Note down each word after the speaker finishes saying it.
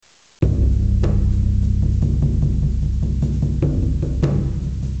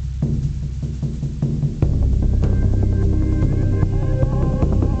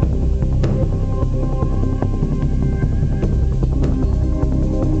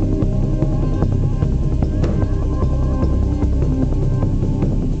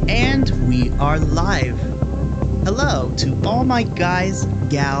are live. Hello to all my guys,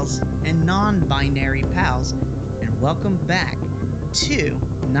 gals, and non-binary pals, and welcome back to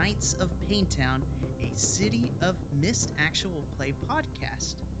Knights of Payne, a City of Mist actual play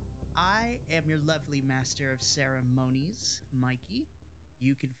podcast. I am your lovely Master of Ceremonies, Mikey.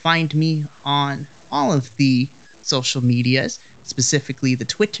 You can find me on all of the social medias, specifically the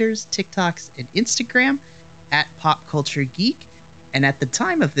Twitters, TikToks, and Instagram at Pop Culture Geek. And at the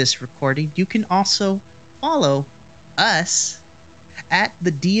time of this recording, you can also follow us at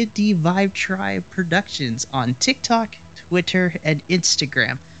the D&D Vibe Tribe Productions on TikTok, Twitter, and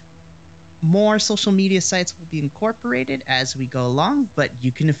Instagram. More social media sites will be incorporated as we go along, but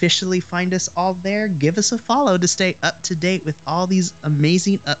you can officially find us all there. Give us a follow to stay up to date with all these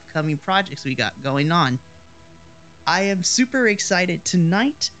amazing upcoming projects we got going on. I am super excited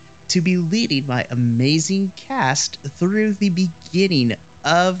tonight to be leading my amazing cast through the beginning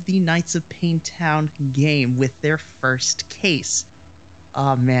of the Knights of Payne game with their first case.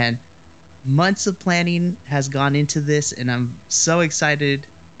 Oh man, months of planning has gone into this, and I'm so excited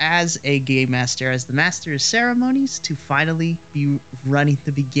as a game master, as the Master of Ceremonies, to finally be running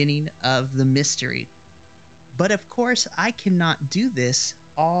the beginning of the mystery. But of course, I cannot do this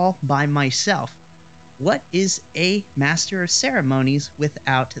all by myself. What is a Master of Ceremonies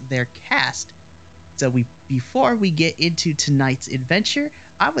without their cast? So before we get into tonight's adventure,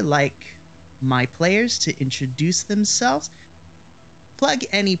 I would like my players to introduce themselves, plug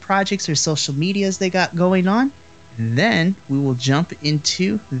any projects or social medias they got going on, and then we will jump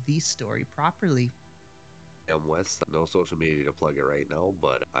into the story properly. I'm Wes. No social media to plug it right now,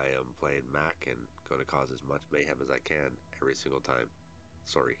 but I am playing Mac and going to cause as much mayhem as I can every single time.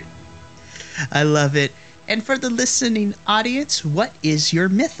 Sorry. I love it. And for the listening audience, what is your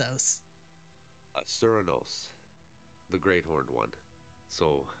mythos? Cerenunos, the Great Horned One.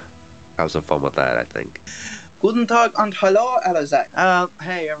 So, have some fun with that, I think. Guten Tag und Hallo allerseits.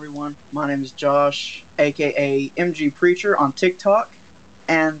 Hey everyone, my name is Josh, aka MG Preacher on TikTok.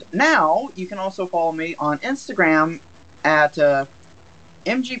 And now you can also follow me on Instagram at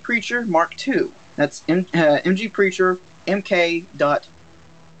MG Preacher Mark II. That's MG Preacher MK.II.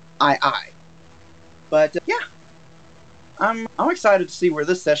 But yeah, I'm excited to see where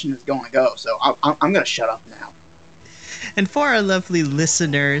this session is going to go. So I'm going to shut up now. And for our lovely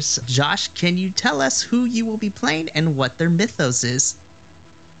listeners, Josh, can you tell us who you will be playing and what their mythos is?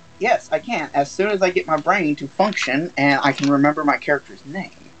 Yes, I can. As soon as I get my brain to function and I can remember my character's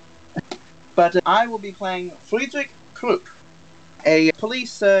name. But I will be playing Fredrich, a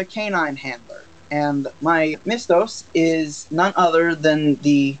police canine handler. And my mythos is none other than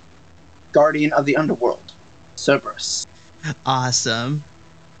the Guardian of the Underworld, Cerberus. Awesome.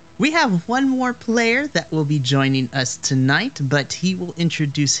 We have one more player that will be joining us tonight, but he will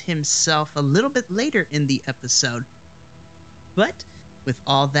introduce himself a little bit later in the episode. But with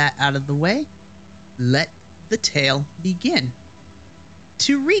all that out of the way, let the tale begin.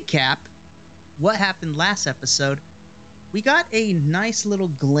 To recap what happened last episode, we got a nice little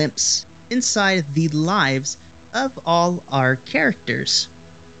glimpse inside the lives of all our characters.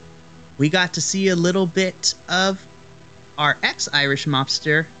 We got to see a little bit of our ex-Irish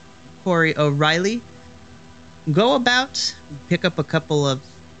mobster, Cory O'Reilly, go about, pick up a couple of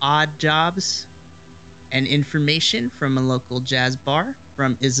odd jobs and information from a local jazz bar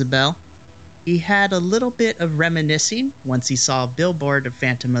from Isabel. He had a little bit of reminiscing once he saw a billboard of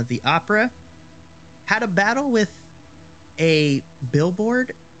Phantom of the Opera, had a battle with a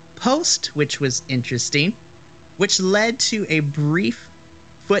billboard post, which was interesting, which led to a brief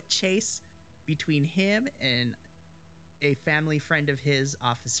foot chase between him and a family friend of his,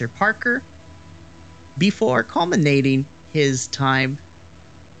 Officer Parker, before culminating his time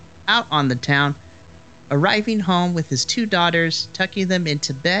out on the town, arriving home with his two daughters, tucking them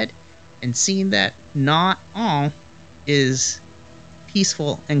into bed, and seeing that not all is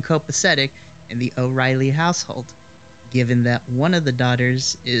peaceful and copacetic in the O'Reilly household, given that one of the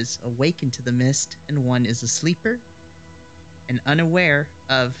daughters is awakened to the mist and one is a sleeper and unaware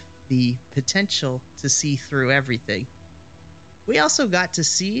of the potential to see through everything. We also got to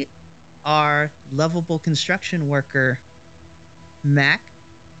see our lovable construction worker, Mac,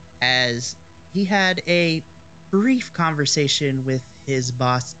 as he had a brief conversation with his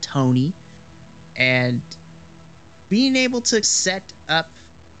boss, Tony, and being able to set up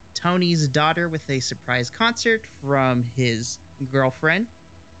Tony's daughter with a surprise concert from his girlfriend,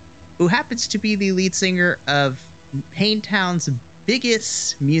 who happens to be the lead singer of Payne Town's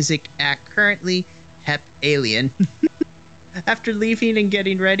biggest music act currently, Hep Alien. After leaving and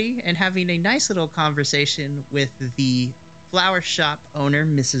getting ready and having a nice little conversation with the flower shop owner,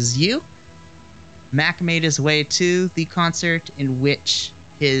 Mrs. Yu, Mac made his way to the concert in which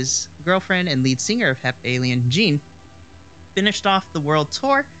his girlfriend and lead singer of Hep Alien, Jean, finished off the world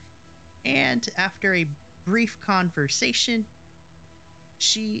tour, and after a brief conversation,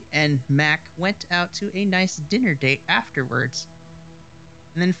 she and Mac went out to a nice dinner date afterwards.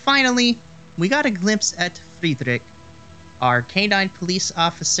 And then finally, we got a glimpse at Fredrich, our canine police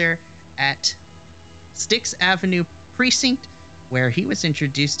officer at Styx Avenue Precinct, where he was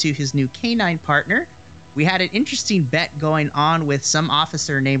introduced to his new canine partner. We had an interesting bet going on with some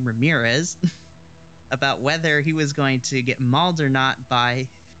officer named Ramirez about whether he was going to get mauled or not by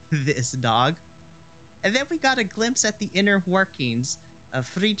this dog. And then we got a glimpse at the inner workings of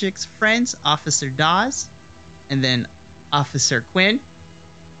Friedrich's friends, Officer Dawes, and then Officer Quinn.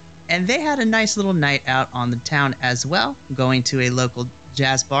 And they had a nice little night out on the town as well, going to a local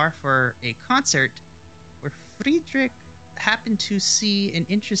jazz bar for a concert where Fredrich happened to see an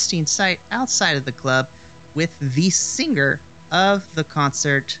interesting sight outside of the club with the singer of the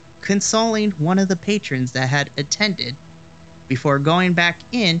concert consoling one of the patrons that had attended before going back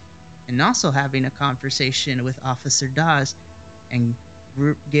in and also having a conversation with Officer Dawes and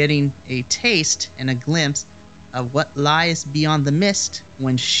getting a taste and a glimpse of what lies beyond the mist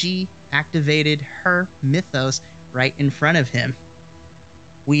when she activated her Mythos right in front of him.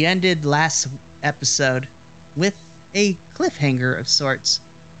 We ended last episode with a cliffhanger of sorts.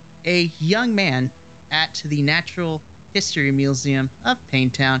 A young man at the Natural History Museum of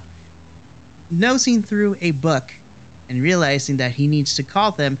Payne Town nosing through a book and realizing that he needs to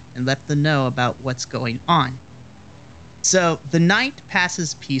call them and let them know about what's going on. So the night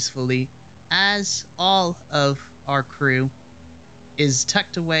passes peacefully as all of our crew is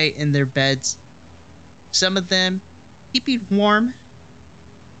tucked away in their beds. Some of them keeping warm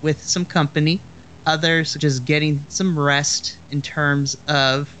with some company, others just getting some rest in terms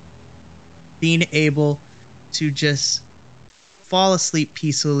of being able to just fall asleep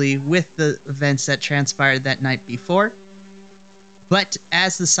peacefully with the events that transpired that night before. But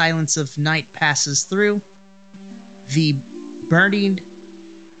as the silence of night passes through, the burning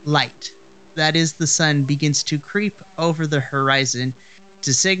light, that is the sun, begins to creep over the horizon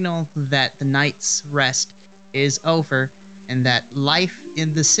to signal that the night's rest is over and that life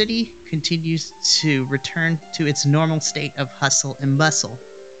in the city continues to return to its normal state of hustle and bustle.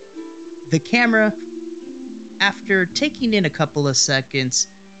 The camera, after taking in a couple of seconds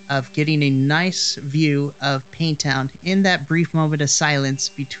of getting a nice view of Payne Town in that brief moment of silence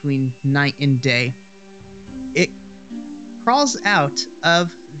between night and day, it crawls out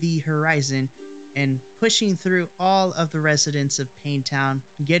of the horizon and pushing through all of the residents of Payne Town,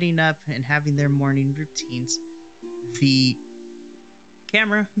 getting up and having their morning routines. The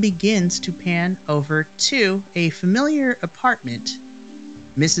camera begins to pan over to a familiar apartment.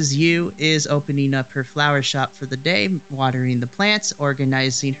 Mrs. Yu is opening up her flower shop for the day, watering the plants,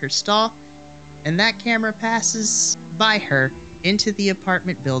 organizing her stall, and that camera passes by her into the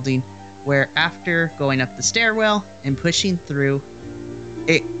apartment building, where after going up the stairwell and pushing through,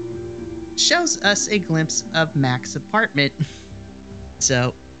 it shows us a glimpse of Mac's apartment.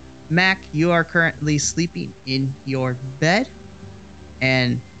 So, Mac, you are currently sleeping in your bed,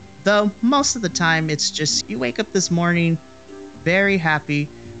 and though most of the time it's just you wake up this morning very happy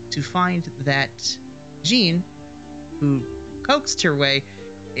to find that Jean, who coaxed her way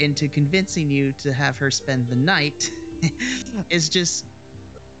into convincing you to have her spend the night, is just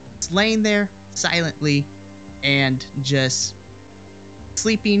laying there silently and just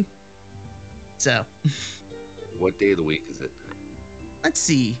sleeping. So, What day of the week is it? let's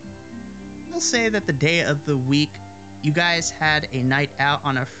see. We'll say that the day of the week, you guys had a night out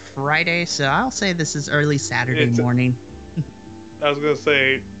on a Friday, so I'll say this is early Saturday morning. I was gonna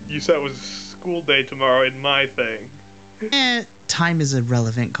say, you said it was school day tomorrow in my thing. Time is a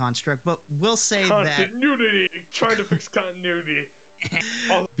relevant construct, but we'll say Continuity! Trying to fix continuity.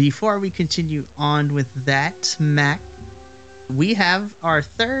 Before we continue on with that, Mac, we have our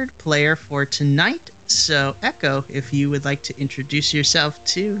third player for tonight. So, Echo, if you would like to introduce yourself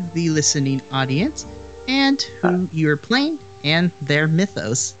to the listening audience and who you're playing and their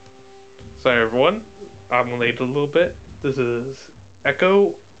mythos. Sorry, everyone. I'm late a little bit. This is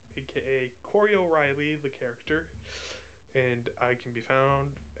Echo, aka Cory O'Reilly, the character, and I can be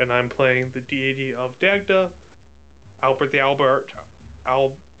found, and I'm playing the deity of Dagda, Albert the Albert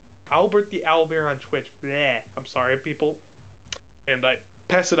on Twitch. Bleh. I'm sorry, people. And I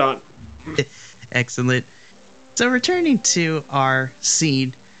pass it on. Excellent. So returning to our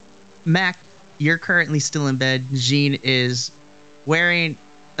scene, Mac, you're currently still in bed. Jean is wearing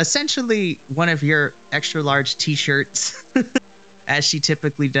essentially one of your extra large t-shirts as she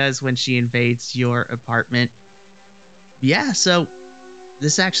typically does when she invades your apartment. Yeah, so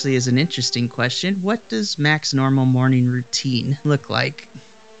this actually is an interesting question. What does Mac's normal morning routine look like?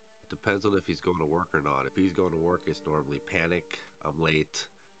 Depends on if he's going to work or not. If he's going to work, it's normally panic. I'm late.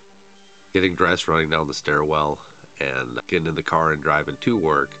 Getting dressed, running down the stairwell, and getting in the car and driving to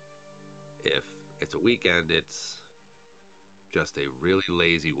work. If it's a weekend, it's just a really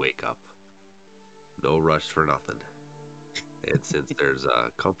lazy wake up. No rush for nothing. And since there's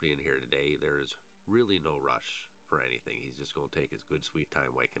a company in here today, there's really no rush for anything. He's just going to take his good sweet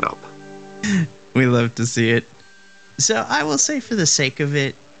time waking up. We love to see it. So I will say, for the sake of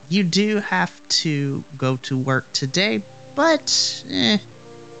it, you do have to go to work today, but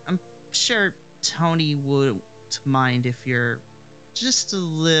I'm sure Tony wouldn't mind if you're just a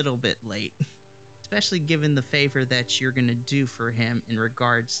little bit late, especially given the favor that you're going to do for him in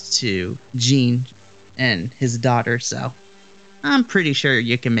regards to Gene and his daughter. So I'm pretty sure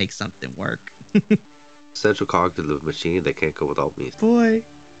you can make something work. Central cognitive machine, they can't go without me. Boy,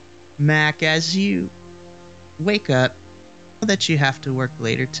 Mac, as you wake up, know that you have to work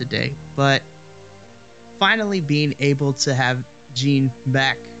later today, but finally being able to have Gene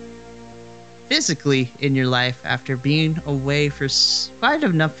back physically in your life after being away for quite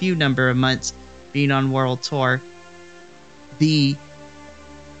a few number of months, being on world tour, the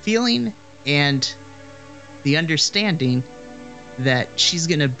feeling and the understanding that she's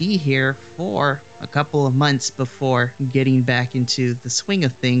going to be here for a couple of months before getting back into the swing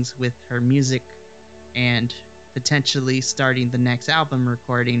of things with her music and potentially starting the next album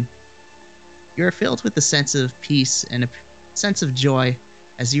recording, you're filled with a sense of peace and a sense of joy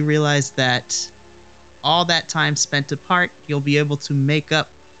as you realize that all that time spent apart, you'll be able to make up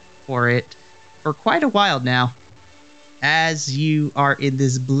for it for quite a while now, as you are in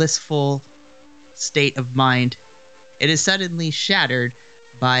this blissful state of mind. It is suddenly shattered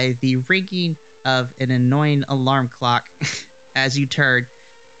by the ringing of an annoying alarm clock as you turn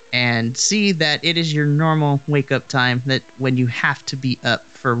and see that it is your normal wake-up time, that when you have to be up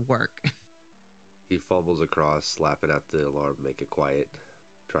for work. He fumbles across, slapping at the alarm, make it quiet,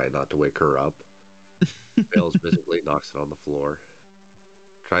 trying not to wake her up. Fails miserably, knocks it on the floor.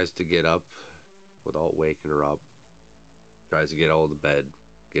 Tries to get up without waking her up. Tries to get out of the bed,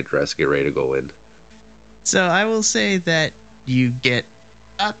 get dressed, get ready to go in. So I will say that you get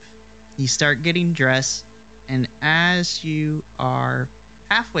up, you start getting dressed, and as you are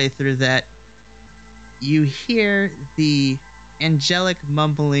halfway through that, you hear the angelic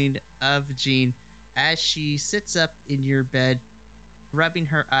mumbling of Jean as she sits up in your bed, rubbing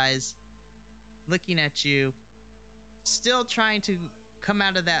her eyes, looking at you, still trying to come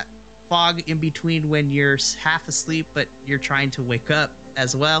out of that fog in between when you're half asleep but you're trying to wake up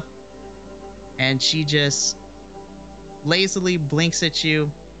as well. And she just lazily blinks at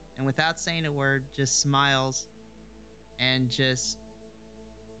you and without saying a word just smiles and just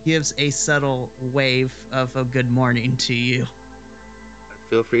gives a subtle wave of a good morning to you.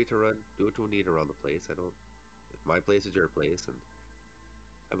 Feel free to run, do what you need around the place. If my place is your place, and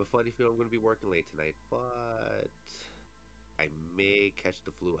I have a funny feeling I'm going to be working late tonight, but I may catch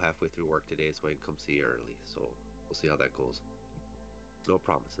the flu halfway through work today, so I can come see you early. So we'll see how that goes. No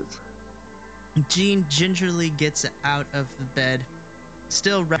promises. Jean gingerly gets out of the bed,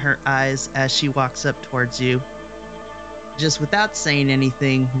 still rubbing her eyes as she walks up towards you. Just without saying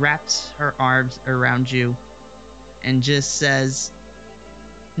anything, wraps her arms around you and just says,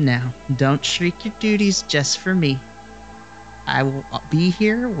 "Now, don't shirk your duties just for me. I will be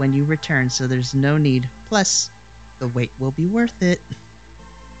here when you return, so there's no need. Plus, the wait will be worth it."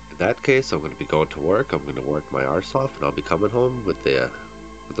 In that case, I'm going to be going to work. I'm going to work my arse off, and I'll be coming home with a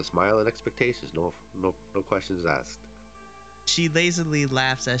smile and expectations. No questions asked. She lazily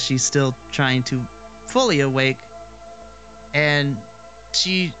laughs as she's still trying to fully awake. And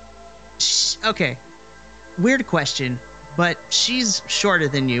she okay, weird question, but she's shorter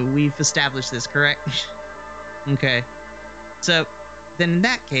than you. We've established this, correct? Okay. So, then in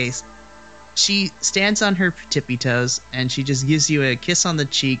that case, she stands on her tippy toes and she just gives you a kiss on the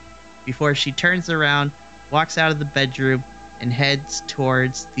cheek before she turns around, walks out of the bedroom, and heads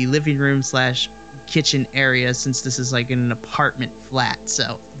towards the living room / kitchen area, since this is like in an apartment flat.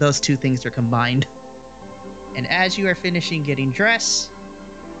 So, those two things are combined. And as you are finishing getting dressed,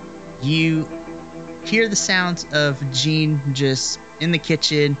 you hear the sounds of Jean just in the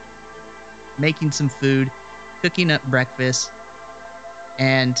kitchen, making some food, cooking up breakfast.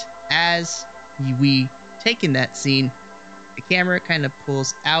 And as we take in that scene, the camera kind of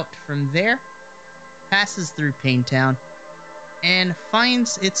pulls out from there, passes through Payne Town, and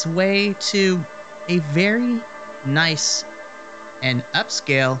finds its way to a very nice an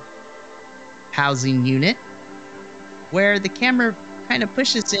upscale housing unit where the camera kind of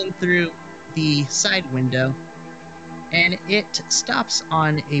pushes in through the side window and it stops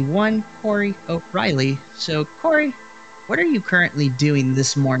on a one Cory O'Reilly. So, Cory, what are you currently doing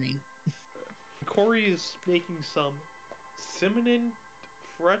this morning? Cory is making some cinnamon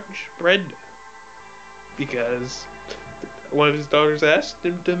French bread because one of his daughters asked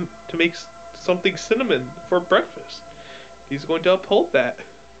him to make something cinnamon for breakfast. He's going to uphold that.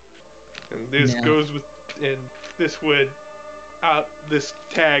 And this goes with, and this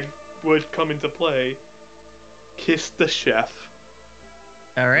tag would come into play. Kiss the chef.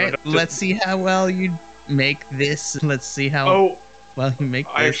 All right, let's see how well you make this. Let's see how well you make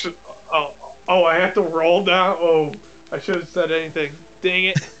this. I have to roll down. Oh, I should have said anything. Dang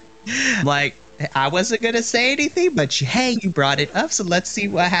it. Like, I wasn't going to say anything, but you brought it up, so let's see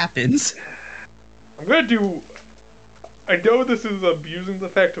what happens. I'm going to do... I know this is abusing the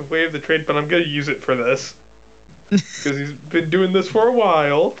fact of Wave the Trade, but I'm going to use it for this. Because he's been doing this for a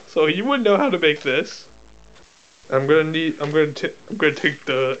while, so he would know how to make this. I'm going to take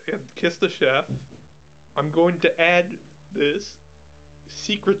and kiss the chef. I'm going to add this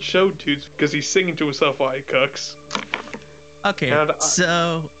secret show tunes because he's singing to himself while he cooks. Okay, and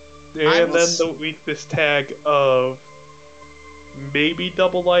then the weakness tag of maybe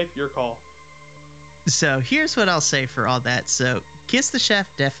double life, your call. So here's what I'll say for all that. So Kiss the Chef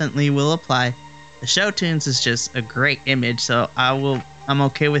definitely will apply. The show tunes is just a great image, so I'm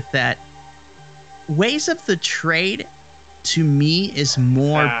okay with that. Ways of the Trade to me is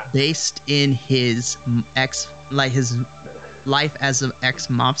more based in his his life as an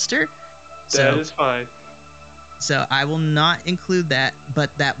ex-mobster. That is fine. So I will not include that,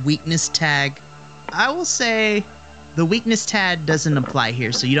 but that weakness tag, I will say the weakness tag doesn't apply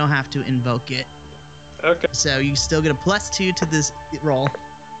here, so you don't have to invoke it. Okay. So you still get a +2 to this roll.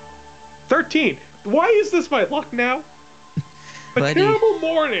 13. Why is this my luck now? A terrible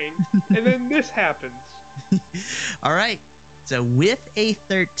morning, and then this happens. All right. So with a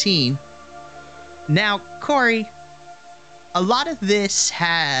 13, now Cory, a lot of this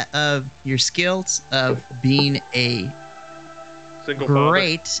of your skills of being a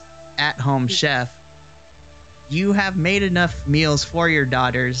great at-home chef, you have made enough meals for your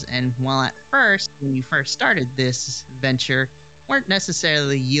daughters, and while at first, when you first started this venture, weren't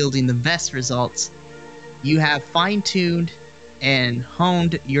necessarily yielding the best results, you have fine-tuned and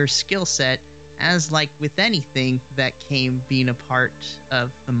honed your skill set, as like with anything that came being a part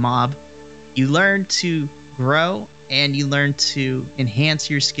of the mob. You learn to grow and you learn to enhance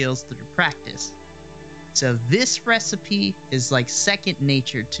your skills through practice. So this recipe is like second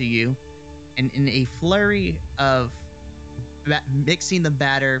nature to you, and in a flurry of mixing the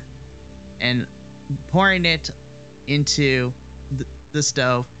batter and pouring it into the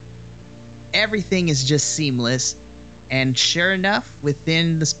stove, everything is just seamless. And sure enough,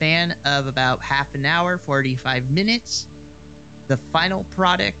 within the span of about half an hour, 45 minutes, the final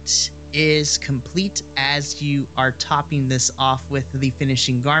product is complete as you are topping this off with the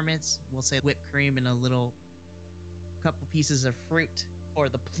finishing garments. We'll say whipped cream and a couple pieces of fruit for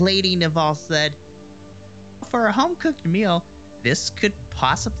the plating of all said. For a home-cooked meal, this could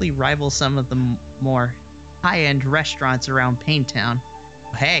possibly rival some of the more high-end restaurants around Payne Town.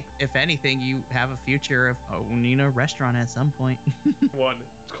 Hey, if anything, you have a future of owning a restaurant at some point. One.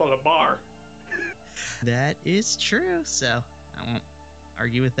 It's called a bar. That is true, so I won't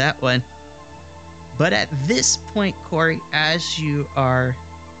argue with that one. But at this point, Cory, as you are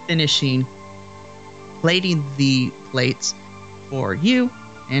finishing plating the plates for you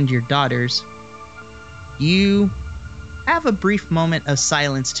and your daughters, you have a brief moment of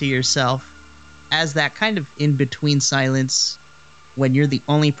silence to yourself, as that kind of in-between silence when you're the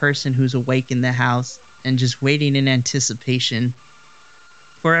only person who's awake in the house and just waiting in anticipation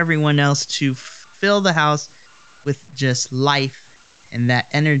for everyone else to fill the house with just life and that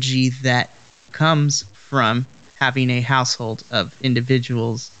energy that comes from having a household of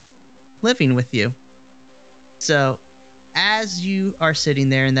individuals living with you. So, as you are sitting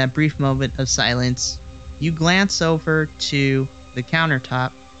there in that brief moment of silence, you glance over to the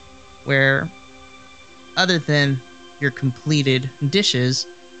countertop where, other than your completed dishes,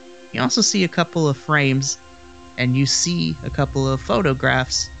 you also see a couple of frames, and you see a couple of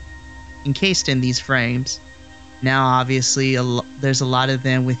photographs encased in these frames. Now, obviously, there's a lot of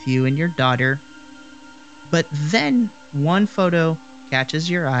them with you and your daughter, but then one photo catches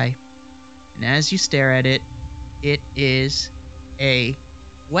your eye, and as you stare at it, it is a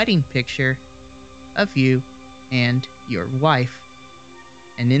wedding picture of you and your wife.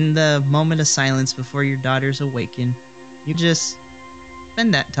 And in the moment of silence before your daughters awaken, you just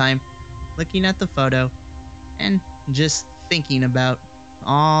spend that time looking at the photo and just thinking about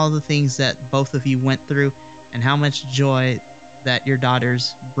all the things that both of you went through and how much joy that your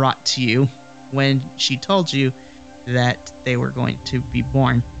daughters brought to you when she told you that they were going to be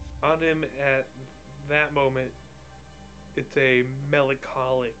born. On him at that moment, it's a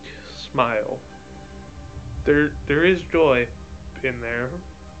melancholic smile. There is joy in there,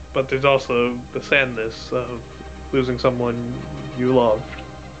 but there's also the sadness of losing someone you loved.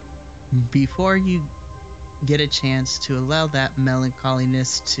 Before you get a chance to allow that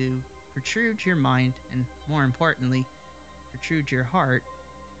melancholiness to protrude your mind and, more importantly, protrude your heart,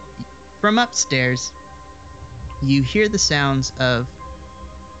 from upstairs, you hear the sounds of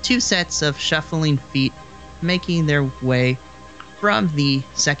 2 sets of shuffling feet making their way from the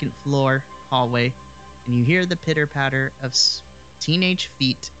second floor hallway, and you hear the pitter-patter of teenage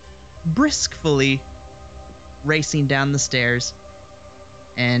feet briskly racing down the stairs.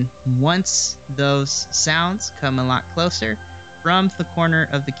 And once those sounds come a lot closer from the corner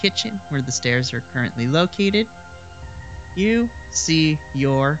of the kitchen where the stairs are currently located, you see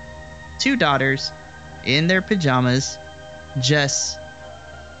your 2 daughters in their pajamas just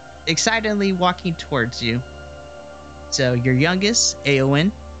excitedly walking towards you. So your youngest,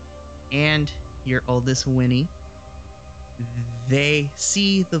 Eowyn, and your oldest, Winnie, they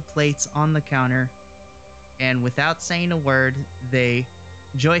see the plates on the counter, and without saying a word, they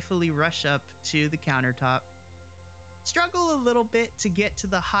joyfully rush up to the countertop, struggle a little bit to get to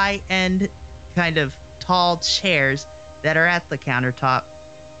the high-end kind of tall chairs that are at the countertop,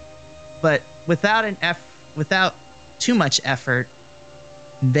 but without too much effort,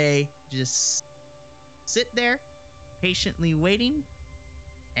 they just sit there patiently waiting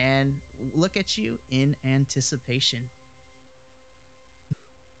and look at you in anticipation.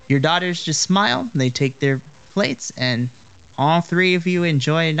 Your daughters just smile, they take their plates, and all 3 of you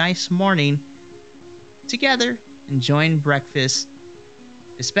enjoy a nice morning together, enjoying breakfast,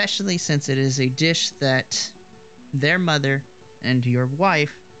 especially since it is a dish that their mother and your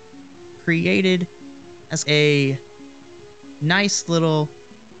wife created as a nice little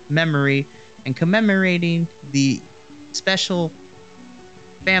memory and commemorating the special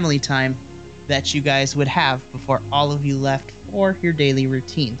family time that you guys would have before all of you left for your daily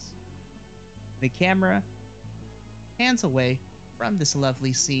routines. The camera hands away from this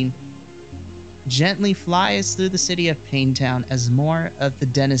lovely scene, gently flies through the city of Payne Town as more of the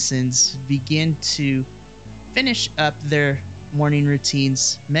denizens begin to finish up their morning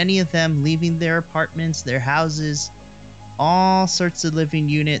routines, many of them leaving their apartments, their houses, all sorts of living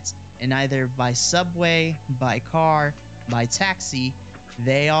units, and either by subway, by car, by taxi,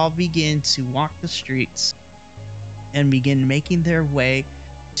 they all begin to walk the streets and begin making their way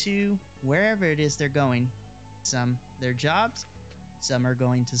to wherever it is they're going. Some their jobs, some are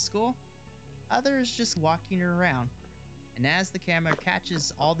going to school, others just walking around. And as the camera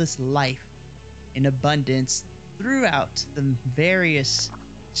catches all this life in abundance throughout the various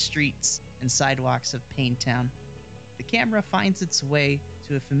streets and sidewalks of Payne Town, the camera finds its way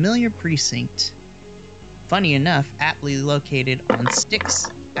to a familiar precinct, funny enough, aptly located on Styx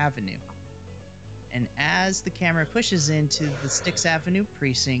Avenue. And as the camera pushes into the Styx Avenue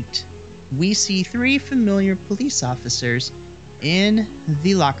precinct, we see 3 familiar police officers in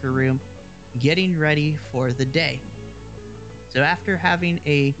the locker room getting ready for the day. So after having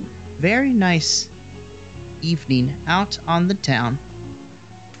a very nice evening out on the town,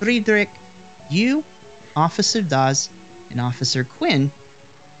 Fredrich, you, Officer Dawes, and Officer Quinn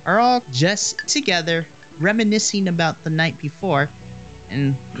are all just together reminiscing about the night before.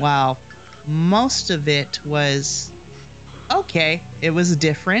 And while most of it was okay, it was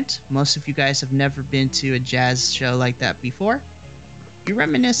different. Most of you guys have never been to a jazz show like that before. You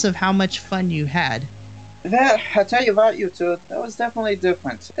reminisce of how much fun you had. That, I tell you about you two, that was definitely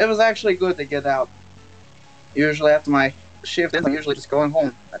different. It was actually good to get out. Usually after my shift, I'm usually just going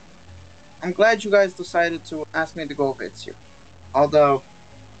home. I'm glad you guys decided to ask me to go with you. Although,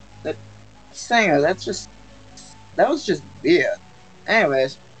 that singer, that was just weird.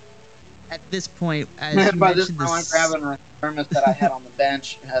 Anyways. At this point, as you by this mentioned time, I'm grabbing a thermos that I had on the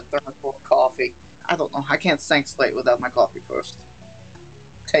bench, a thermos full of coffee. I don't know, I can't thank Slate without my coffee first.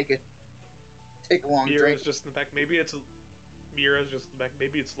 Take a long drink. Mira's just in the back, maybe it's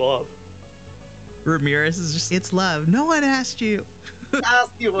love. Ramirez is just, it's love. No one asked you.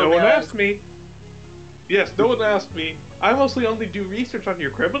 Ask you, No one asked me. Yes, no one asked me. I mostly only do research on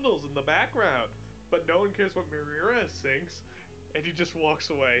your criminals in the background, but no one cares what Ramirez thinks, and he just walks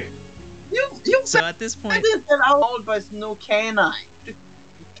away. You So at this point, I that I was owned by no canine.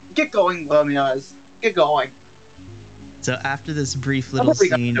 Get going, Ramirez. Get going. So after this brief little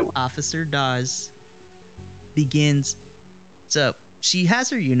scene, Officer Dawes begins. So she has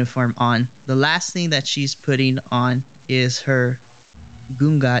her uniform on. The last thing that she's putting on is her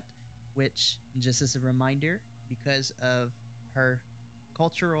gungat, which, just as a reminder, because of her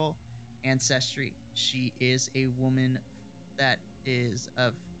cultural ancestry, she is a woman that is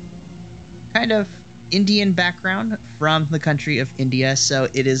of kind of Indian background from the country of India. So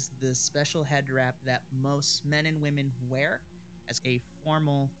it is the special head wrap that most men and women wear as a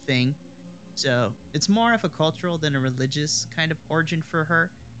formal thing. So it's more of a cultural than a religious kind of origin for her.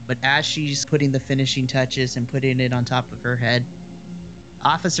 But as she's putting the finishing touches and putting it on top of her head,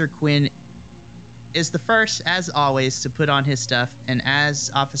 Officer Quinn is the first, as always, to put on his stuff. And as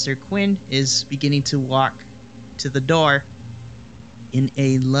Officer Quinn is beginning to walk to the door, in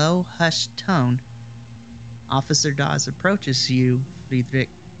a low, hushed tone, Officer Dawes approaches you, Fredrich,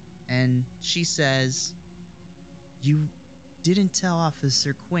 and she says, "You didn't tell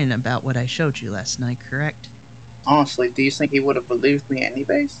Officer Quinn about what I showed you last night, correct?" Honestly, do you think he would have believed me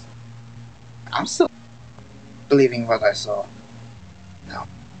anyways? I'm still believing what I saw. No.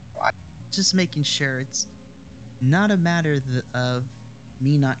 Just making sure it's not a matter of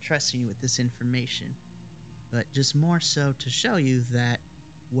me not trusting you with this information, but just more so to show you that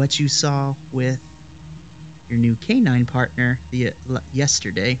what you saw with your new canine partner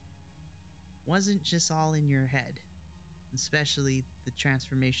yesterday wasn't just all in your head, especially the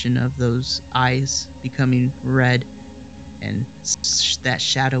transformation of those eyes becoming red and that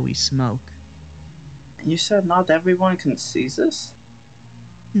shadowy smoke. You said not everyone can see this?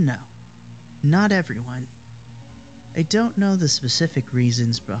 No, not everyone. I don't know the specific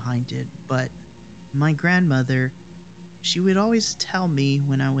reasons behind it, but my grandmother, she would always tell me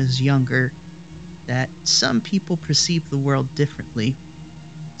when I was younger that some people perceive the world differently.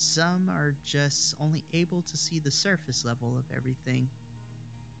 Some are just only able to see the surface level of everything.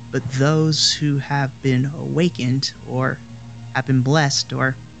 But those who have been awakened or have been blessed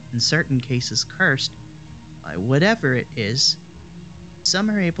or, in certain cases, cursed by whatever it is,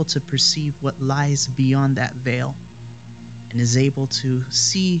 some are able to perceive what lies beyond that veil and is able to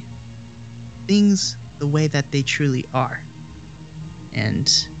see things the way that they truly are.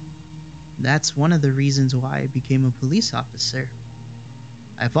 And that's one of the reasons why I became a police officer.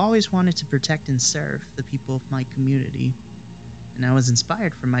 I've always wanted to protect and serve the people of my community, and I was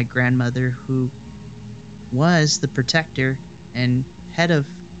inspired from my grandmother, who was the protector and head of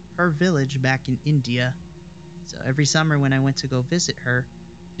her village back in India. So every summer when I went to go visit her,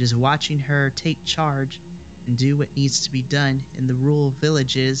 just watching her take charge and do what needs to be done in the rural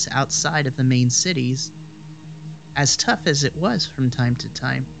villages outside of the main cities, as tough as it was from time to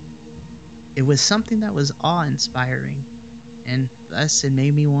time, it was something that was awe-inspiring, and thus it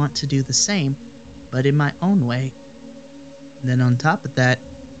made me want to do the same, but in my own way. And then on top of that,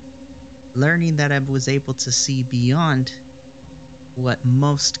 learning that I was able to see beyond what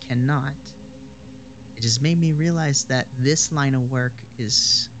most cannot, it just made me realize that this line of work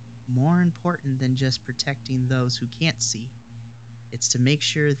is more important than just protecting those who can't see. It's to make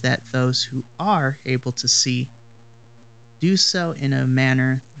sure that those who are able to see do so in a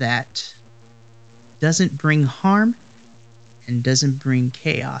manner that doesn't bring harm and doesn't bring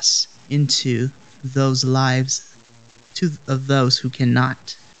chaos into those lives of those who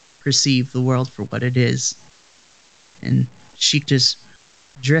cannot perceive the world for what it is. And she just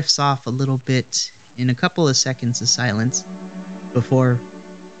drifts off a little bit in a couple of seconds of silence before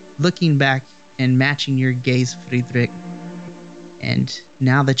looking back and matching your gaze, Fredrich. And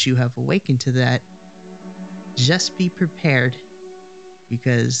now that you have awakened to that, just be prepared,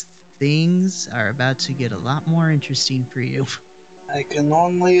 because things are about to get a lot more interesting for you. I can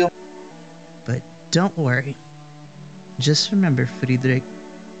only... But don't worry. Just remember, Fredrich,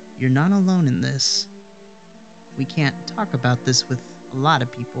 you're not alone in this. We can't talk about this with a lot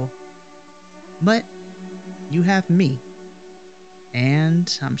of people, but you have me.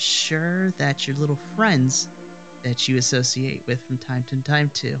 And I'm sure that your little friends that you associate with from time to time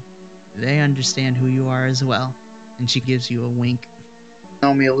too, they understand who you are as well. And she gives you a wink.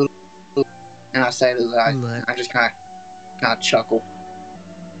 Know me a little, and I say that Look, I just kind of chuckle.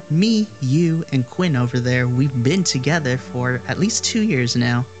 Me, you, and Quinn over there, we've been together for at least 2 years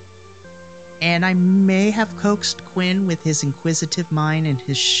now. And I may have coaxed Quinn with his inquisitive mind and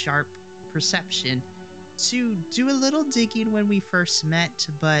his sharp perception to do a little digging when we first met,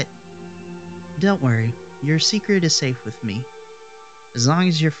 but don't worry, your secret is safe with me. As long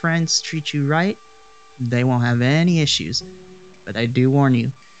as your friends treat you right, they won't have any issues. But I do warn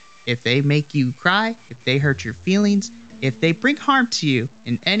you, if they make you cry, if they hurt your feelings, if they bring harm to you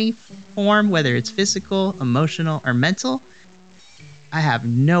in any form, whether it's physical, emotional, or mental, I have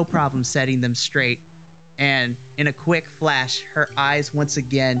no problem setting them straight. And in a quick flash, her eyes once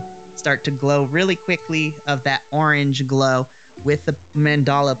again start to glow really quickly of that orange glow with the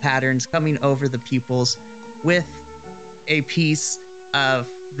mandala patterns coming over the pupils, with a piece of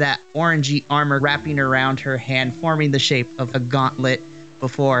that orangey armor wrapping around her hand, forming the shape of a gauntlet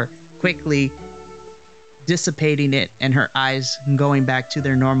before quickly dissipating it and her eyes going back to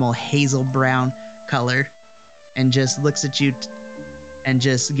their normal hazel brown color, and just looks at you and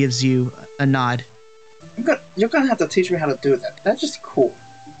just gives you a nod. You're gonna have to teach me how to do that. That's just cool.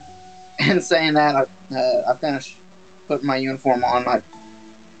 And saying that, I finished putting my uniform on. I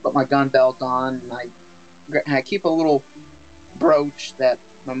put my gun belt on, and I keep a little brooch that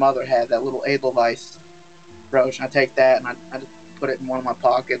my mother had, that little Edelweiss brooch. And I take that and I just put it in one of my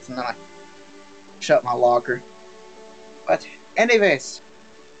pockets, and then I shut my locker. But anyways,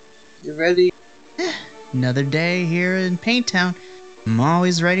 you ready? Another day here in Payne Town. I'm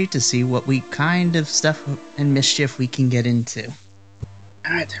always ready to see what kind of stuff and mischief we can get into.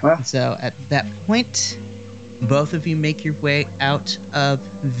 Alright, well. So at that point, both of you make your way out of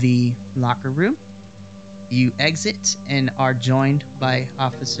the locker room. You exit and are joined by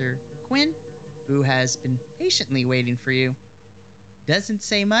Officer Quinn, who has been patiently waiting for you. Doesn't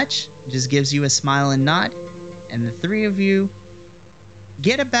say much, just gives you a smile and nod, and the three of you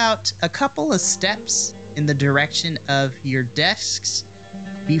get about a couple of steps in the direction of your desks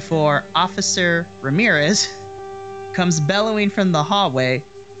before Officer Ramirez comes bellowing from the hallway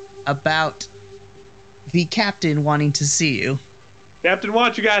about the captain wanting to see you. Captain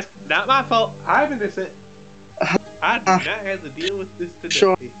wants you guys. Not my fault. I'm innocent. I do not have to deal with this today.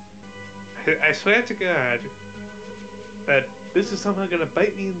 Sure. I swear to God that this is something gonna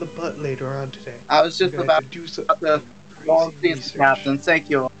bite me in the butt later on today. I was just I'm gonna about have to do some to go and see the research. captain. Thank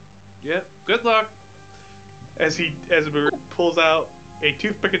you. Yep. Good luck. As pulls out a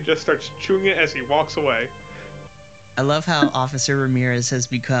toothpick and just starts chewing it as he walks away. I love how Officer Ramirez has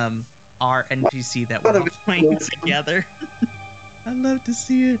become our NPC that we're all playing together. I love to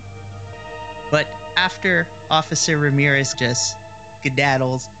see it. But after Officer Ramirez just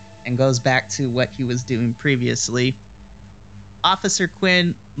skedaddles and goes back to what he was doing previously, Officer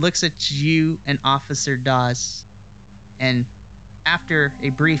Quinn looks at you and Officer Dawes, and after a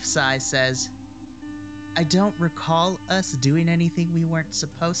brief sigh says, I don't recall us doing anything we weren't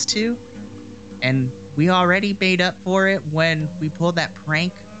supposed to, and we already made up for it when we pulled that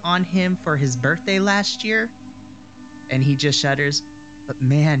prank on him for his birthday last year. And he just shudders. But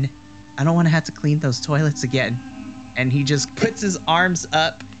man, I don't want to have to clean those toilets again. And he just puts his arms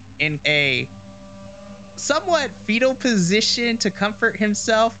up in a somewhat fetal position to comfort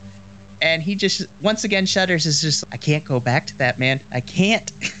himself. And he just once again shudders. It's just, I can't go back to that, man. I can't.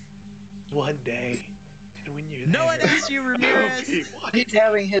 One day. And when you're No there, one asked you, Ramirez. He's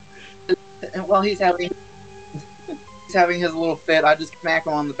having his his little fit. I just smack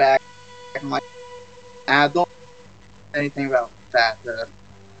him on the back. I'm like, I don't know anything about that.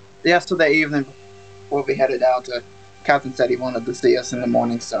 Yesterday evening, before we headed out, Captain said he wanted to see us in the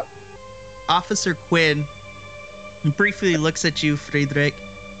morning, so. Officer Quinn briefly looks at you, Fredrich.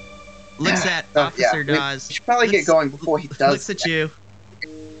 Looks at Officer Dawes. We should probably get going before he does. Looks at you.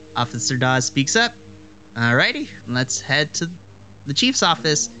 Officer Dawes speaks up. Alrighty, let's head to the chief's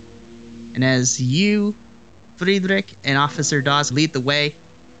office. And as you, Fredrich, and Officer Dawes lead the way,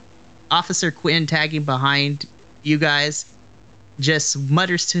 Officer Quinn, tagging behind you guys, just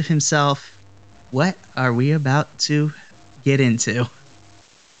mutters to himself, what are we about to get into?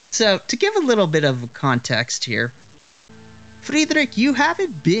 So, to give a little bit of context here, Fredrich, you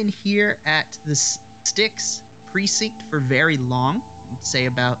haven't been here at the Styx precinct for very long. I'd say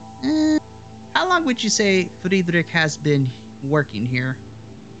about, how long would you say Fredrich has been working here?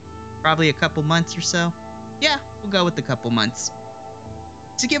 Probably a couple months or so? Yeah, we'll go with a couple months.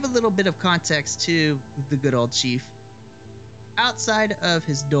 To give a little bit of context to the good old chief, outside of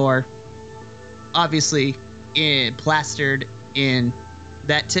his door, obviously plastered in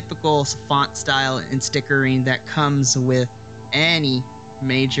that typical font style and stickering that comes with any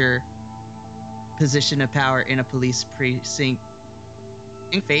major position of power in a police precinct,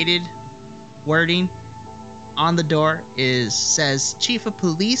 and faded wording on the door says Chief of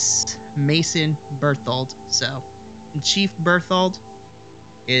Police Mason Berthold. So Chief Berthold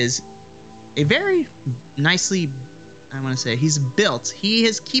is a very nicely, I want to say, he's built. He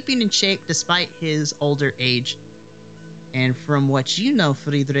is keeping in shape despite his older age. And from what you know,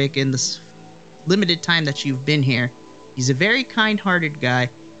 Fredrich, in this limited time that you've been here, he's a very kind-hearted guy.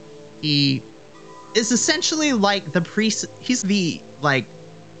 He is essentially like the priest. He's the, like,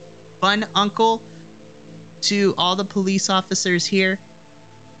 fun uncle to all the police officers here.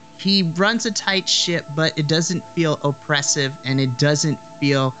 He runs a tight ship, but it doesn't feel oppressive and it doesn't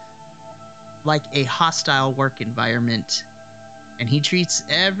feel like a hostile work environment. And he treats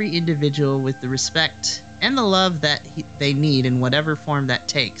every individual with the respect and the love that they need in whatever form that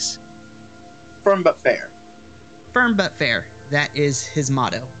takes. Firm but fair. Firm but fair. That is his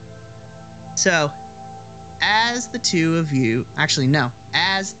motto. So, as the two of you, actually no,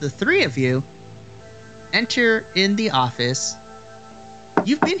 as the three of you enter in the office,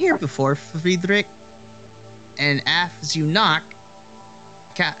 you've been here before, Fredrich, and as you knock,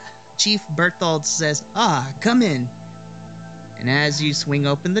 Chief Berthold says, come in. And as you swing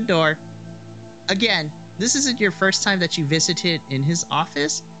open the door, again, this isn't your first time that you visited in his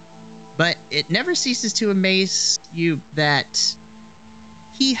office, but it never ceases to amaze you that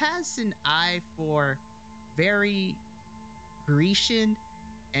he has an eye for very Grecian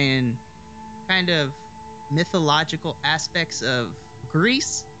and kind of mythological aspects of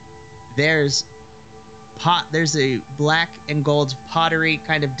Greece. There's a black and gold pottery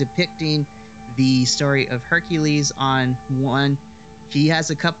kind of depicting the story of Hercules on one. He has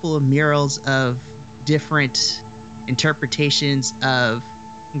a couple of murals of different interpretations of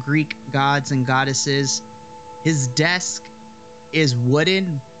Greek gods and goddesses. His desk is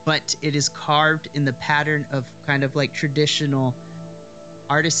wooden, but it is carved in the pattern of kind of like traditional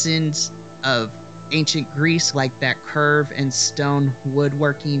artisans of ancient Greece, like that curve and stone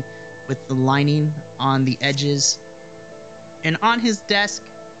woodworking with the lining on the edges. And on his desk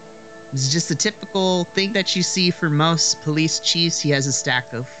is just a typical thing that you see for most police chiefs. He has a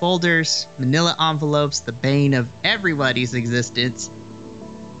stack of folders, manila envelopes, the bane of everybody's existence.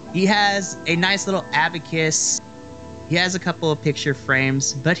 He has a nice little abacus. He has a couple of picture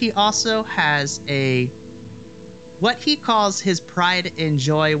frames, but he also has what he calls his pride and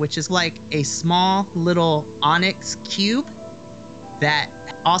joy, which is like a small little onyx cube that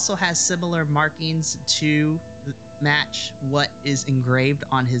also has similar markings to match what is engraved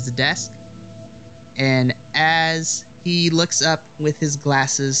on his desk. And as he looks up with his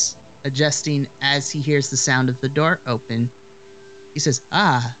glasses, adjusting as he hears the sound of the door open, he says,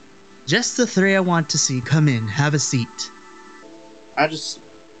 just the three I want to see. Come in, have a seat. I just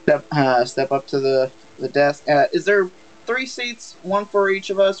step up to the desk. Is there 3 seats, one for each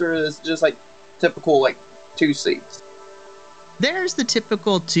of us, or is it just like typical like 2 seats? There's the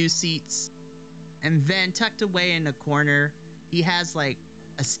typical 2 seats, and then tucked away in a corner, he has like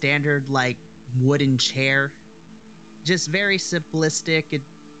a standard like wooden chair. Just very simplistic.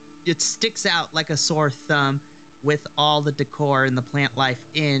 It sticks out like a sore thumb with all the decor and the plant life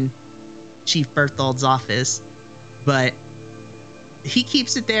in Chief Berthold's office. But he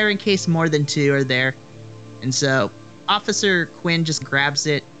keeps it there in case more than 2 are there. And so Officer Quinn just grabs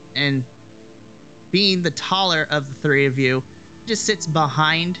it, and being the taller of the 3 of you, just sits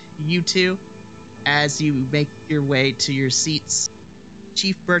behind you 2 as you make your way to your seats.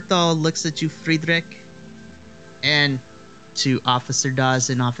 Chief Berthold looks at you, Fredrich, and to Officer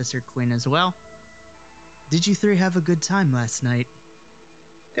Dawes and Officer Quinn as well. Did you 3 have a good time last night?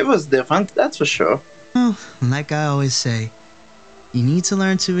 It was different, that's for sure. Well, like I always say, you need to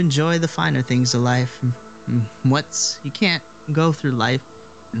learn to enjoy the finer things of life. You can't go through life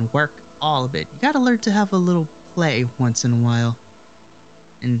and work all of it. You gotta learn to have a little play once in a while.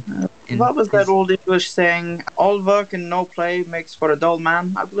 And what was that old English saying? All work and no play makes for a dull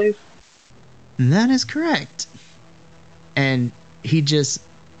man, I believe. That is correct. And he just,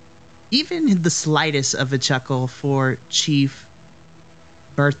 even the slightest of a chuckle for Chief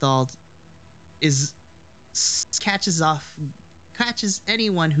Berthold catches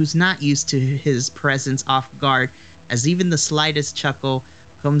anyone who's not used to his presence off guard, as even the slightest chuckle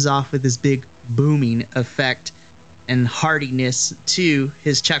comes off with this big booming effect and heartiness to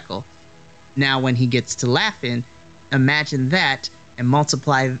his chuckle. Now when he gets to laughing, imagine that and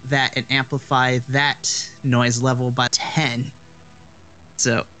multiply that and amplify that noise level by 10.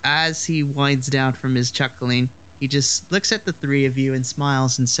 So as he winds down from his chuckling, he just looks at the 3 of you and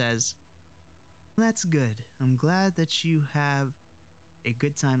smiles and says, "That's good. I'm glad that you have a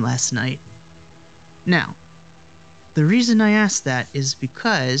good time last night. Now, the reason I asked that is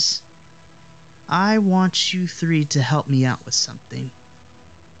because I want you 3 to help me out with something."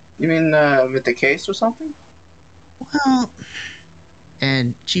 You mean with the case or something? Well,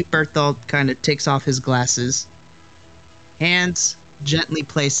 and Chief Berthold kind of takes off his glasses, hands gently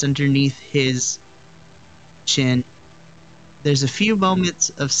placed underneath his chin. There's a few moments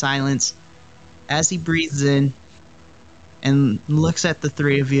of silence as he breathes in and looks at the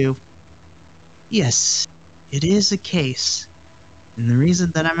 3 of you. "Yes, it is a case. And the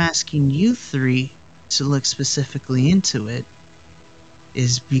reason that I'm asking you three to look specifically into it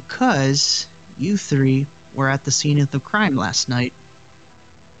is because you three were at the scene of the crime last night.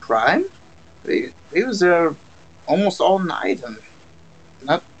 Crime? He was there almost all night,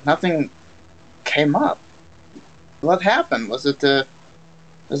 and nothing came up. What happened? Was it the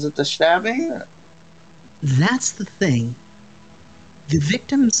stabbing? That's the thing. The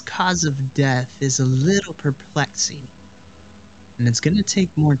victim's cause of death is a little perplexing, and it's going to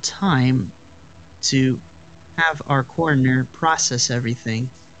take more time to have our coroner process everything.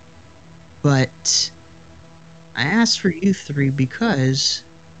 But I asked for you three because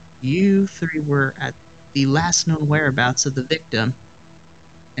you three were at the last known whereabouts of the victim,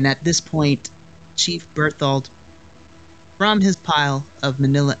 and at this point, Chief Berthold, from his pile of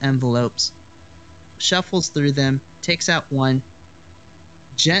manila envelopes, shuffles through them, takes out one,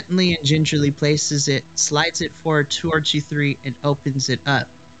 gently and gingerly places it, slides it forward towards you three, and opens it up.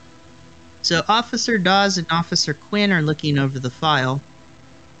 So Officer Dawes and Officer Quinn are looking over the file.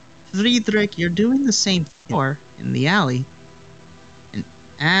 Fredrich, you're doing the same thing in the alley. And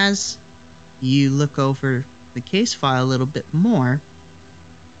as you look over the case file a little bit more,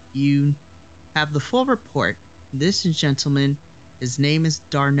 you have the full report. This gentleman, his name is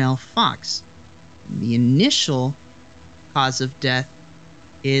Darnell Fox. The initial cause of death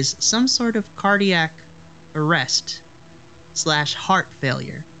is some sort of cardiac arrest / heart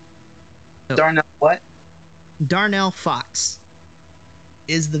failure. So, Darnell what? Darnell Fox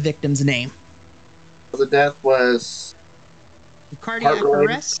is the victim's name. The death was Cardiac heart-related?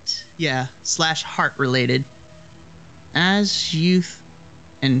 arrest? Yeah, / heart related. As you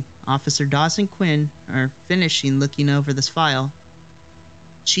and Officer Dawson Quinn are finishing looking over this file,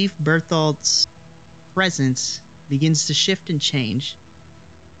 Chief Berthold's presence begins to shift and change.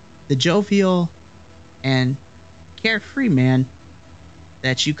 The jovial and carefree man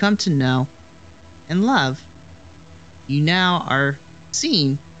that you come to know and love, you now are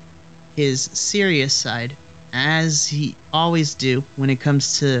seeing his serious side, as he always do when it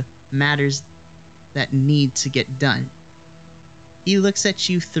comes to matters that need to get done. He looks at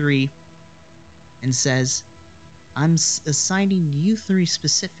you three and says, I'm assigning you three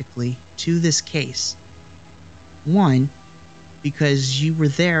specifically to this case. One, because you were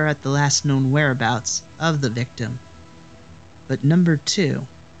there at the last known whereabouts of the victim. But number two,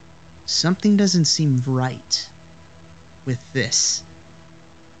 something doesn't seem right with this.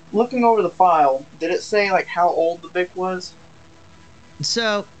 Looking over the file, did it say like how old the Vic was?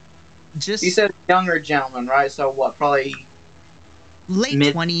 So, just You said younger gentleman, right? So what? Probably late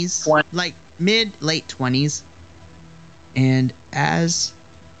mid- 20s, 20s. like late 20s. And as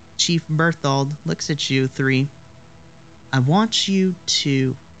Chief Berthold looks at you three, I want you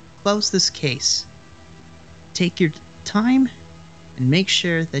to close this case. Take your time and make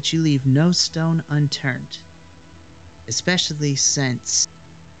sure that you leave no stone unturned. Especially since,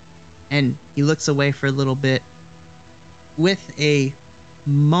 and he looks away for a little bit with a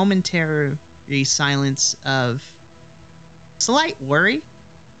momentary silence of slight worry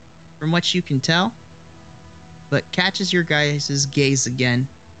from what you can tell, but catches your guys' gaze again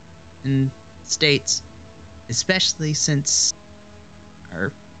and states, especially since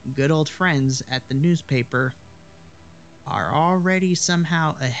our good old friends at the newspaper are already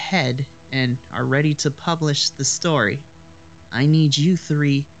somehow ahead and are ready to publish the story, I need you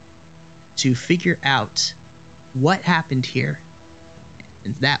three to figure out what happened here.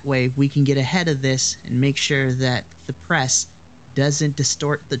 And that way we can get ahead of this and make sure that the press doesn't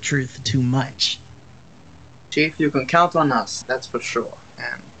distort the truth too much. Chief, you can count on us, that's for sure.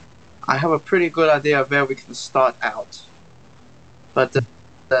 And I have a pretty good idea of where we can start out. But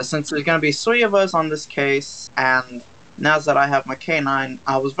since there's going to be three of us on this case, and now that I have my K9,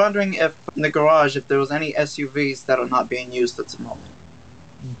 I was wondering if in the garage if there was any SUVs that are not being used at the moment.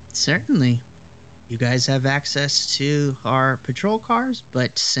 Certainly. You guys have access to our patrol cars,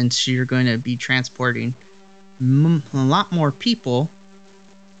 but since you're going to be transporting a lot more people,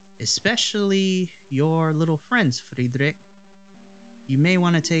 especially your little friends, Fredrich, you may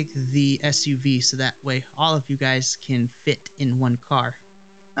want to take the SUV so that way all of you guys can fit in one car.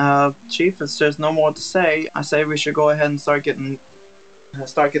 Chief, if there's no more to say, I say we should go ahead and start getting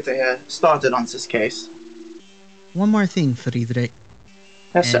started on this case. One more thing, Fredrich.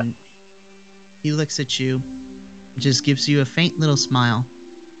 Yes, sir. And he looks at you, just gives you a faint little smile.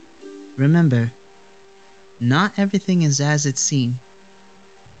 Remember, not everything is as it's seen.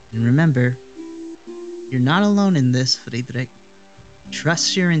 And remember, you're not alone in this, Fredrich.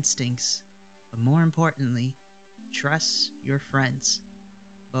 Trust your instincts, but more importantly, trust your friends,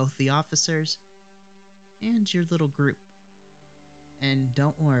 both the officers and your little group. And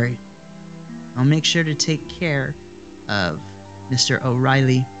don't worry, I'll make sure to take care of Mr.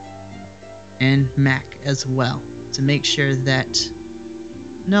 O'Reilly and Mac as well, to make sure that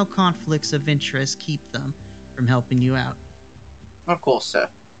no conflicts of interest keep them from helping you out. Of course, sir.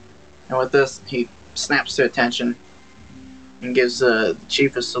 And with this, he snaps to attention and gives the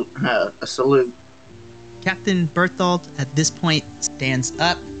chief a salute. Captain Berthold at this point stands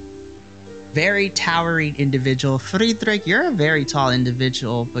up. Very towering individual. Fredrich, you're a very tall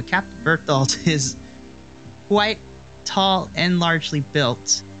individual, but Captain Berthold is quite tall and largely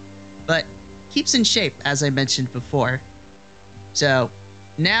built, but keeps in shape, as I mentioned before. So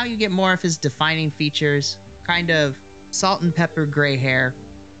now you get more of his defining features, kind of salt and pepper gray hair,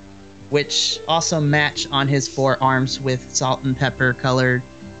 which also match on his forearms with salt and pepper colored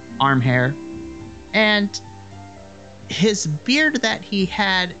arm hair. And his beard that he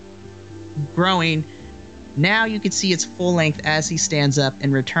had growing, now you can see its full length as he stands up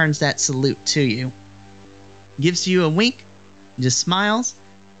and returns that salute to you. Gives you a wink, just smiles,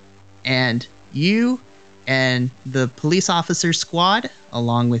 and you and the police officer squad,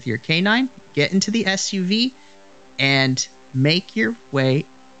 along with your canine, get into the SUV and make your way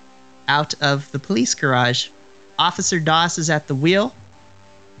out of the police garage. Officer Doss is at the wheel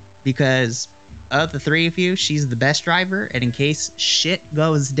because of the three of you, she's the best driver, and in case shit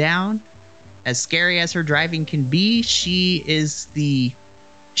goes down, as scary as her driving can be, she has the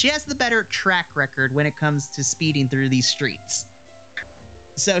better track record when it comes to speeding through these streets.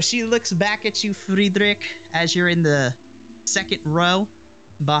 So she looks back at you, Fredrich, as you're in the second row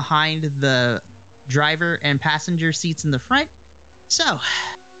behind the driver and passenger seats in the front. So,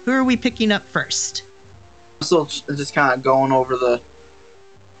 who are we picking up first? So just kind of going over the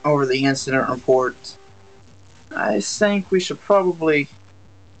incident report. I think we should probably...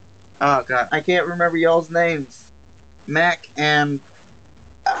 Oh god, I can't remember y'all's names. Mac and...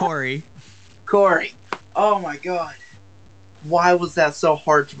 Cory. Cory. Oh my god. Why was that so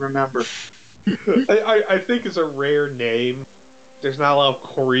hard to remember? I think it's a rare name. There's not a lot of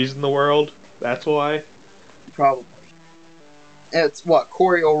Corys in the world. That's why. Probably. It's what,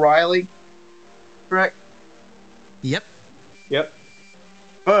 Cory O'Reilly? Correct? Yep.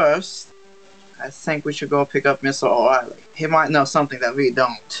 First, I think we should go pick up Mr. O'Reilly. He might know something that we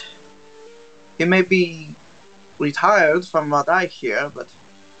don't. He may be retired from what I hear, but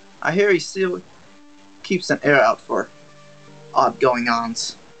I hear he still keeps an ear out for odd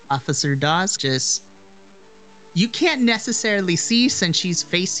going-ons. Officer Dawes just... You can't necessarily see since she's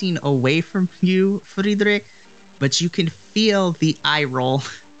facing away from you, Fredrich, but you can feel the eye roll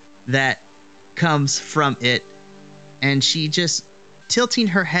that comes from it. And she just, tilting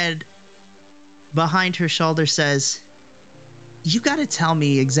her head behind her shoulder, says, "You gotta tell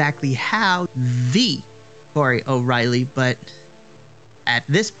me exactly how the Cory O'Reilly, but at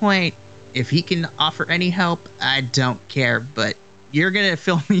this point, if he can offer any help, I don't care, but you're gonna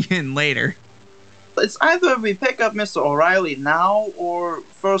fill me in later." It's either we pick up Mr. O'Reilly now, or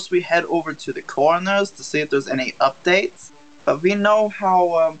first we head over to the coroners to see if there's any updates. But we know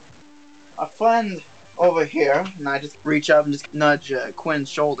how a friend over here, and I just reach up and just nudge Quinn's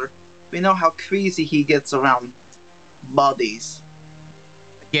shoulder. We know how crazy he gets around bodies.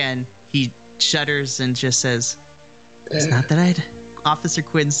 Again, he shudders and just says, "It's not that I'd..." Officer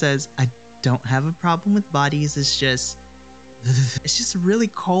Quinn says, "I don't have a problem with bodies, it's just really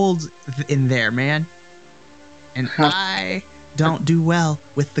cold in there, man. And I don't do well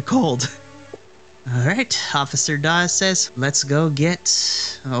with the cold." All right, Officer Dawes says, let's go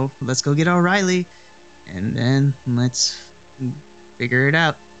get O'Reilly, and then let's figure it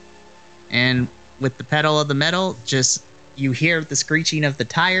out. And with the pedal of the metal, just you hear the screeching of the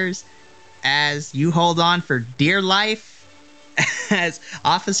tires as you hold on for dear life as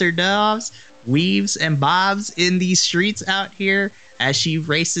Officer Dawes weaves and bobs in these streets out here as she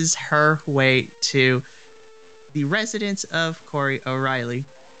races her way to the residence of Cory O'Reilly.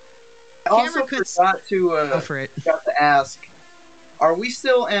 I also forgot to ask, are we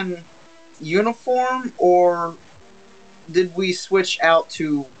still in uniform, or did we switch out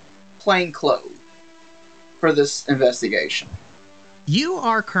to plain clothes for this investigation? You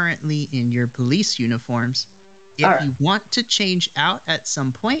are currently in your police uniforms. If you want to change out at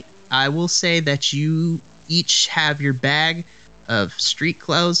some point, I will say that you each have your bag of street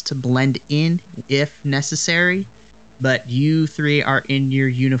clothes to blend in if necessary. But you three are in your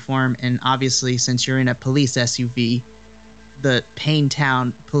uniform, and obviously, since you're in a police SUV, the Payne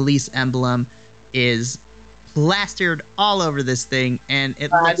Town police emblem is plastered all over this thing, and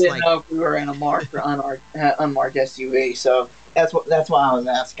it looks like... I didn't know if we were in a marked or unmarked SUV, so that's why I was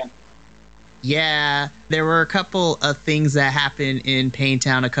asking. Yeah, there were a couple of things that happened in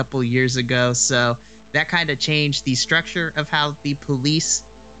Paintown a couple years ago, so that kind of changed the structure of how the police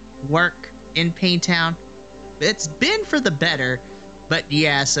work in Paintown. It's been for the better, but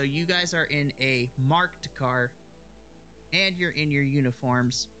yeah, so you guys are in a marked car, and you're in your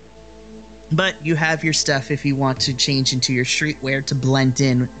uniforms, but you have your stuff if you want to change into your streetwear to blend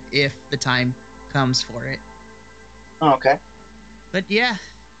in if the time comes for it. Okay. But yeah,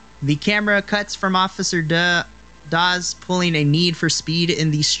 the camera cuts from Officer Dawes pulling a need for speed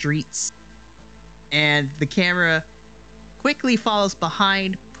in the streets. And the camera quickly follows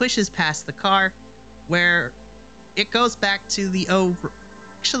behind, pushes past the car, where it goes back to the...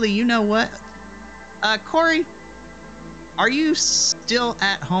 Actually, you know what? Cory, are you still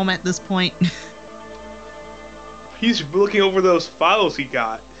at home at this point? He's looking over those files he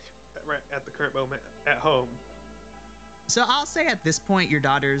got right at the current moment at home. So I'll say at this point, your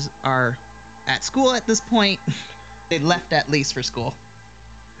daughters are at school at this point. They left at least for school.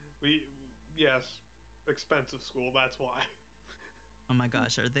 Yes, expensive school, that's why. Oh my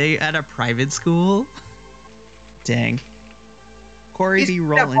gosh, are they at a private school? Dang. Cory be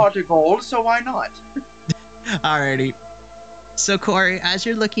rolling. It's a gold, so why not? Alrighty. So Cory, as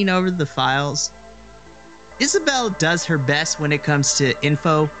you're looking over the files, Isabel does her best when it comes to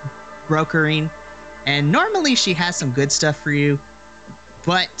info brokering. And normally she has some good stuff for you,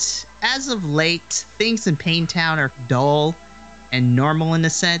 but as of late, things in Paintown are dull and normal in a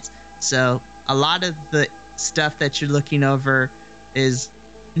sense. So a lot of the stuff that you're looking over is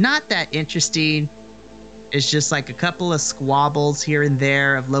not that interesting. It's just like a couple of squabbles here and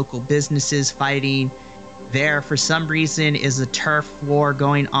there of local businesses fighting. There, for some reason, is a turf war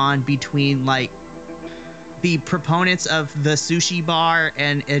going on between like the proponents of the sushi bar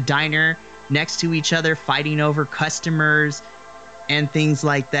and a diner next to each other, fighting over customers and things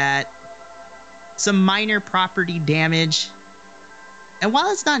like that. Some minor property damage. And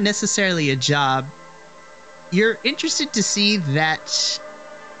while it's not necessarily a job, you're interested to see that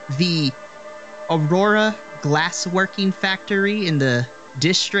the Aurora glassworking factory in the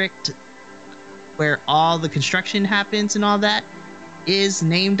district where all the construction happens and all that is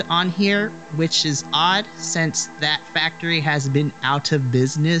named on here, which is odd since that factory has been out of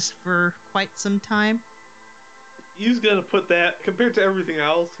business for quite some time. He's gonna put that, compared to everything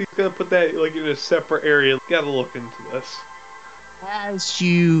else, he's gonna put that like in a separate area. Gotta look into this. As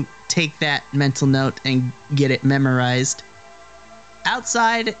you take that mental note and get it memorized,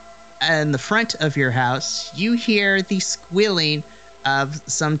 outside in the front of your house, you hear the squealing of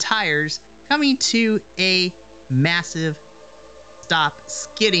some tires coming to a massive stop,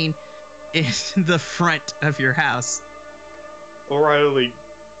 skidding in the front of your house. O'Reilly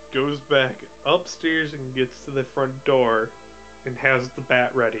goes back upstairs and gets to the front door and has the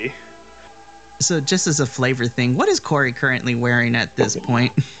bat ready. So just as a flavor thing, what is Cory currently wearing at this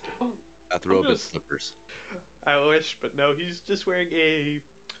point? Bathrobe and slippers. I wish, but no, he's just wearing a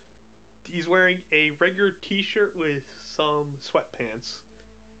regular t-shirt with some sweatpants.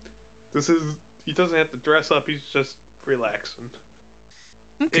 He doesn't have to dress up, he's just relaxing.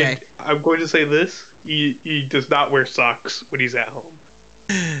 Okay. And I'm going to say this, he does not wear socks when he's at home.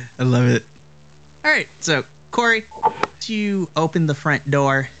 I love it. Alright, so Cory, you open the front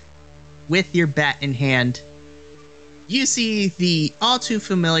door with your bat in hand. You see the all too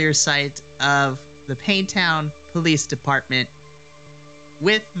familiar sight of the Paintown Police Department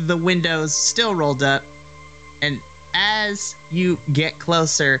with the windows still rolled up. And as you get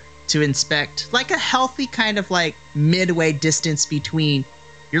closer to inspect, like a healthy kind of like midway distance between,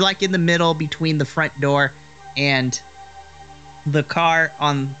 you're like in the middle between the front door and the car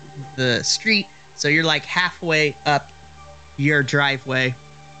on the street. So you're like halfway up your driveway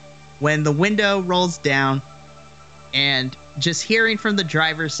when the window rolls down, and just hearing from the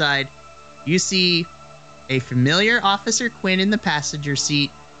driver's side, you see a familiar Officer Quinn in the passenger seat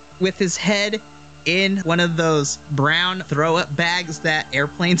with his head in one of those brown throw-up bags that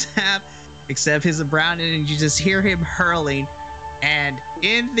airplanes have, except his is brown, and you just hear him hurling. And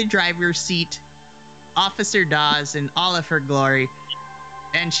in the driver's seat, Officer Dawes in all of her glory,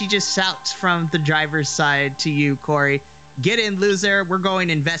 and she just shouts from the driver's side to you, Cory, "Get in, loser, we're going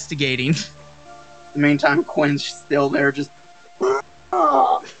investigating." In the meantime, Quinn's still there, just...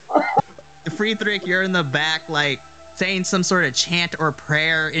 Fredrich, you're in the back, like, saying some sort of chant or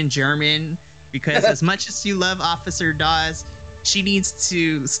prayer in German, because as much as you love Officer Dawes, she needs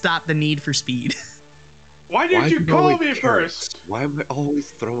to stop the need for speed. Why did you call me first? Why am I always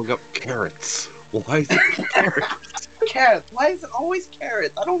throwing up carrots? Why is it carrots? Carrots. Why is it always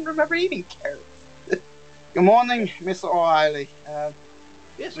carrots? I don't remember eating carrots. Good morning, Mr. O'Reilly.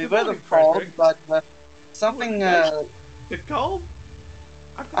 Yes, we good would morning, have called, Fredrich. but something. It called?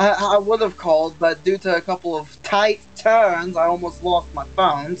 I would have called, but due to a couple of tight turns, I almost lost my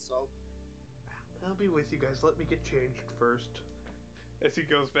phone. So I'll be with you guys. Let me get changed first. As he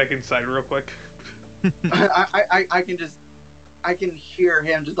goes back inside real quick. I can hear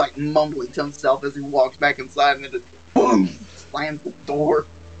him just like mumbling to himself as he walks back inside, and then just boom slams the door.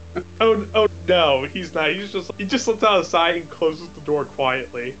 Oh no, he's not. He just slips out of sight and closes the door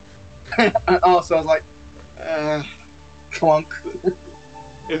quietly. Also, I was like, clunk.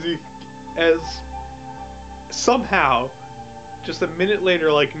 As somehow, just a minute later,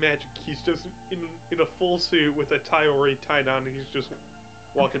 like magic, he's just in a full suit with a tie already tied on, and he's just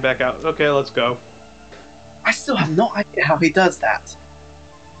walking back out. Okay, let's go. I still have no idea how he does that.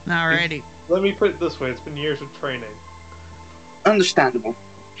 Alrighty. Let me put it this way: it's been years of training. Understandable.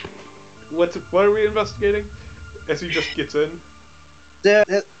 What are we investigating? As he just gets in. There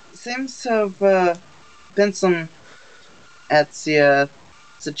seems to have been some at the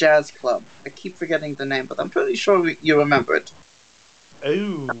jazz club. I keep forgetting the name, but I'm pretty sure you remember it.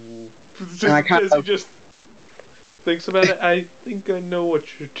 Oh. And He just thinks about it. I think I know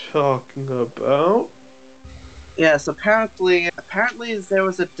what you're talking about. Yes, apparently there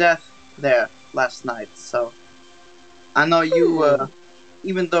was a death there last night. So I know you,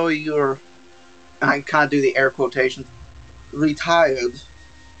 even though I can't do the air quotations, retired.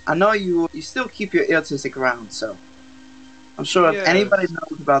 I know you still keep your ear to the ground. So I'm sure if anybody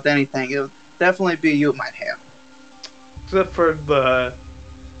knows about anything, it'll definitely be you, my hair. Except for the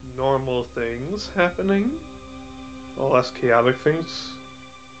normal things happening, or less chaotic things.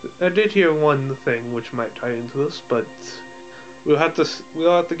 I did hear one thing which might tie into this, but we'll have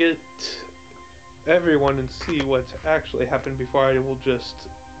to get everyone and see what actually happened before I will just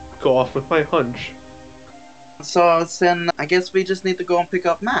go off with my hunch. So then I guess we just need to go and pick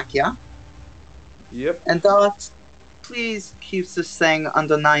up Mac, yeah? Yep. And please keep this thing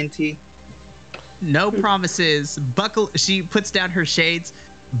under 90. No promises. She puts down her shades.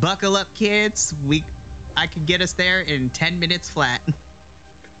 Buckle up, kids. I could get us there in 10 minutes flat.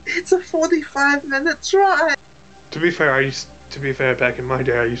 It's a 45-minute drive. To be fair, back in my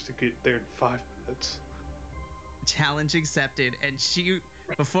day, I used to get there in 5 minutes. Challenge accepted. And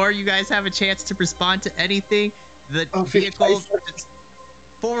before you guys have a chance to respond to anything, the vehicle gets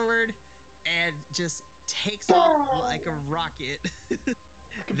forward and just takes off like a rocket.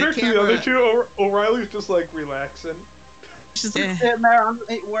 Compared to the other two, O'Reilly's just like relaxing. She's just sitting there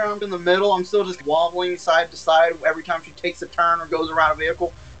where I'm in the middle. I'm still just wobbling side to side every time she takes a turn or goes around a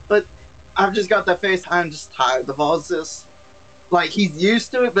vehicle. But I've just got that face. I'm just tired of all this. Like, he's used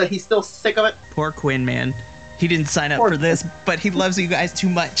to it, but he's still sick of it. Poor Quinn, man. He didn't sign up for this, but he loves you guys too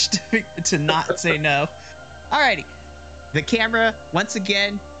much to not say no. Alrighty. The camera, once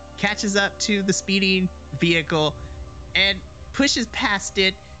again, catches up to the speeding vehicle and pushes past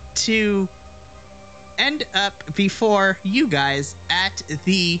it to end up before you guys at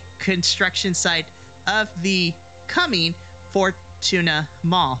the construction site of the coming Fortuna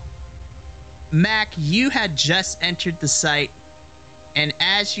Mall. Mac, you had just entered the site, and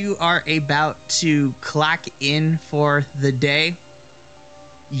as you are about to clock in for the day,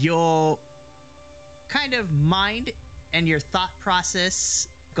 you'll kind of mind and your thought process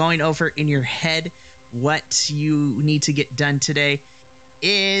going over in your head what you need to get done today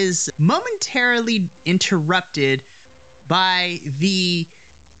is momentarily interrupted by the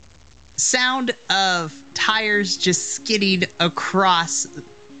sound of tires just skidding across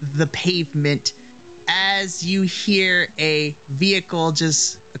the pavement as you hear a vehicle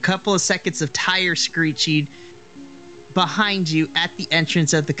just a couple of seconds of tire screeching behind you at the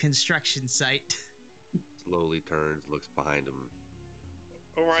entrance of the construction site. Slowly turns, looks behind him.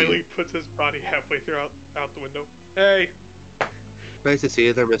 O'Reilly puts his body halfway out the window. Hey! Nice to see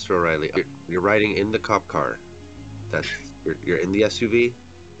you there, Mr. O'Reilly. You're riding in the cop car. You're in the SUV?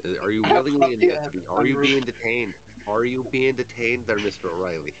 Are you willingly in the SUV? Are you being detained? Are you being detained there, Mr.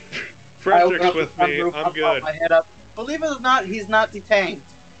 O'Reilly? Fredrich's with me. I'm good. My head up. Believe it or not, he's not detained.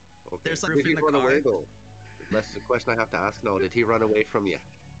 Okay. There's like Did he in the run car. away, though? That's the question I have to ask now. Did he run away from you?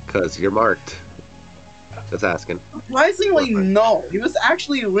 Because you're marked. Just asking. Surprisingly, no. He was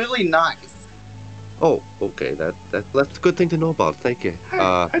actually really nice. Oh, okay. That's a good thing to know about. Thank you.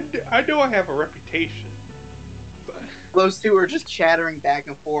 I know I have a reputation. But Those two are just chattering back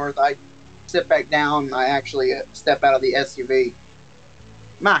and forth. I sit back down. And I actually step out of the SUV.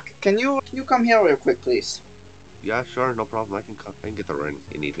 Mac, can you come here real quick, please? Yeah, sure, no problem. I can get the run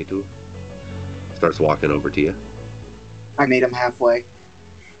you need me to. Starts walking over to you. I meet him halfway.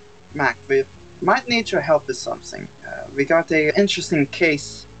 Mac, might need your help with something. We got a interesting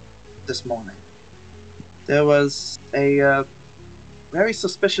case this morning. There was a very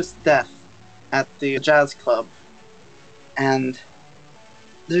suspicious death at the jazz club, and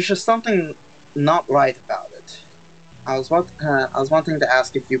there's just something not right about it. I was wanting to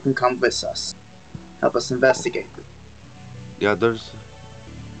ask if you can come with us, help us investigate it. Yeah, I'm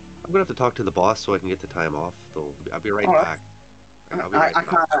gonna have to talk to the boss so I can get the time off. So I'll be right Alright. back. I'll be right I back.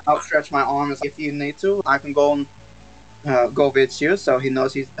 kind of outstretch my arms if you need to. I can go and go with you, so he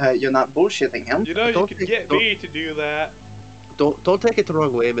knows you're not bullshitting him. You know, you Don't could think- get don't- me to do that. Don't take it the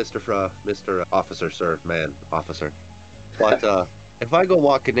wrong way, Mr. Officer, sir, man, officer. But if I go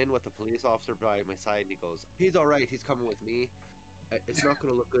walking in with a police officer by my side and he goes, "He's all right, he's coming with me," it's not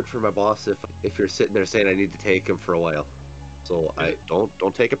going to look good for my boss if you're sitting there saying I need to take him for a while. So I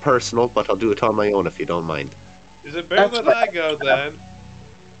don't take it personal, but I'll do it on my own if you don't mind. Is it better that I go then?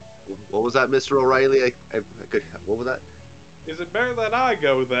 What was that, Mr. O'Reilly? What was that? Is it better that I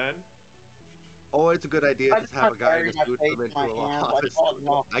go then? Oh, it's a good idea. I Just have a guy in a my suit face come in into my a hand, office. like, oh,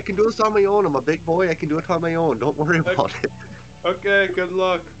 no. I can do this on my own. I'm a big boy. I can do it on my own. Don't worry about it. Okay, good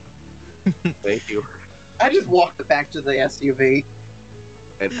luck. Thank you. I just walked back to the SUV.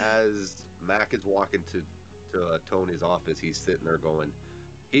 And as Mac is walking to Tony's office, he's sitting there going,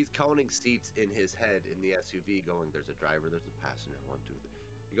 he's counting seats in his head in the SUV going, there's a driver, there's a passenger, 1, 2, 3.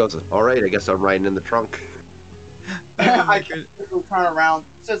 He goes, all right, I guess I'm riding in the trunk. I can turn around.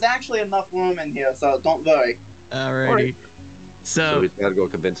 So there's actually enough room in here, so don't worry. Alrighty. So So, he's got to go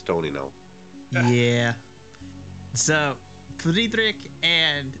convince Tony now. yeah. So, Fredrich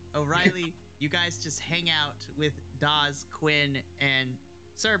and O'Reilly, you guys just hang out with Dawes, Quinn, and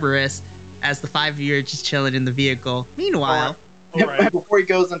Cerberus as the 5 of you are just chilling in the vehicle. Meanwhile, Alright. Before he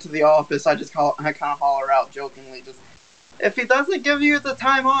goes into the office, I kind of holler out jokingly, just, if he doesn't give you the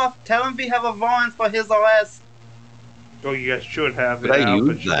time off, tell him we have a warrant for his arrest. Well, you guys should have it Could I now, use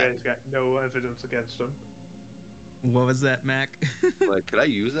but you that? guys got no evidence against him. what was that, Mac? Like, could I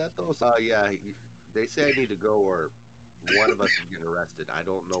use that though? So, yeah, they say I need to go or one of us is getting arrested. I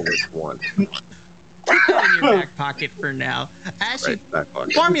don't know which one. Put that in your back pocket for now. As you Right, back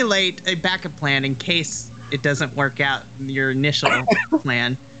pocket. formulate a backup plan in case it doesn't work out your initial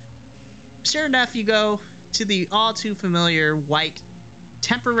plan. Sure enough, you go to the all too familiar white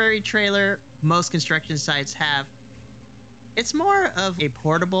temporary trailer most construction sites have. It's more of a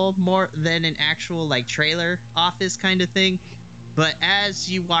portable more than an actual like trailer office kind of thing. But as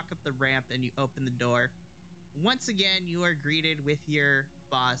you walk up the ramp and you open the door, once again you are greeted with your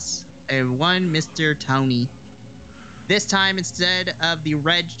boss and one Mr. Tony. This time, instead of the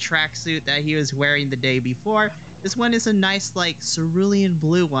red tracksuit that he was wearing the day before, this one is a nice, like, cerulean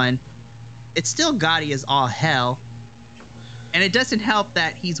blue one. It's still gaudy as all hell. And it doesn't help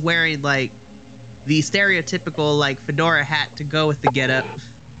that he's wearing, like, the stereotypical, like, fedora hat to go with the getup.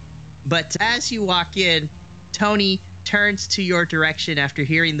 But as you walk in, Tony turns to your direction after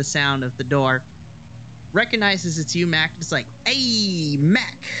hearing the sound of the door, recognizes it's you, Mac. It's like, hey,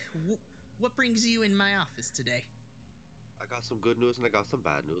 Mac, what brings you in my office today? I got some good news and I got some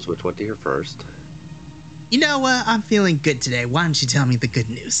bad news. Which one to hear first? You know what? I'm feeling good today. Why don't you tell me the good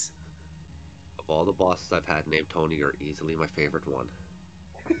news? Of all the bosses I've had named Tony, you're easily my favorite one.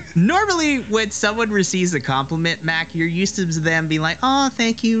 Normally, when someone receives a compliment, Mac, you're used to them being like, oh,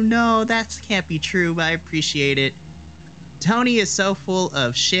 thank you. No, that can't be true, but I appreciate it. Tony is so full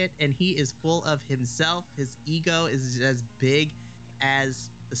of shit, and he is full of himself. His ego is as big as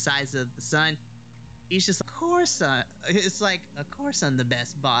the size of the sun. He's just, of course, it's like, of course I'm the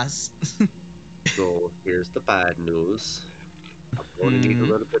best boss. So here's the bad news. I'm going to need a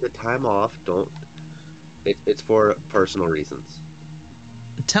little bit of time off. It's for personal reasons.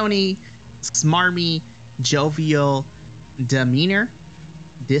 Tony's smarmy, jovial demeanor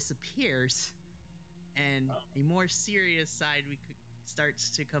disappears, and a more serious side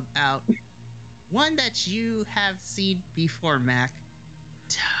starts to come out. One that you have seen before, Mac.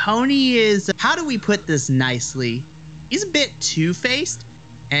 Tony is, how do we put this nicely? He's a bit two-faced,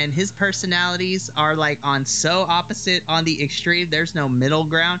 and his personalities are like on so opposite on the extreme. There's no middle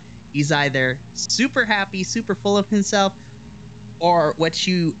ground. He's either super happy, super full of himself, or what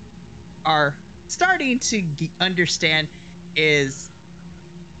you are starting to understand is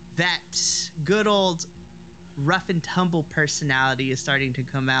that good old rough and tumble personality is starting to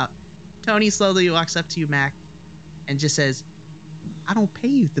come out. Tony slowly walks up to you, Mac, and just says, I don't pay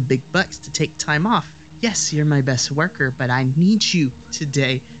you the big bucks to take time off. Yes, you're my best worker, but I need you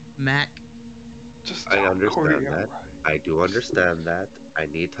today, Mac. Just I tell Cory understand I'm that. right. I do understand that. I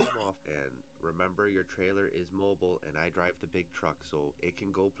need time off, and remember, your trailer is mobile, and I drive the big truck, so it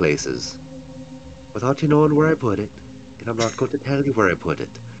can go places. without you knowing where I put it, and I'm not going to tell you where I put it.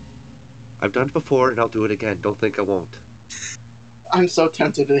 I've done it before, and I'll do it again. Don't think I won't. I'm so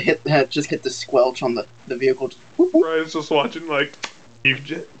tempted to just hit the squelch on the vehicle. Brian's just watching like,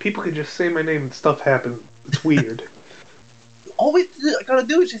 people can just say my name and stuff happens. It's weird. All we gotta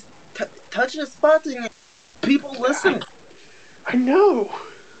do is just touch the spot and people listen. I know.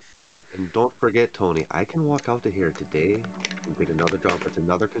 And don't forget, Tony, I can walk out of here today and get another job with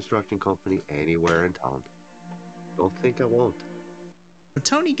another construction company anywhere in town. Don't think I won't.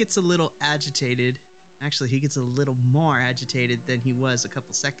 Tony gets a little agitated. Actually, he gets a little more agitated than he was a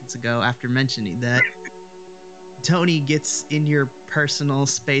couple seconds ago after mentioning that. Tony gets in your personal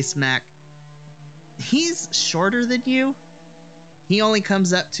space, Mac. He's shorter than you. He only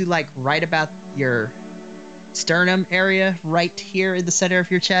comes up to like right about your sternum area, right here in the center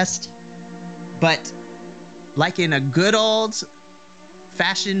of your chest. But like in a good old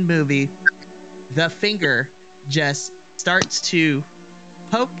fashioned movie, the finger just starts to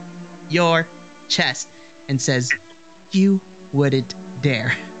poke your chest and says, "You wouldn't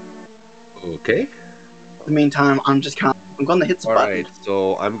dare." Okay. In the meantime, I'm going to hit the button. Alright,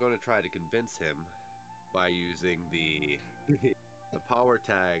 so I'm going to try to convince him by using the power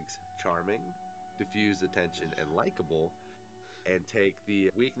tags Charming, Diffuse Attention, and Likeable, and take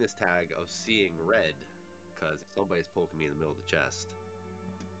the weakness tag of Seeing Red, because somebody's poking me in the middle of the chest.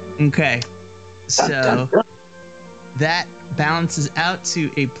 Okay. So that balances out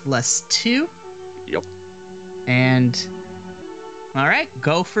to a +2. Yep. And all right,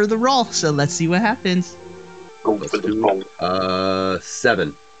 go for the roll. So let's see what happens. Let's do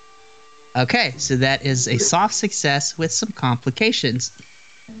 7. Okay, so that is a soft success with some complications.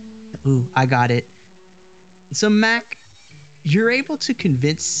 Ooh, I got it. So Mac, you're able to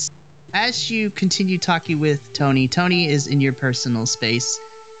convince, as you continue talking with Tony. Tony is in your personal space,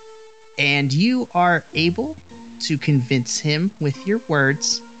 and you are able to convince him with your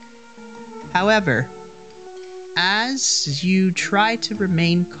words. However, as you try to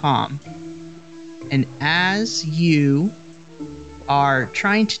remain calm, and as you are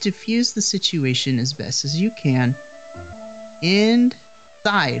trying to diffuse the situation as best as you can,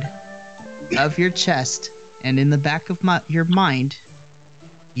 inside of your chest and in the back of your mind,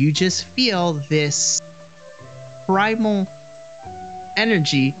 you just feel this primal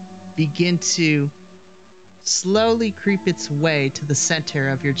energy begin to slowly creep its way to the center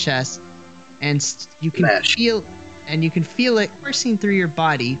of your chest, and you can feel it coursing through your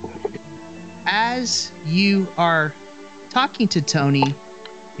body. As you are talking to Tony,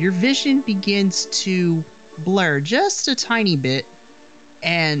 your vision begins to blur just a tiny bit,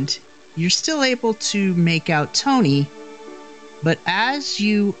 and you're still able to make out Tony. But as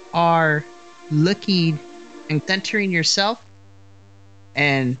you are looking and centering yourself,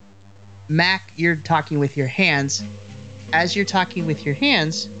 and Mac, you're talking with your hands. As you're talking with your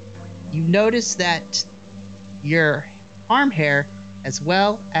hands, you notice that your arm hair, as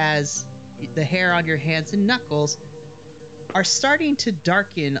well as the hair on your hands and knuckles, are starting to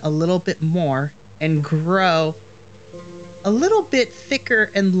darken a little bit more and grow a little bit thicker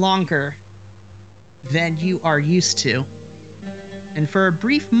and longer than you are used to. And for a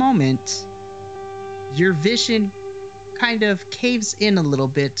brief moment, your vision kind of caves in a little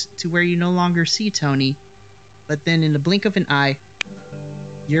bit to where you no longer see Tony. But then in the blink of an eye,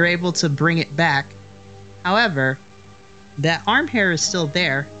 you're able to bring it back. However, that arm hair is still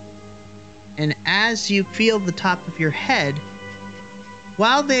there. And as you feel the top of your head,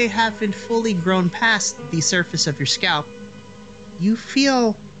 while they haven't fully grown past the surface of your scalp, you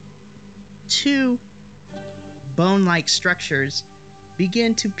feel 2 bone-like structures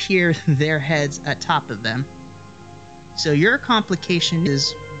begin to peer their heads atop of them. So your complication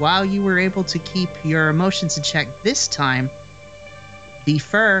is, while you were able to keep your emotions in check this time, the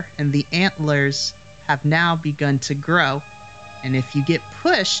fur and the antlers have now begun to grow. And if you get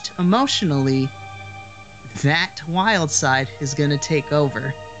pushed emotionally, that wild side is going to take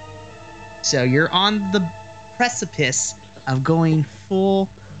over. So you're on the precipice of going full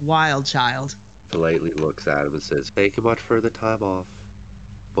wild child. Politely looks at him and says, "Take a much further time off.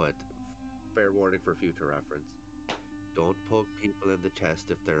 But fair warning for future reference. Don't poke people in the chest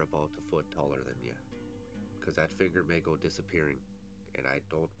if they're about a foot taller than you. Because that finger may go disappearing. And I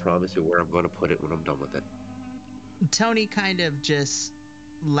don't promise you where I'm going to put it when I'm done with it." Tony kind of just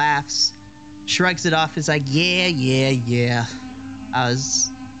laughs, shrugs it off, is like, yeah.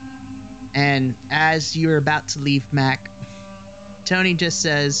 And as you're about to leave Mac, Tony just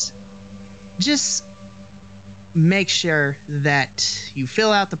says, just make sure that you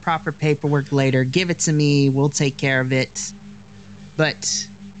fill out the proper paperwork later. Give it to me. We'll take care of it. But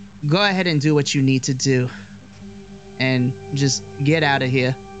go ahead and do what you need to do. And just get out of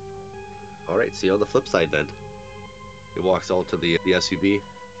here. All right, see you on the flip side then. He walks out to the SUV.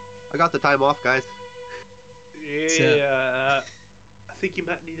 I got the time off, guys. Yeah, I think you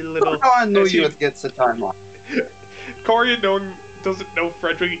might need a little. Oh, I knew you would get the time off. Cory doesn't know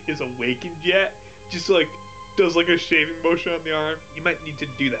Fredrich is awakened yet. Just like does like a shaving motion on the arm. You might need to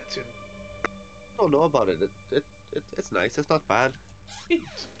do that soon. I don't know about it. It's nice. It's not bad.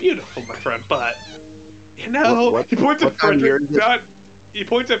 It's beautiful, my friend, but you know, What he points at time of year Fredrich. is it? God, he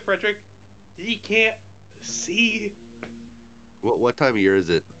points at Fredrich. He can't see. What time of year is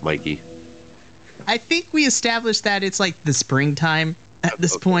it, Mikey? I think we established that it's like the springtime at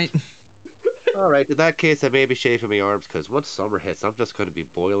this Okay. point. All right, in that case, I may be shaving my arms because once summer hits, I'm just going to be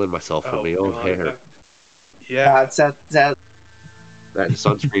boiling myself from my own God. hair. Yeah, That That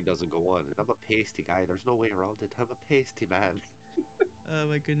sunscreen doesn't go on. And I'm a pasty guy. There's no way around it. I'm a pasty man. Oh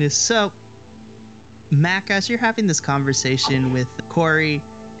my goodness. So, Mac, as you're having this conversation with Cory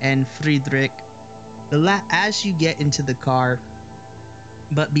and Fredrich, as you get into the car,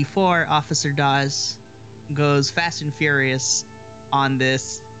 but before Officer Dawes goes fast and furious on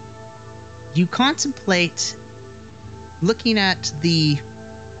this, you contemplate looking at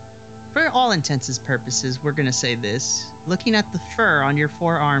for all intents and purposes, we're going to say this, looking at the fur on your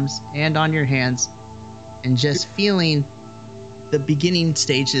forearms and on your hands, and just feeling the beginning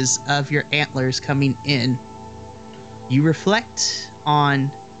stages of your antlers coming in. You reflect on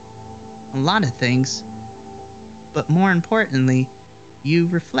a lot of things, but more importantly, you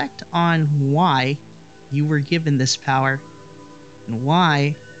reflect on why you were given this power and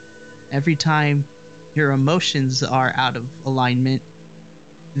why every time your emotions are out of alignment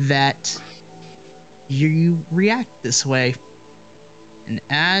that you react this way. And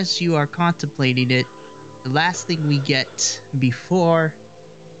as you are contemplating it, the last thing we get before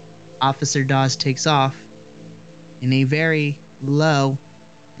Officer Dawes takes off, in a very low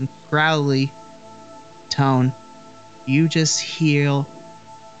and growly tone, you hear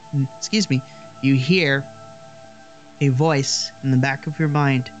a voice in the back of your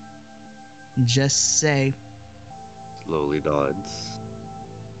mind just say, Slowly nods.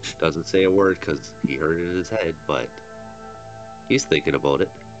 Doesn't say a word because he heard it in his head, but he's thinking about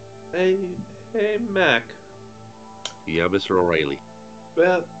it. Hey, Mac. Yeah, Mr. O'Reilly.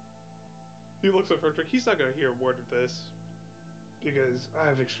 Well, he looks at Fredrich. He's not gonna hear a word of this because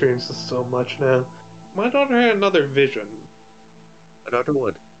I've experienced this so much now. My daughter had another vision Another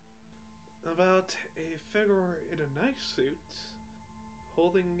one. about a figure in a nice suit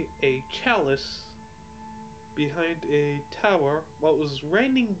holding a chalice behind a tower while it was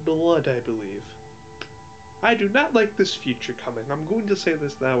raining blood, I believe. I do not like this future coming. I'm going to say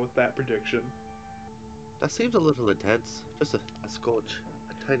this now with that prediction. That seems a little intense. Just a scotch.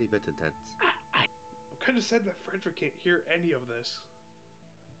 A tiny bit intense. I'm kind of sad that Fredrich can't hear any of this.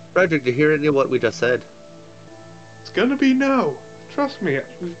 Fredrich, did you hear any of what we just said? It's gonna be no. Trust me.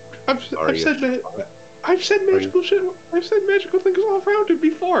 I've said that. I've said magical shit. I've said magical things all around him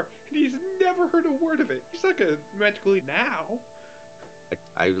before, and he's never heard a word of it. He's not gonna magically now.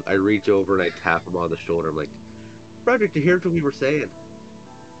 I reach over and I tap him on the shoulder. I'm like, Fredrich, did you hear what we were saying?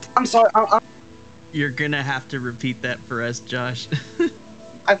 I'm sorry. You're gonna have to repeat that for us, Josh.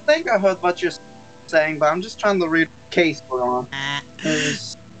 I think I heard what you're saying, but I'm just trying to read the case we're on.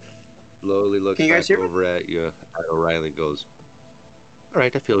 'Cause Slowly looks Can you guys back hear me? over at you. O'Reilly and goes,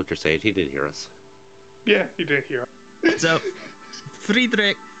 Alright, I feel what you're saying. He did hear us. Yeah, he didn't hear. So,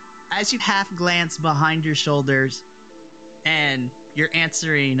 Fredrich, as you half glance behind your shoulders and you're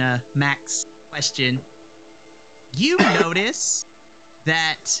answering Mac's question, you notice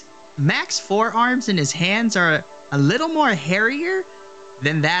that Mac's forearms and his hands are a little more hairier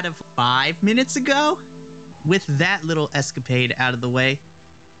than that of 5 minutes ago. With that little escapade out of the way,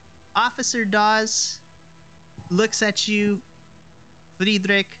 Officer Dawes looks at you,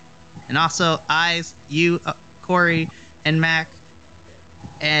 Fredrich, and also eyes you, Cory, and Mac,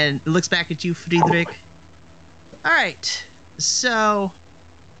 and looks back at you, Fredrich. All right, so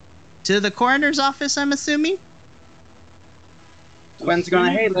to the coroner's office, I'm assuming. Gwen's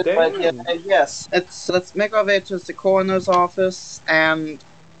gonna hate it, but yes, let's make our way to the coroner's office. And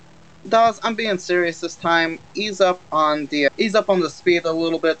Dawes, I'm being serious this time. Ease up on the speed a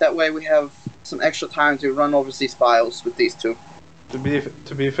little bit. That way, we have some extra time to run over these files with these two. To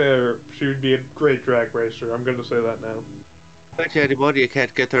be fair, she would be a great drag racer. I'm going to say that now. Bet you any money you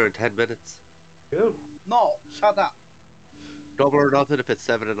can't get there in 10 minutes. Yeah. No, shut up. Double or nothing if it's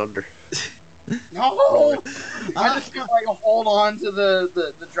 7 and under. No, I just feel like hold on to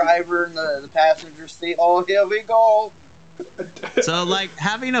the driver and the passenger seat. Oh, here we go. So, like,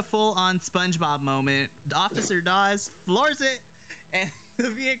 having a full-on SpongeBob moment, Officer Dawes floors it, and the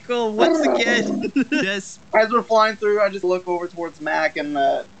vehicle, once again, just... As we're flying through, I just look over towards Mac and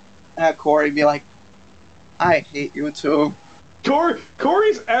Cory and be like, I hate you too.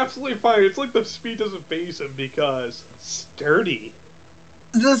 Cory's absolutely fine. It's like the speed doesn't phase him because sturdy.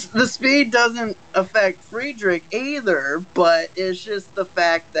 The speed doesn't affect Fredrich either, but it's just the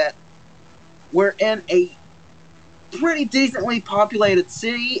fact that we're in a pretty decently populated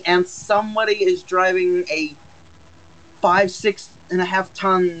city and somebody is driving a 6.5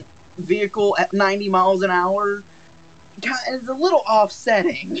 ton vehicle at 90 miles an hour. It's a little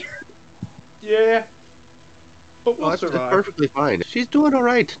offsetting. Yeah. But we'll It's survive. perfectly fine. She's doing all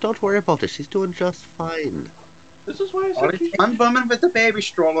right. Don't worry about it. She's doing just fine. This is why I said she's... I'm bumming with the baby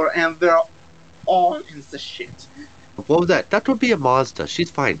stroller and they're all in the shit. What was that? That would be a Mazda. She's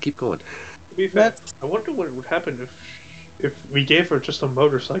fine. Keep going. To be fair, I wonder what would happen if we gave her just a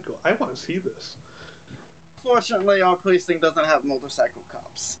motorcycle. I want to see this. Fortunately, our precinct doesn't have motorcycle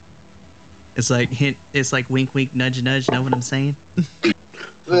cops. It's like wink, wink, nudge, nudge. Know what I'm saying?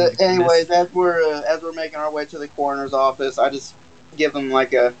 But anyways, as we're making our way to the coroner's office, I just give them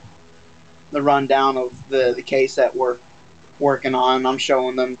like the rundown of the case that we're working on. I'm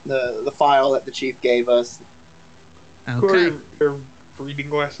showing them the file that the chief gave us. Okay. Cory wears reading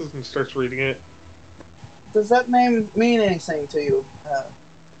glasses and starts reading it. Does that name mean anything to you,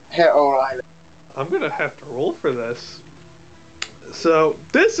 Herr O'Reilly? I'm gonna have to roll for this. So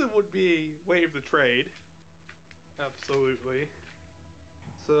this would be waive the trade. Absolutely.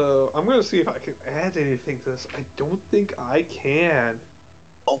 So I'm gonna see if I can add anything to this. I don't think I can.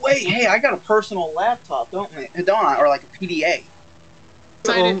 Oh wait, hey, I got a personal laptop, don't I? Or like a PDA.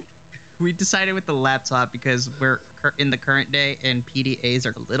 We decided with the laptop because we're in the current day and PDAs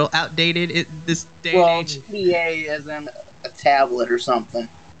are a little outdated at this day and age. PDA as in a tablet or something.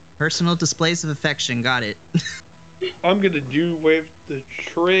 Personal displays of affection, got it. I'm gonna do waive the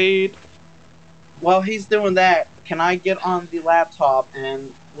trade. While he's doing that, can I get on the laptop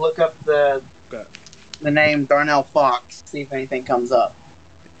and look up the name Darnell Fox, see if anything comes up?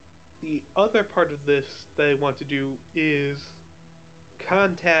 The other part of this that I want to do is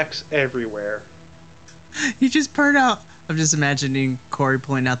contacts everywhere. You just burned out. I'm just imagining Cory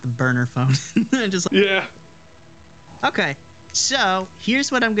pulling out the burner phone. Just like, Yeah. okay, so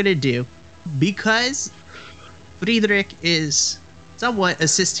here's what I'm gonna do. Because Fredrich is somewhat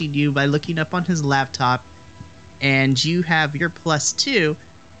assisting you by looking up on his laptop, and you have your +2,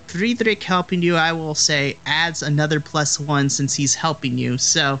 Fredrich helping you, I will say, adds another +1 since he's helping you.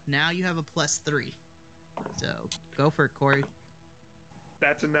 So now you have a +3. So go for it, Cory.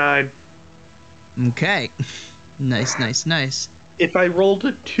 That's a 9. Okay. Nice. If I rolled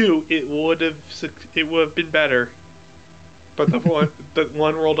a 2, it would have been better. But the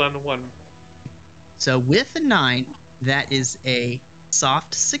one rolled on a 1. So with a 9, that is a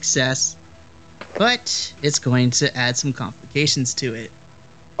soft success, but it's going to add some complications to it.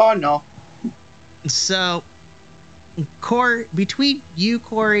 Oh no. So, between you,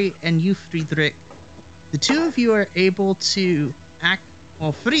 Cory, and you, Fredrich, the two of you are able to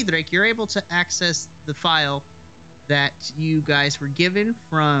Fredrich, you're able to access the file that you guys were given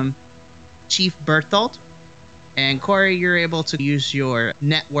from Chief Berthold, and Cory, you're able to use your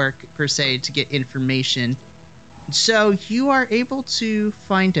network, per se, to get information. So you are able to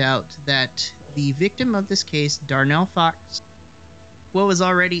find out that the victim of this case, Darnell Fox, what was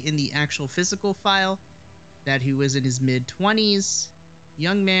already in the actual physical file, that he was in his mid-20s,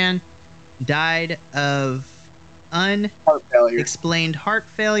 young man, died of unexplained heart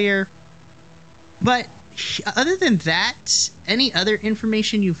failure. But other than that, any other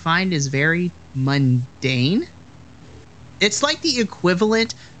information you find is very mundane. It's like the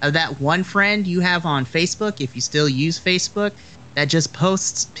equivalent of that one friend you have on Facebook, if you still use Facebook, that just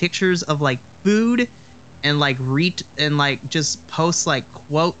posts pictures of like food and like just posts like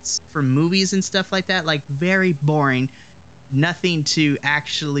quotes from movies and stuff like that. Like very boring. Nothing to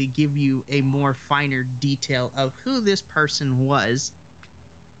actually give you a more finer detail of who this person was.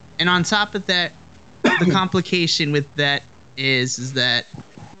 And on top of that, the complication with that is that,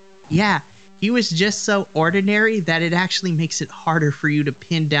 yeah, he was just so ordinary that it actually makes it harder for you to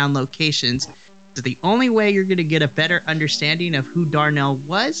pin down locations. So the only way you're going to get a better understanding of who Darnell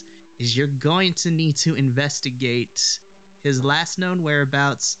was is you're going to need to investigate his last known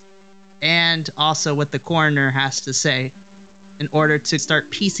whereabouts and also what the coroner has to say in order to start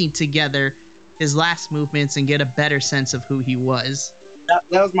piecing together his last movements and get a better sense of who he was. That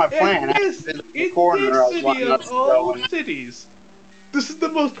was my plan. In this city of all cities, this is the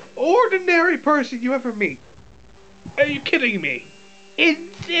most ordinary person you ever meet. Are you kidding me? In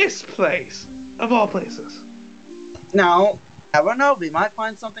this place, of all places. Now, never know. We might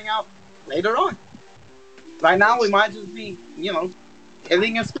find something out later on. Right now, we might just be,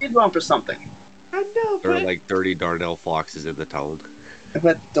 hitting a speed bump or something. I know, There are but like 30 Darnell foxes in the town.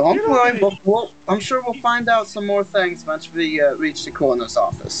 But don't You're worry, not I'm sure we'll find out some more things once we reach the coroner's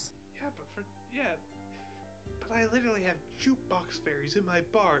office. yeah, but I literally have jukebox fairies in my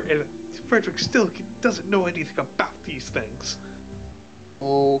bar, and Fredrich still doesn't know anything about these things.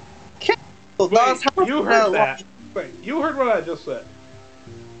 Okay. Well, Wait, you heard that? Wait, you heard what I just said?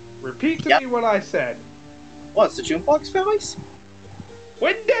 Repeat to me what I said. What's the jukebox fairies?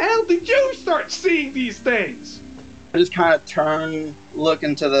 When the hell did you start seeing these things? I just kind of turn, look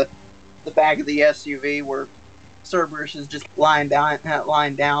into the back of the SUV where Cerberus is just lying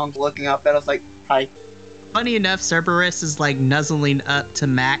down, looking up at us like, hi. Funny enough, Cerberus is like nuzzling up to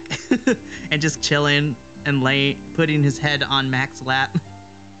Mac and just chilling and putting his head on Mac's lap.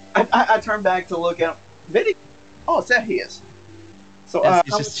 I turn back to look at him. Vinny? Oh, it's that he is. So, As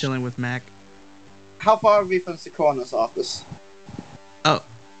he's just chilling with Mac. How far are we from the coroner's office? Oh,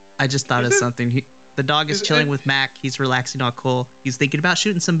 I just thought of something. The dog is chilling with Mac. He's relaxing, all cool. He's thinking about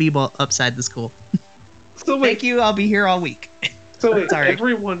shooting some b-ball upside the school. So wait, Thank you. I'll be here all week. so wait, Sorry.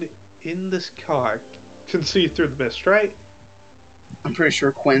 everyone in this car can see through the mist, right? I'm pretty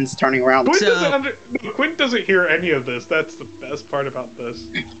sure Quinn's turning around. Quinn doesn't hear any of this. That's the best part about this.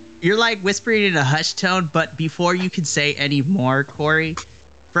 You're like whispering in a hushed tone, but before you can say any more, Cory,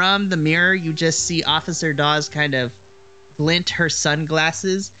 from the mirror, you just see Officer Dawes kind of glint her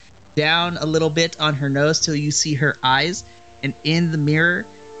sunglasses down a little bit on her nose till you see her eyes. And in the mirror,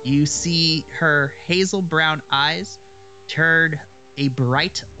 you see her hazel brown eyes turn a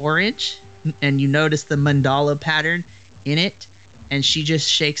bright orange. And you notice the mandala pattern in it. And she just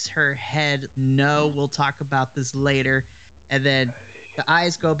shakes her head. No, we'll talk about this later. And then the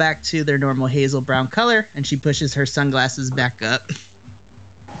eyes go back to their normal hazel brown color, and she pushes her sunglasses back up.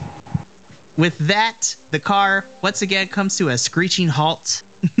 With that, the car once again comes to a screeching halt.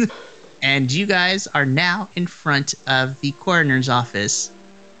 And you guys are now in front of the coroner's office.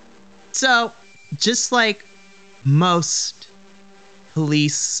 So, just like most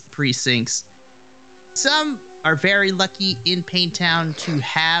police precincts, some are very lucky in Payne Town to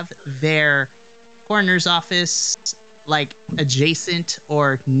have their coroner's office like adjacent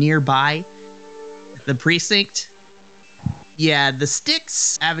or nearby the precinct. Yeah, the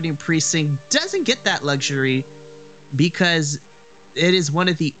Styx Avenue precinct doesn't get that luxury because it is one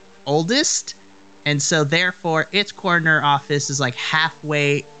of the oldest, and so therefore its coroner office is like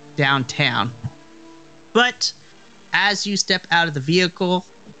halfway downtown. But as you step out of the vehicle,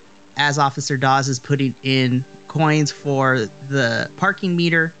 as Officer Dawes is putting in coins for the parking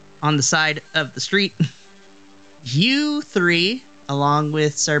meter on the side of the street, you three, along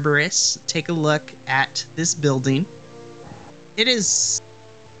with Cerberus, take a look at this building. It is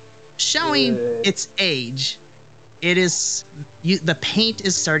showing its age. It is the paint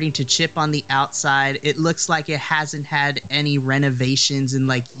is starting to chip on the outside. It looks like it hasn't had any renovations in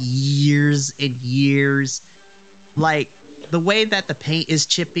like years and years. Like the way that the paint is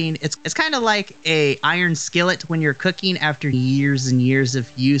chipping, it's kind of like a iron skillet when you're cooking after years and years of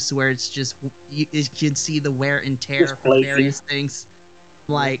use, where it's just you can see the wear and tear from various things.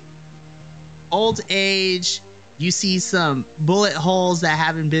 Like old age, you see some bullet holes that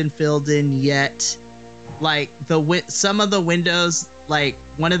haven't been filled in yet. Like some of the windows, like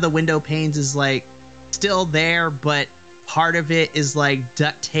one of the window panes is like still there, but part of it is like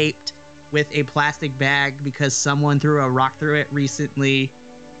duct taped with a plastic bag because someone threw a rock through it recently.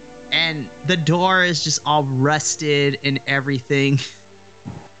 And the door is just all rusted and everything.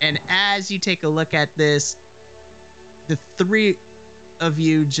 And as you take a look at this, the three of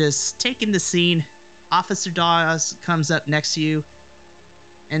you just taking the scene, Officer Dawes comes up next to you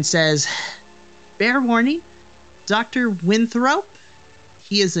and says, "Fair warning, Dr. Winthrop,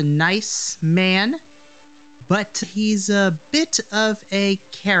 he is a nice man, but he's a bit of a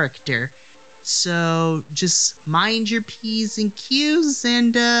character. So just mind your P's and Q's,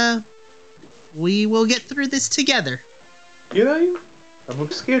 and we will get through this together." You know,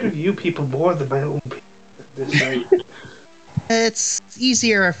 I'm scared of you people more than my own people at this rate. It's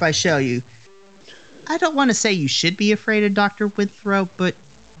easier if I show you. I don't want to say you should be afraid of Dr. Winthrop, but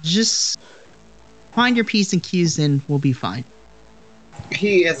just find your P's and Q's and we'll be fine.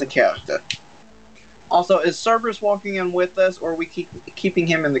 He is a character. Also, is Cerberus walking in with us, or are we keeping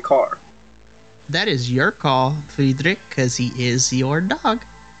him in the car? That is your call, Fredrich, because he is your dog.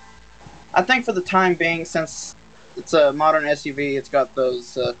 I think for the time being, since it's a modern SUV, it's got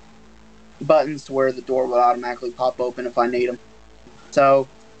those buttons to where the door will automatically pop open if I need them. So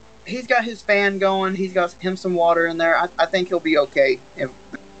he's got his fan going. He's got him some water in there. I think he'll be okay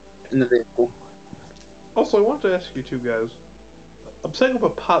in the vehicle. Also, I wanted to ask you two guys. I'm setting up a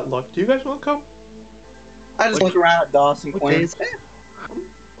potluck. Do you guys want to come? I just look around at Dawson Quinn.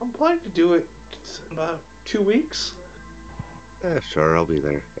 I'm planning to do it in about 2 weeks. Yeah, sure, I'll be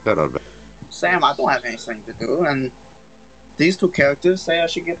there. I got on. Sam, I don't have anything to do, and these two characters say I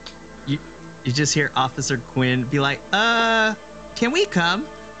should get... You just hear Officer Quinn be like, can we come?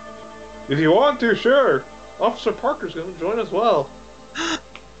 If you want to, sure. Officer Parker's going to join as well.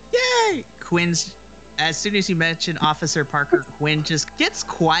 Yay! Quinn's... As soon as you mention Officer Parker, Quinn just gets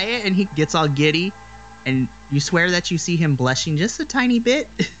quiet and he gets all giddy. And you swear that you see him blushing just a tiny bit.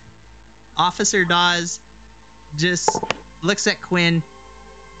 Officer Dawes just looks at Quinn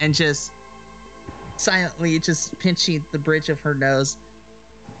and just silently just pinching the bridge of her nose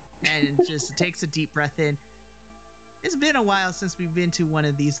and just takes a deep breath in. It's been a while since we've been to one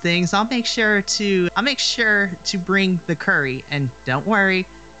of these things. I'll make sure to bring the curry, and don't worry,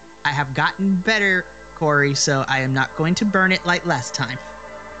 I have gotten better, Cory, so I am not going to burn it like last time.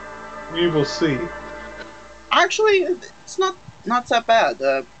 We will see. Actually, it's not that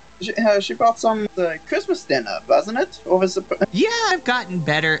bad. She brought some Christmas dinner, wasn't it? Or was it... Yeah, I've gotten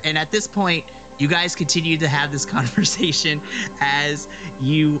better, and at this point, you guys continue to have this conversation as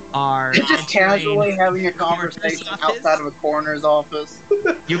you are just casually having a conversation outside of a coroner's office.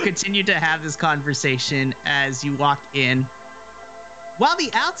 You continue to have this conversation as you walk in. While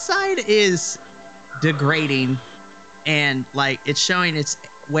the outside is degrading and like it's showing its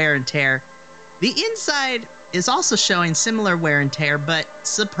wear and tear, the inside is also showing similar wear and tear, but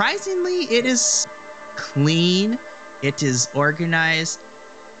surprisingly it is clean, it is organized,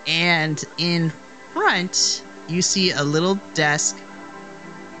 and in front you see a little desk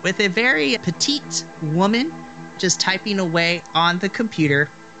with a very petite woman just typing away on the computer,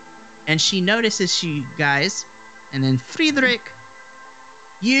 and she notices you guys, and then Fredrich,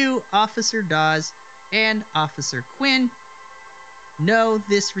 you, Officer Dawes, and Officer Quinn know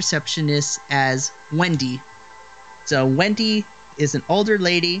this receptionist as Wendy. So Wendy is an older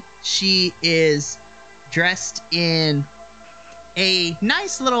lady. She is dressed in a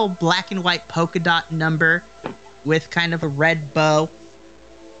nice little black and white polka dot number with kind of a red bow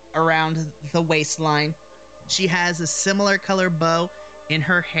around the waistline. She has a similar color bow in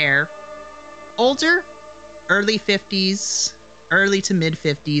her hair. Older, early 50s, early to mid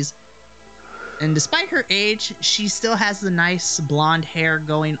 50s. And despite her age, she still has the nice blonde hair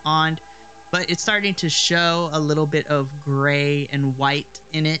going on, but it's starting to show a little bit of gray and white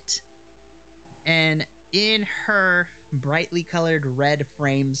in it. And in her brightly colored red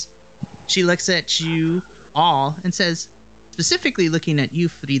frames, she looks at you all and says, specifically looking at you,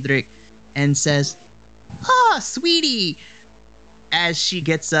 Fredrich, and says, "Oh, sweetie," as she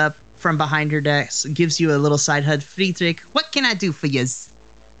gets up from behind her desk, gives you a little side hug. "Fredrich, what can I do for you?"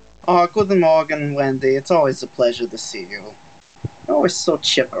 Oh, guten Morgen, Wendy. It's always a pleasure to see you. You're always so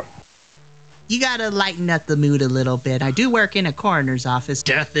chipper. You gotta lighten up the mood a little bit. I do work in a coroner's office.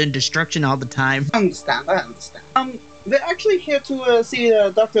 Death and destruction all the time. I understand. They're actually here to see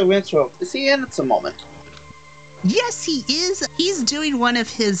Dr. Winthrop. Is he in at the moment? Yes, he is. He's doing one of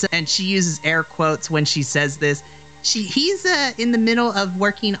his, and she uses air quotes when she says this. He's in the middle of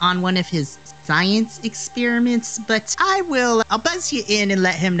working on one of his science experiments, but I'll buzz you in and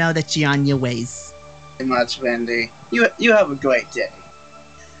let him know that you're on your ways. Very much, Wendy. You have a great day.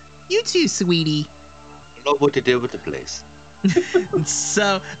 You too, sweetie. I know what to do with the place.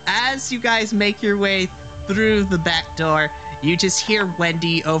 So, as you guys make your way through the back door, you just hear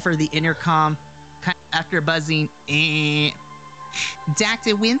Wendy over the intercom, after buzzing,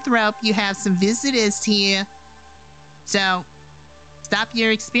 "Dr. Winthrop, you have some visitors here. So, stop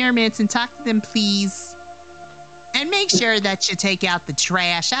your experiments and talk to them, please. And make sure that you take out the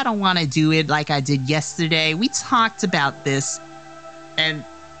trash. I don't want to do it like I did yesterday. We talked about this." And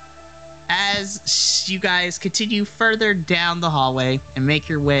as you guys continue further down the hallway and make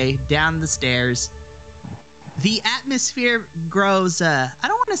your way down the stairs, the atmosphere grows, I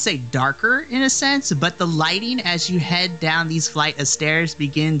don't want to say darker in a sense, but the lighting as you head down these flight of stairs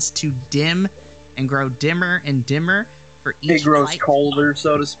begins to dim and grow dimmer and dimmer for each It grows flight. colder,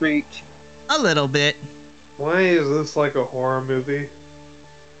 so to speak. A little bit. Why is this like a horror movie?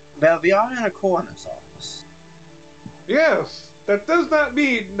 Well, we are in a coroner's office. Yes, that does not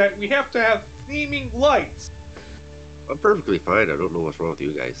mean that we have to have theming lights. I'm perfectly fine. I don't know what's wrong with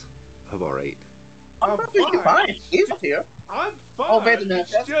you guys. I'm alright. I'm perfectly fine. He's here. I'm fine. Oh, wait a minute,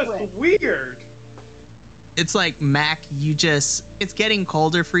 It's that's just Quinn. weird. it's like Mac, it's getting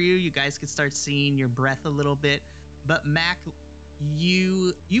colder for you. You guys can start seeing your breath a little bit. But Mac,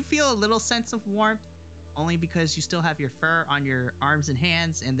 you feel a little sense of warmth only because you still have your fur on your arms and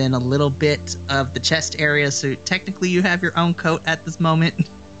hands and then a little bit of the chest area. So technically you have your own coat at this moment,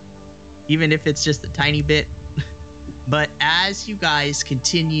 even if it's just a tiny bit. But as you guys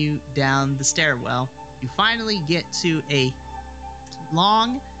continue down the stairwell, you finally get to a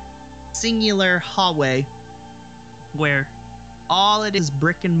long, singular hallway where all it is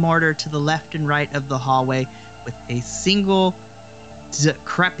brick and mortar to the left and right of the hallway with a single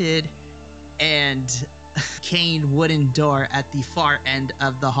decrepit and caned wooden door at the far end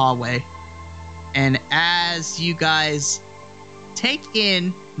of the hallway. And as you guys take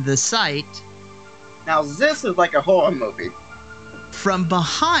in the sight, Now this is like a horror movie. from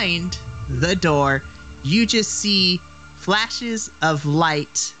behind the door, you just see flashes of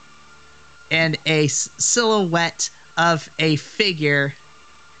light and a silhouette of a figure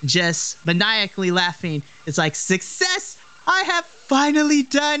just maniacally laughing. It's like, success! I have finally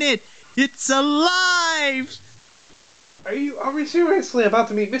done it! It's alive! Are we seriously about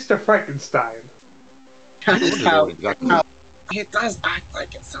to meet Mr. Frankenstein? He does act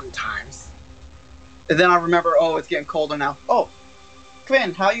like it sometimes. And then I remember, oh, it's getting colder now. Oh,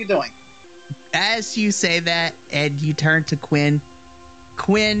 Quinn, how you doing? As you say that and you turn to Quinn,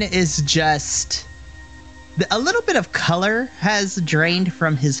 Quinn is just... a little bit of color has drained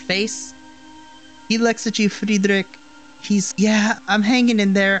from his face. He looks at you, Fredrich. Yeah, I'm hanging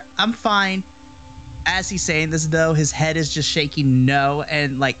in there. I'm fine. As he's saying this, though, his head is just shaking no,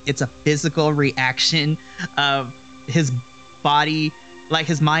 and like it's a physical reaction of his body. Like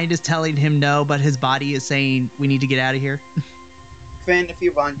his mind is telling him no, but his body is saying, we need to get out of here. Quinn, if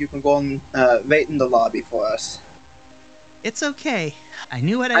you want, you can go and wait in the lobby for us. It's okay. I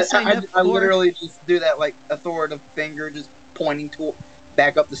knew what I signed up for. I literally just do that, like, authoritative finger just pointing to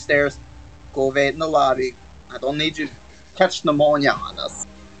back up the stairs. Go wait in the lobby. I don't need you to catch pneumonia on us.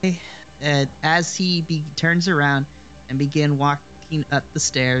 And as he turns around and begin walking up the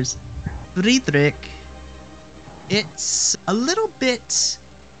stairs, Fredrich, it's a little bit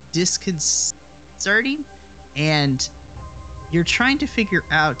disconcerting, and you're trying to figure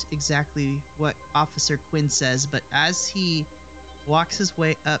out exactly what Officer Quinn says, but as he walks his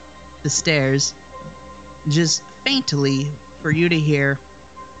way up the stairs, just faintly for you to hear,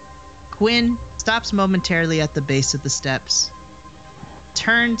 Quinn stops momentarily at the base of the steps,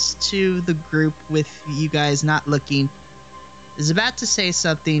 turns to the group with you guys not looking, is about to say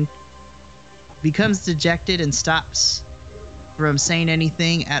something, becomes dejected and stops from saying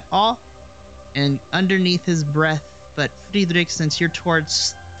anything at all, and underneath his breath, but Fredrich, since you're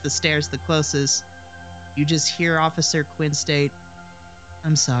towards the stairs the closest, you just hear Officer Quinn state,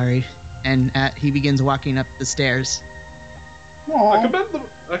 I'm sorry, and he begins walking up the stairs.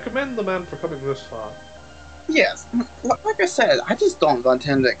 I commend the man for coming this far. Yes, like I said, I just don't want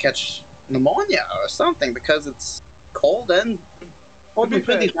him to catch pneumonia or something because it's cold and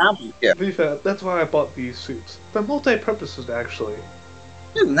pretty damp here. To be fair, that's why I bought these suits. They're multi-purposes, actually.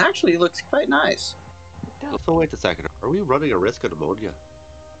 It actually looks quite nice. So wait a second. Are we running a risk of pneumonia?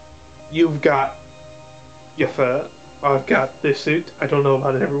 You've got your fur. I've got this suit. I don't know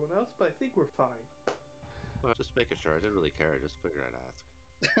about everyone else, but I think we're fine. Well, just making sure. I didn't really care. I just figured I'd ask.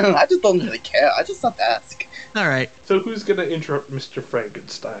 I just don't really care. I just have to ask. All right. So who's gonna interrupt Mr.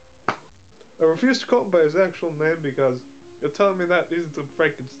 Frankenstein? I refuse to call him by his actual name because you're telling me that isn't the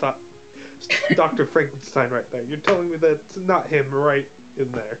Frankenstein, Dr. Frankenstein right there. You're telling me that's not him right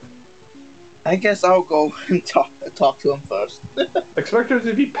in there. I guess I'll go and talk to him first. Expect him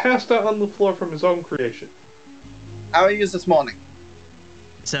to be passed out on the floor from his own creation. How are you this morning?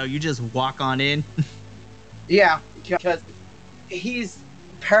 So you just walk on in? Yeah, because he's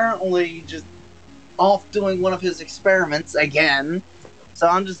apparently just off doing one of his experiments again. So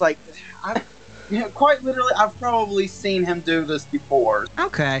I'm just like, quite literally, I've probably seen him do this before.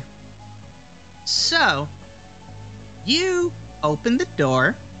 Okay. So, you open the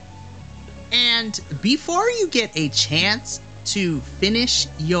door, and before you get a chance to finish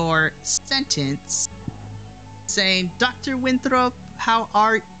your sentence, saying, Dr. Winthrop, how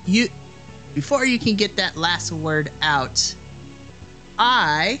are you? Before you can get that last word out,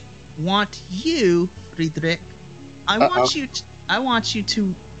 I want you, Fredrich, I want you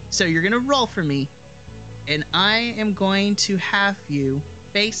to, so you're going to roll for me, and I am going to have you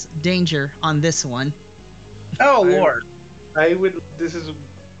face danger on this one. Oh, Lord. I'm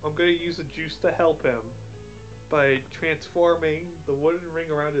going to use a juice to help him by transforming the wooden ring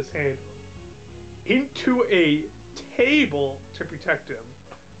around his hand into a table to protect him.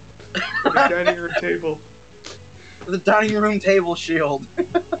 A dining room table. The dining room table shield.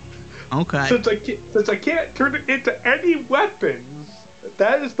 Okay. Since I can't turn it into any weapons,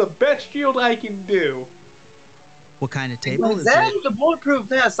 that is the best shield I can do. What kind of table is That it? is a bulletproof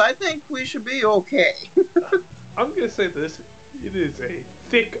vest. I think we should be okay. I'm gonna say this. It is a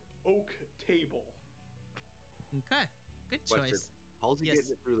thick oak table. Okay. Good Question. choice. How's he Yes.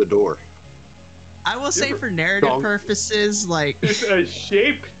 getting it through the door? I will say for narrative Dong. purposes, like... It's a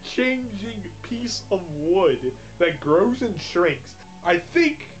shape-changing piece of wood that grows and shrinks. I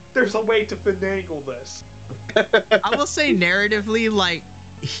think there's a way to finagle this. I will say narratively, like,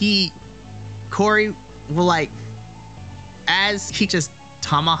 Cory will, like, as he just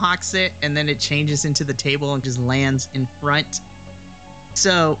tomahawks it, and then it changes into the table and just lands in front.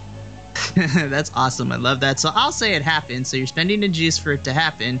 So, that's awesome. I love that. So I'll say it happened. So you're spending a juice for it to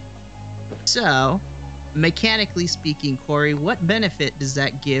happen. So, mechanically speaking, Cory, what benefit does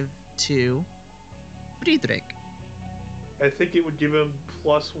that give to Fredrich? I think it would give him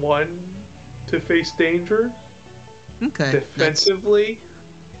 +1 to face danger. Okay. Defensively.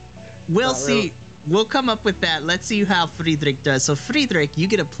 We'll Not see. really. We'll come up with that. Let's see how Fredrich does. So, Fredrich, you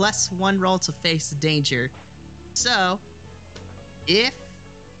get a +1 roll to face danger. So, you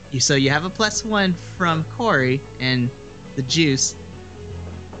have a +1 from Cory and the juice.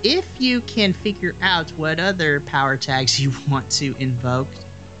 If you can figure out what other power tags you want to invoke,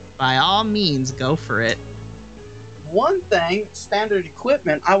 by all means, go for it. One thing, standard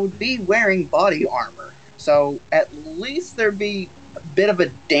equipment, I would be wearing body armor. So at least there'd be a bit of a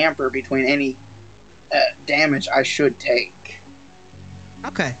damper between any damage I should take.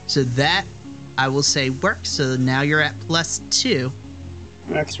 Okay, so that I will say works. So now you're at +2.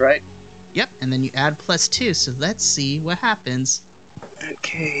 That's right. Yep, and then you add +2. So let's see what happens.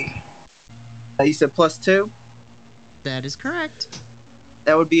 Okay. You said +2? That is correct.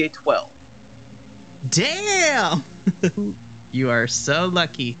 That would be a 12. Damn! You are so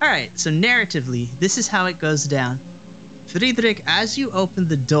lucky. Alright, so narratively, this is how it goes down. Fredrich, as you open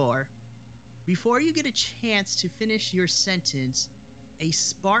the door, before you get a chance to finish your sentence, a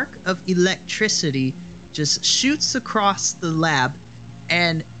spark of electricity just shoots across the lab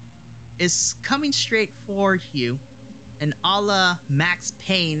and is coming straight for you. And a la Max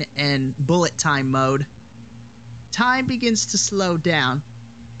Payne and bullet time mode, time begins to slow down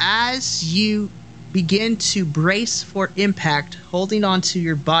as you begin to brace for impact, holding onto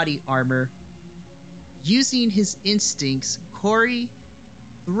your body armor. Using his instincts, Cory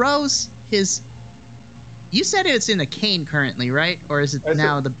throws his... You said it's in a cane currently, right? Or is it I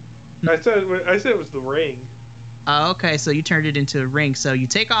now said- the... I said it was the ring. Oh, okay, so you turned it into a ring. So you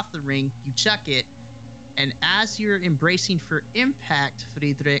take off the ring, you chuck it, and as you're embracing for impact,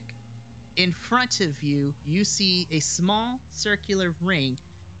 Fredrich, in front of you, you see a small circular ring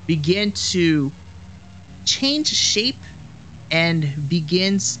begin to change shape and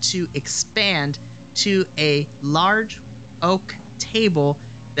begins to expand to a large oak table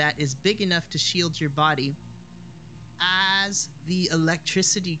that is big enough to shield your body. As the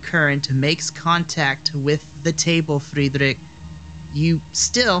electricity current makes contact with the table, Fredrich, you,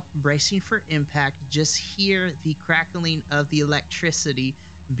 still bracing for impact, just hear the crackling of the electricity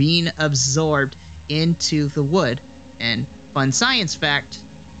being absorbed into the wood. And fun science fact,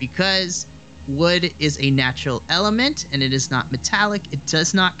 because wood is a natural element and it is not metallic, it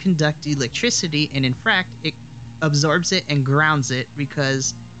does not conduct electricity, and in fact it absorbs it and grounds it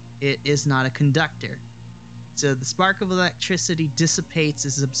because it is not a conductor. So the spark of electricity dissipates,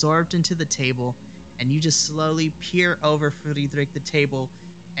 is absorbed into the table, and you just slowly peer over Fredrich the table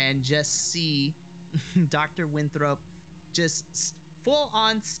and just see Dr. Winthrop just full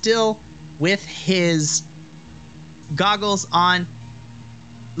on still with his goggles on,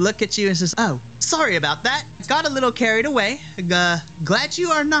 look at you and says, "Oh, sorry about that. Got a little carried away. Glad you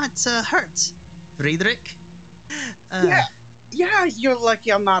are not hurt, Fredrich." Yeah, you're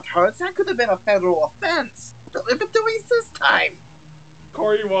lucky I'm not hurt. That could have been a federal offense. What are you doing this time?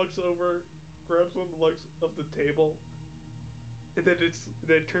 Cory walks over, grabs one of the legs of the table, and then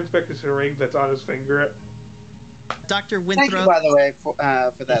it turns back into a ring that's on his finger. Dr. Thank Winthrop. you, by the way, for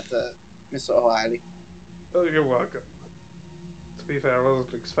that, Mr. O'Reilly. Oh, you're welcome. To be fair, I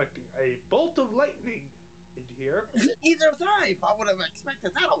wasn't expecting a bolt of lightning in here. Either was I. If I would have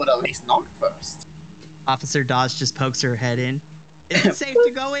expected that, I would have at least knocked first. Officer Dawes just pokes her head in. Is it safe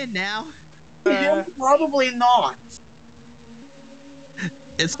to go in now? Probably not.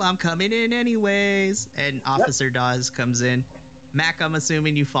 I'm coming in anyways. And Officer Dawes comes in. Mac, I'm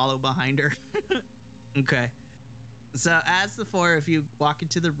assuming you follow behind her. Okay. So as the four of you walk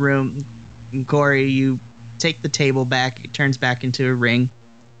into the room, Cory, you take the table back. It turns back into a ring.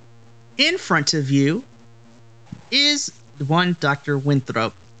 In front of you, is one Dr.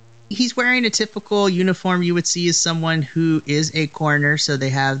 Winthrop. He's wearing a typical uniform you would see as someone who is a coroner. So they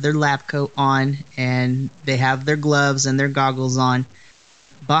have their lab coat on and they have their gloves and their goggles on.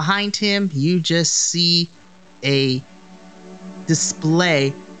 Behind him, you just see a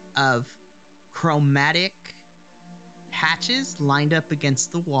display of chromatic hatches lined up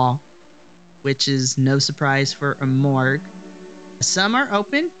against the wall, which is no surprise for a morgue. Some are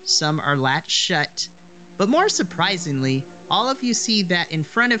open, some are latched shut, but more surprisingly, all of you see that in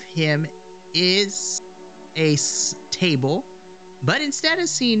front of him is a table, but instead of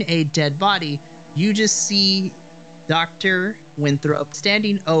seeing a dead body, you just see Dr. Winthrop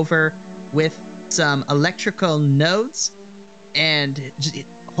standing over with some electrical nodes and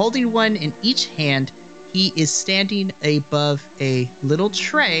holding one in each hand. He is standing above a little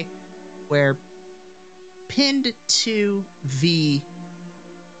tray where pinned to the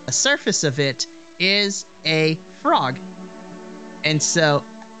surface of it is a frog. And so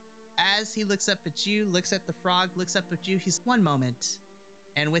as he looks up at you, looks at the frog, looks up at you, he's one moment.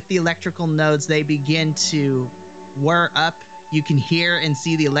 And with the electrical nodes, they begin to whir up. You can hear and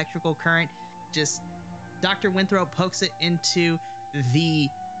see the electrical current. Just Dr. Winthrop pokes it into the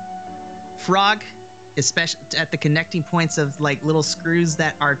frog, especially at the connecting points of like little screws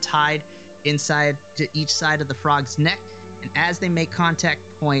that are tied inside to each side of the frog's neck. And as they make contact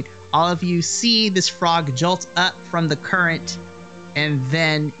point, all of you see this frog jolt up from the current, and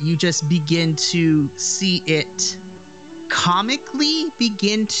then you just begin to see it comically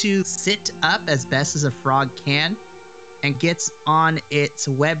begin to sit up as best as a frog can and gets on its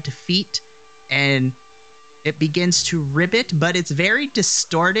webbed feet, and it begins to ribbit, but it's very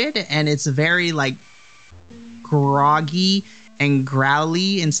distorted and it's very like groggy and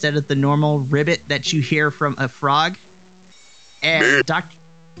growly instead of the normal ribbit that you hear from a frog. And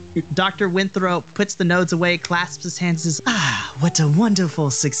Dr. Winthrop puts the nodes away, clasps his hands, and says, "Ah, what a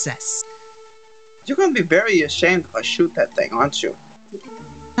wonderful success." You're going to be very ashamed if I shoot that thing, aren't you?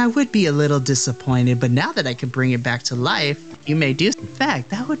 I would be a little disappointed, but now that I can bring it back to life, you may do. In fact,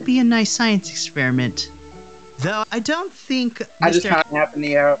 that would be a nice science experiment. Though I don't think I just kind of snap in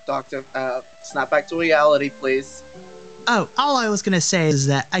the air, Doctor. Snap back to reality, please. Oh, all I was gonna say is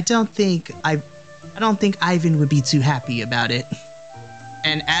that I don't think Ivan would be too happy about it.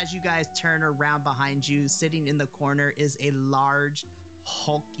 And as you guys turn around behind you, sitting in the corner is a large,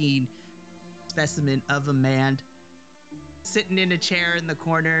 hulking specimen of a man sitting in a chair in the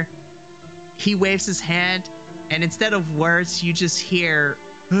corner. He waves his hand, and instead of words, you just hear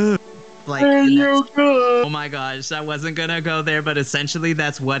like, oh my gosh, I wasn't gonna go there, but essentially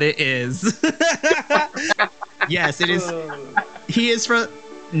that's what it is. Yes, it is. He is from.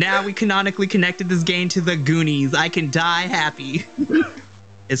 Now we canonically connected this game to the Goonies. I can die happy.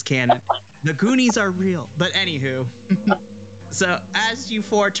 It's canon. The Goonies are real. But anywho. So as you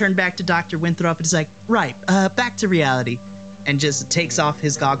four turn back to Dr. Winthrop, it's like, right, back to reality. And just takes off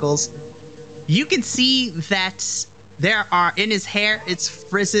his goggles. You can see that there are, in his hair, it's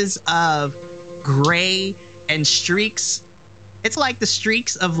frizzes of gray and streaks. It's like the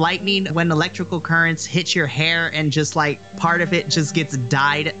streaks of lightning when electrical currents hit your hair and just like part of it just gets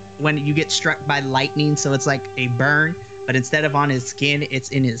dyed when you get struck by lightning. So it's like a burn, but instead of on his skin, it's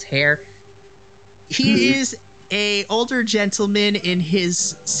in his hair. He is a older gentleman in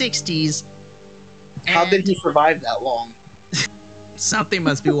his 60s. How did he survive that long? Something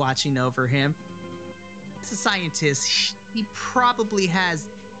must be watching over him. As a scientist, he probably has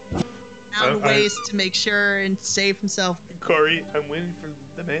found ways to make sure and save himself. Cory, I'm waiting for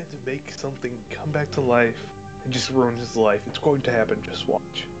the man to make something come back to life and just ruin his life. It's going to happen, just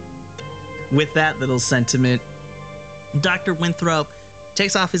watch. With that little sentiment, Dr. Winthrop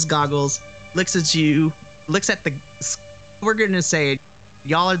takes off his goggles, looks at you, looks at the... We're going to say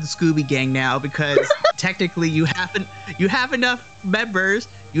y'all are the Scooby Gang now because technically you have enough members.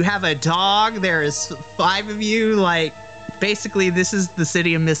 You have a dog. There is 5 of you. Like, basically, this is the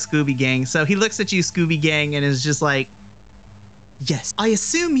city of Miss Scooby Gang. So he looks at you, Scooby Gang, and is just like, yes, I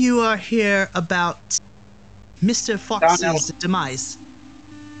assume you are here about Mr. Fox's demise.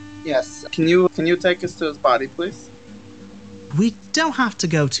 Yes. Can you take us to his body, please? We don't have to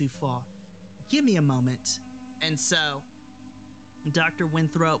go too far. Give me a moment. And so Dr.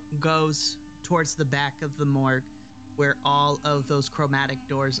 Winthrop goes towards the back of the morgue where all of those chromatic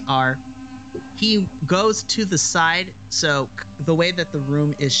doors are. He goes to the side, so the way that the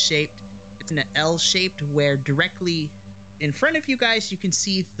room is shaped, it's in an L shaped where directly in front of you guys you can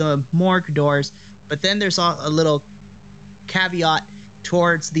see the morgue doors, but then there's a little caveat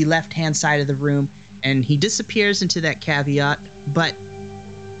towards the left hand side of the room, and he disappears into that caveat. But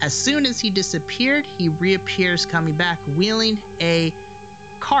As soon as he disappeared, he reappears coming back wheeling a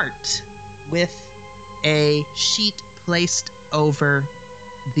cart with a sheet placed over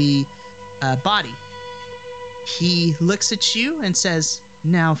the body. He looks at you and says,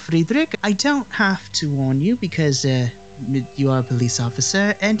 "Now, Fredrich, I don't have to warn you because you are a police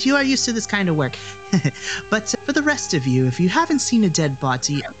officer and you are used to this kind of work. But for the rest of you, if you haven't seen a dead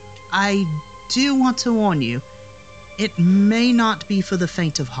body, I do want to warn you. It may not be for the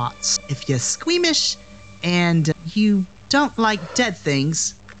faint of heart. If you're squeamish and you don't like dead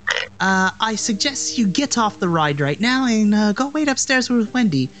things, I suggest you get off the ride right now and go wait upstairs with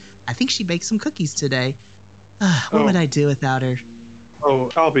Wendy. I think she baked some cookies today. What would I do without her?"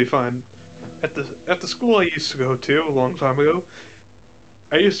 Oh, I'll be fine. At the school I used to go to a long time ago,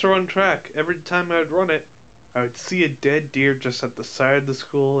 I used to run track. Every time I'd run it, I would see a dead deer just at the side of the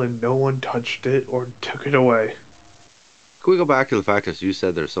school and no one touched it or took it away. Can we go back to the fact that you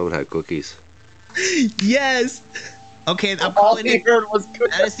said there's someone had cookies? Yes. Okay, I'm All calling he it. heard was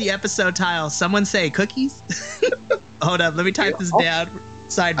good. That is the episode title. Someone say cookies. Hold up, let me type this down.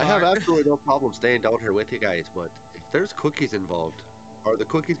 Sidebar. I have absolutely no problem staying down here with you guys, but if there's cookies involved, are the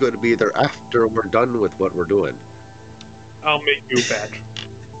cookies going to be there after we're done with what we're doing? I'll make you a batch.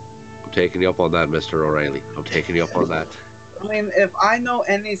 I'm taking you up on that, Mr. O'Reilly. I'm taking you up on that. I mean, if I know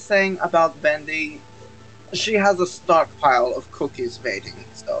anything about Bendy, she has a stockpile of cookies waiting.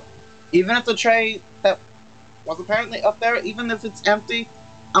 So even if the tray that was apparently up there, even if it's empty,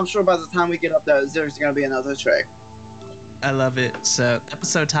 I'm sure by the time we get up there, there's going to be another tray. I love it. So,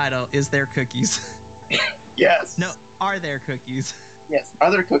 episode title, Is There Cookies? Yes. No, Are There Cookies? Yes.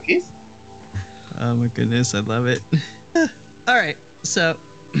 Are there cookies? Oh my goodness, I love it. Alright, so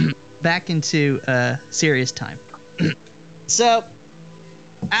back into serious time. So,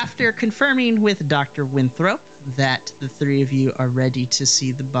 after confirming with Dr. Winthrop that the three of you are ready to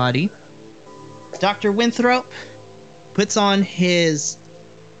see the body, Dr. Winthrop puts on his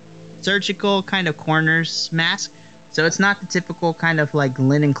surgical kind of coroner's mask. So it's not the typical kind of like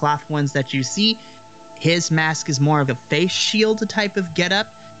linen cloth ones that you see. His mask is more of a face shield type of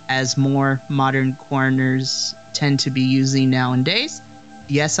getup, as more modern coroners tend to be using nowadays.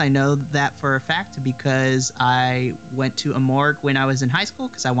 Yes, I know that for a fact because I went to a morgue when I was in high school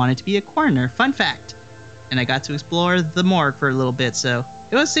because I wanted to be a coroner. Fun fact. And I got to explore the morgue for a little bit, so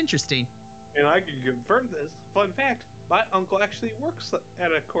it was interesting. And I can confirm this. Fun fact, my uncle actually works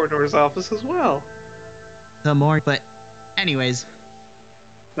at a coroner's office as well. The morgue, but anyways.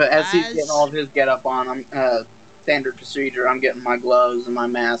 But as he's getting all of his getup on, I'm standard procedure. I'm getting my gloves and my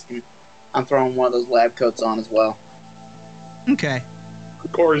mask, and I'm throwing one of those lab coats on as well. Okay.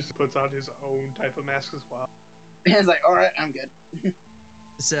 Cory puts on his own type of mask as well. He's like, all right, I'm good.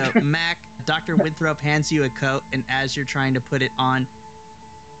 So, Mac, Dr. Winthrop hands you a coat, and as you're trying to put it on,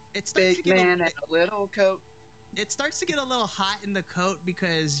 it starts to Big get man and a little coat. It starts to get a little hot in the coat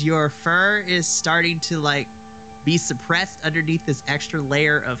because your fur is starting to like be suppressed underneath this extra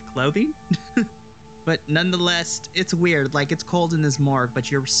layer of clothing. But nonetheless, it's weird. Like it's cold in this morgue, but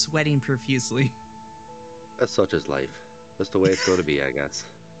you're sweating profusely. That's such is life. That's the way it's going to be, I guess.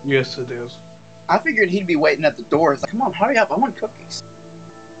 Yes, it is. I figured he'd be waiting at the door. It's like, come on, hurry up! I want cookies.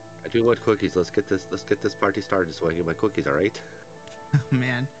 I do want cookies. Let's get this party started so I get my cookies. All right. Oh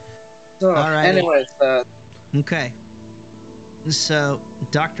man. So, All right. anyways, Okay. So,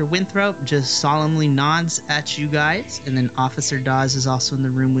 Dr. Winthrop just solemnly nods at you guys, and then Officer Dawes is also in the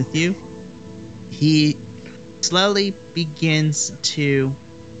room with you. He slowly begins to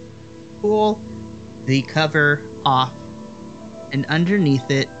pull the cover off, and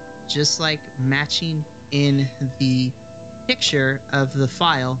underneath it, just like matching in the picture of the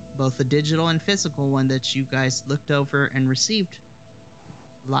file, both the digital and physical one that you guys looked over and received,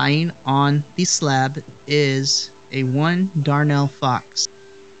 lying on the slab is a one Darnell fox.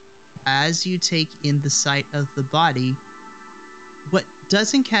 As you take in the sight of the body, what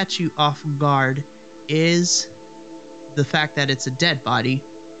doesn't catch you off guard is the fact that it's a dead body.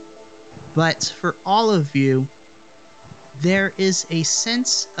 But for all of you, there is a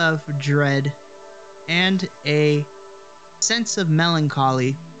sense of dread and a sense of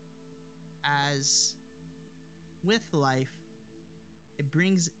melancholy as with life, it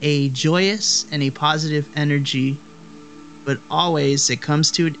brings a joyous and a positive energy, but always it comes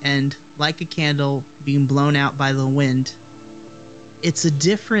to an end like a candle being blown out by the wind. It's a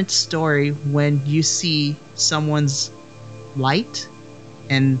different story when you see someone's light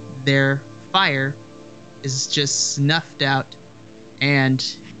and their fire is just snuffed out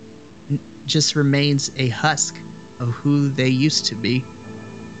and just remains a husk of who they used to be.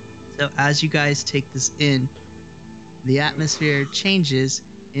 So as you guys take this in, the atmosphere changes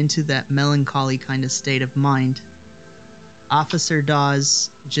into that melancholy kind of state of mind, Officer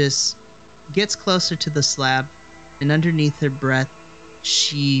Dawes just gets closer to the slab, and underneath her breath,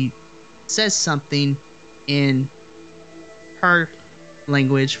 she says something in her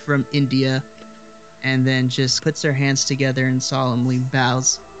language from India, and then just puts her hands together and solemnly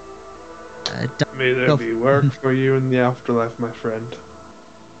bows. May there be work for you in the afterlife, my friend.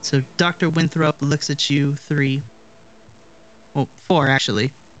 So Dr. Winthrop looks at you 4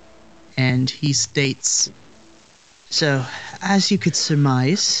 actually, and he states, so as you could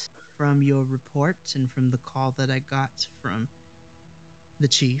surmise from your report and from the call that I got from the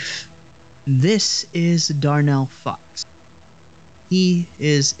chief, this is Darnell Fox. He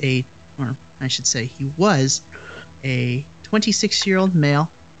is he was a 26-year-old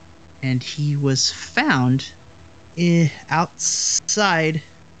male, and he was found outside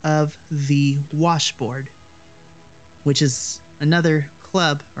of the Washboard, which is another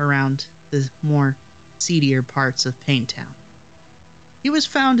club around the more seedier parts of Payne Town. He was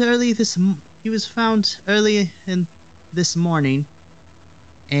found early in this morning,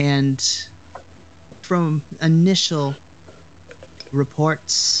 and from initial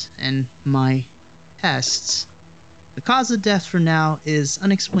reports and my tests, the cause of death for now is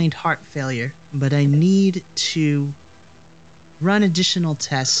unexplained heart failure, but I need to run additional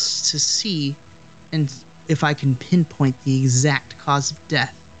tests to see if I can pinpoint the exact cause of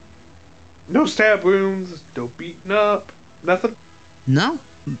death. No stab wounds, no beaten up, nothing? No,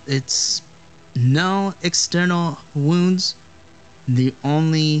 it's no external wounds. The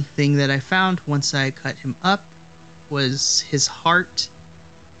only thing that I found once I cut him up was his heart.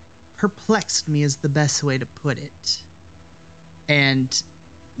 Perplexed me is the best way to put it. And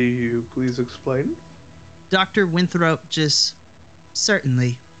do you please explain? Dr. Winthrop just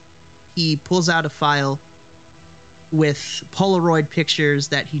certainly. He pulls out a file with Polaroid pictures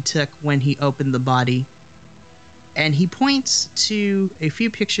that he took when he opened the body, and he points to a few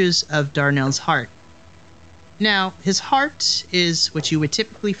pictures of Darnell's heart. Now, his heart is what you would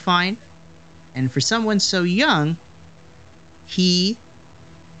typically find, and for someone so young, he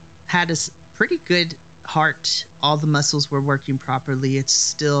had a pretty good heart. All the muscles were working properly. It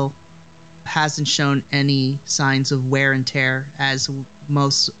still hasn't shown any signs of wear and tear as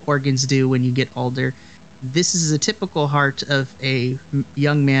most organs do when you get older. This is a typical heart of a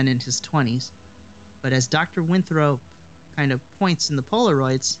young man in his 20s. But as Dr. Winthrop kind of points in the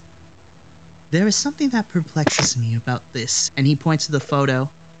Polaroids, there is something that perplexes me about this. And he points to the photo.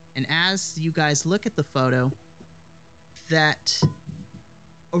 And as you guys look at the photo, that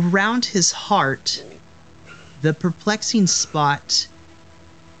around his heart, the perplexing spot,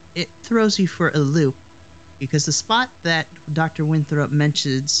 it throws you for a loop. Because the spot that Dr. Winthrop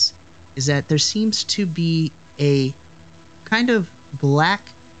mentions is that there seems to be a kind of black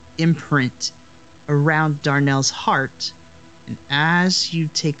imprint around Darnell's heart. And as you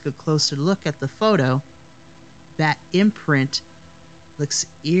take a closer look at the photo, that imprint looks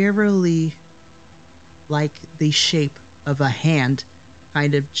eerily like the shape of a hand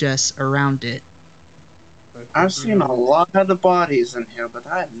kind of just around it. I've seen a lot of the bodies in here, but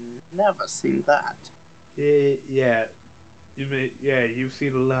I've never seen that. Yeah. You've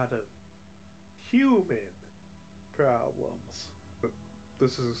seen a lot of human problems. But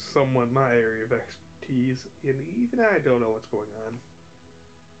this is somewhat my area of expertise, and even I don't know what's going on.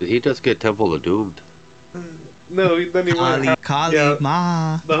 Did he just get Temple of Doomed? No, then he wouldn't Kali,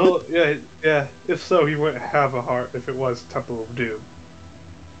 Ma. The whole, yeah. If so, he wouldn't have a heart if it was Temple of Doom.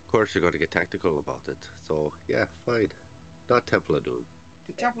 Of course, you're going to get tactical about it. So, yeah, fine. Not Temple of Doom.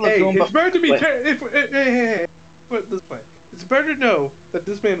 The Temple of Doom, it's better to be... Hey, put it this way. It's better to know that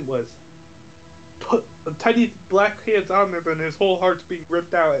this man was put tiny black hands on there than his whole heart's being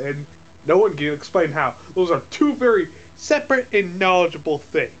ripped out, and no one can explain how. Those are two very separate and knowledgeable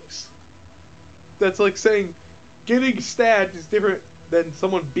things. That's like saying getting stabbed is different than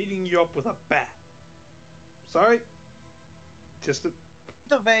someone beating you up with a bat. Sorry? Just a...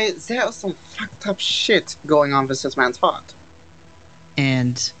 Either way, there's some fucked up shit going on with this man's heart.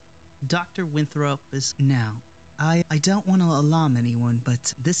 And Dr. Winthrop is now. I don't want to alarm anyone,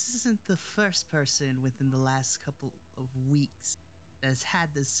 but this isn't the first person within the last couple of weeks that has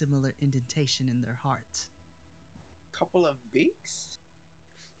had this similar indentation in their heart. Couple of weeks?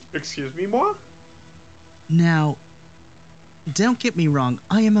 Excuse me, moi? Now, don't get me wrong,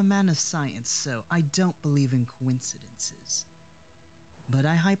 I am a man of science, so I don't believe in coincidences. But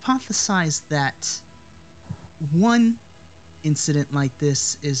I hypothesize that one incident like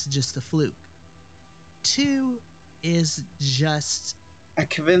this is just a fluke. 2 is just a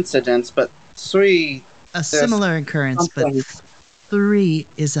coincidence, but 3... a similar occurrence, but 3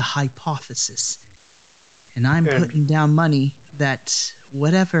 is a hypothesis. And I'm putting down money that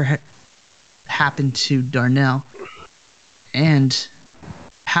whatever happened to Darnell and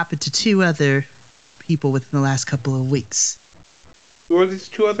happened to 2 other people within the last couple of weeks. Who are these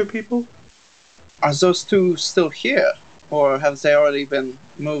 2 other people? Are those 2 still here? Or have they already been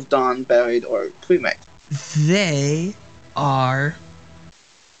moved on, buried, or cremated? They are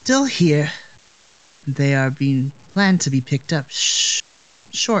still here. They are being planned to be picked up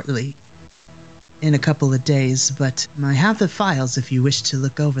shortly, in a couple of days, but I have the files if you wish to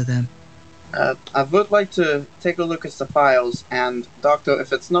look over them. I would like to take a look at the files, and Doctor,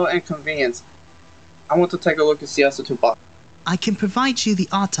 if it's no inconvenience, I want to take a look at the other 2 bodies. I can provide you the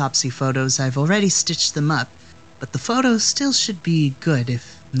autopsy photos. I've already stitched them up, but the photos still should be good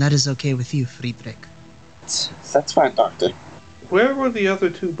if that is okay with you, Fredrich. That's fine, Doctor. Where were the other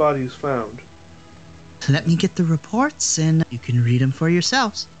 2 bodies found? Let me get the reports, and you can read them for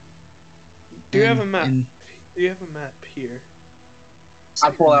yourselves. Do you have a map? Do you have a map here?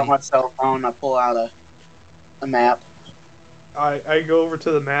 I pull out my cell phone. I pull out a map. I go over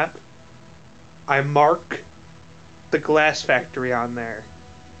to the map. I mark the glass factory on there,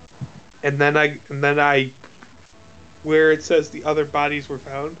 and then I, where it says the other bodies were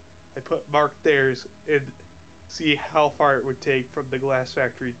found, I mark theirs and see how far it would take from the glass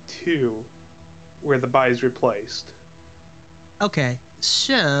factory to where the bodies were placed. Okay,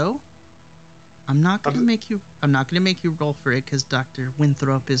 so I'm not gonna make you roll for it because Dr.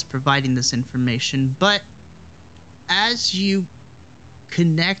 Winthrop is providing this information, but as you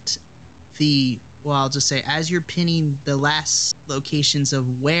connect I'll just say, as you're pinning the last locations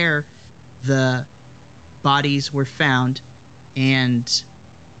of where the bodies were found and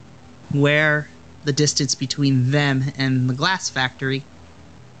where the distance between them and the glass factory,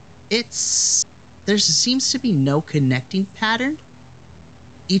 there seems to be no connecting pattern.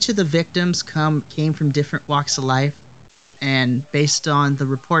 Each of the victims came from different walks of life, and based on the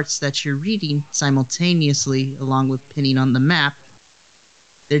reports that you're reading simultaneously along with pinning on the map,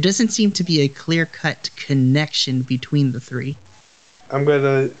 there doesn't seem to be a clear-cut connection between the 3. I'm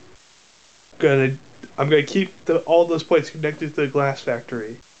gonna keep all those points connected to the glass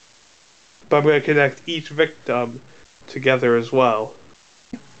factory, but I'm gonna connect each victim together as well.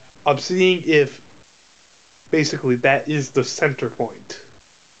 I'm seeing if basically that is the center point,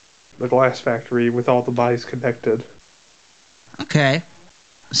 the glass factory with all the bodies connected. Okay,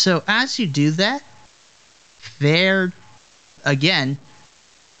 so as you do that, again,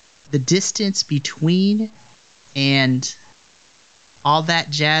 the distance between and all that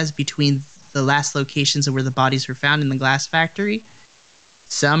jazz between the last locations of where the bodies were found in the glass factory,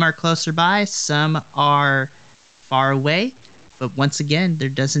 some are closer by, some are far away, but once again, there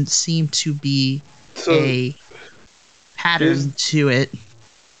doesn't seem to be a pattern to it.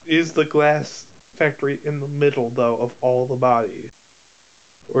 Is the glass factory in the middle, though, of all the bodies?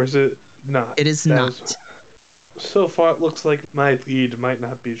 Or is it not? It is not. So far, it looks like my lead might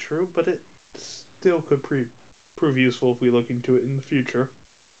not be true, but it still could prove useful if we look into it in the future.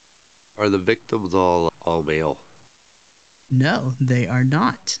 Are the victims all male? No, they are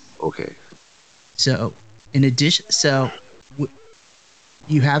not. Okay. So, in addition,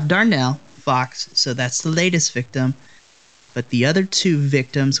 you have Darnell Fox, so that's the latest victim, but the other 2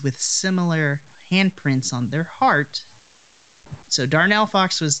 victims with similar handprints on their heart. So Darnell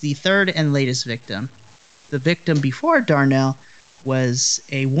Fox was the 3rd and latest victim. The victim before Darnell was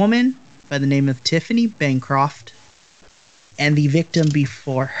a woman by the name of Tiffany Bancroft, and the victim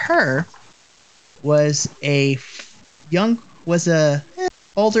before her was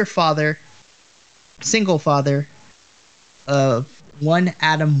older father, single father of one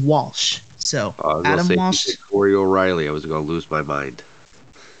Adam Walsh. So Adam Walsh, Cory O'Reilly. I was going to lose my mind.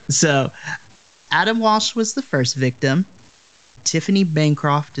 So Adam Walsh was the first victim. Tiffany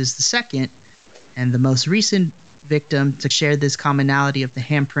Bancroft is the second. And the most recent victim to share this commonality of the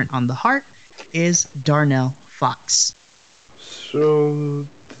handprint on the heart is Darnell Fox. So,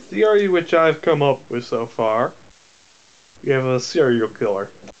 the theory which I've come up with so far, we have a serial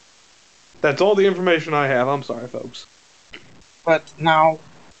killer. That's all the information I have. I'm sorry, folks. But now,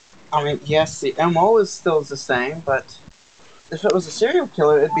 I mean, yes, the MO is still the same, but if it was a serial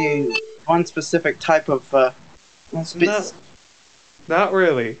killer, it'd be one specific type of, Not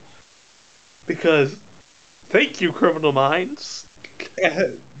really. Because, thank you, criminal minds.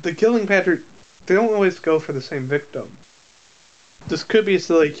 The killing pattern, they don't always go for the same victim. This could be a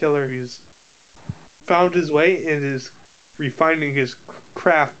silly killer who's found his way and is refining his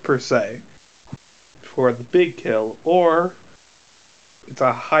craft, per se, for the big kill, or it's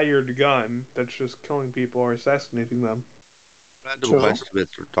a hired gun that's just killing people or assassinating them. Random True. question,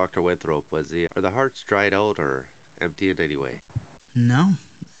 Mr. Dr. Winthrop. Are the hearts dried out or empty in any way? No.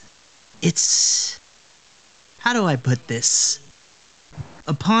 It's. How do I put this?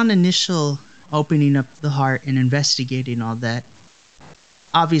 Upon initial opening up the heart and investigating all that,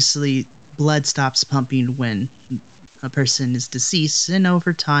 obviously blood stops pumping when a person is deceased, and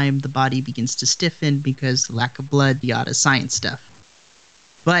over time the body begins to stiffen because lack of blood, yada science stuff.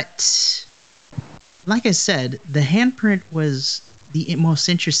 But like I said, the handprint was the most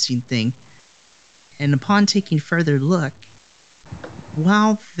interesting thing, and upon taking further look,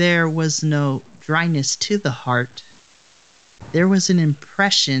 while there was no dryness to the heart, there was an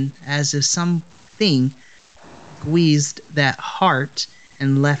impression as if something squeezed that heart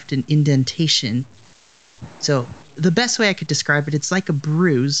and left an indentation. So the best way I could describe it, it's like a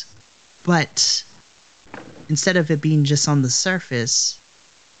bruise, but instead of it being just on the surface,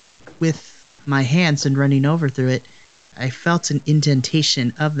 with my hands and running over through it, I felt an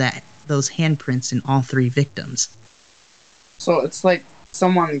indentation of those handprints in all three victims. So it's like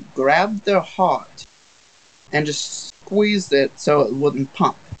someone grabbed their heart and just squeezed it so it wouldn't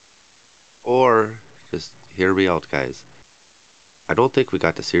pump. Or, just hear me out, guys. I don't think we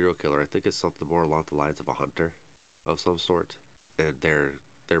got the serial killer. I think it's something more along the lines of a hunter of some sort. And their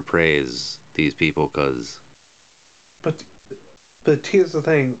prey is these people, because... But here's the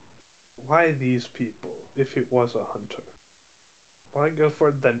thing. Why these people, if it was a hunter? Why go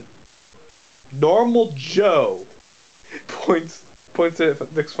for the normal Joe points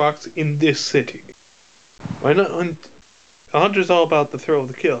at Nick Fox in this city? Why not hunt? A hunter's all about the thrill of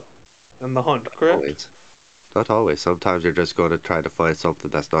the kill and the hunt, correct? Always. Not always. Sometimes you're just going to try to find something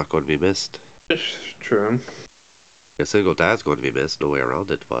that's not going to be missed. It's true. A single dad's going to be missed, no way around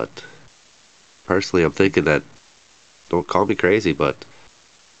it, but... Personally, I'm thinking that... Don't call me crazy, but...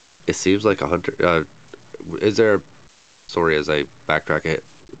 It seems like a hunter... is there... Sorry, as I backtrack it.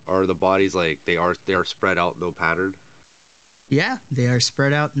 Are the bodies like... They are spread out, no pattern? Yeah, they are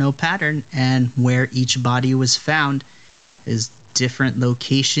spread out, no pattern, and where each body was found is different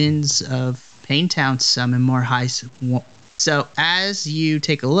locations of Payne Town, some in more high. So as you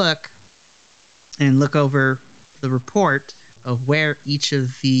take a look and look over the report of where each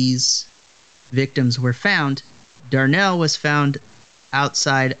of these victims were found, Darnell was found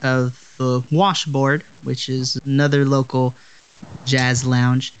outside of the Washboard, which is another local jazz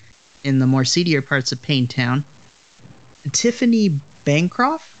lounge in the more seedier parts of Payne Town. Tiffany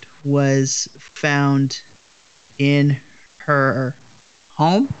Bancroft was found in her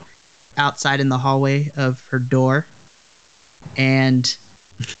home outside in the hallway of her door, and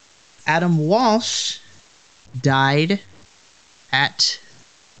Adam Walsh died at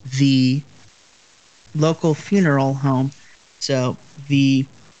the local funeral home. So the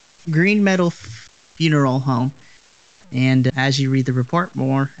Green Meadow Funeral Home. And as you read the report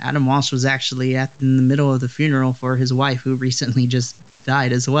more, Adam Walsh was actually in the middle of the funeral for his wife, who recently just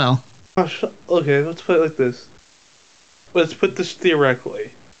died as well. Okay, let's put it like this. Let's put this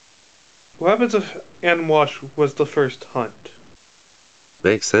theoretically. What happens if Adam Walsh was the first hunt?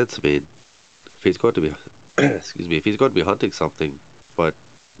 Makes sense. I mean, if he's going to be... excuse me, if he's going to be hunting something, but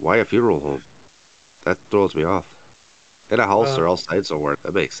why a funeral home? That throws me off. In a house or outside somewhere,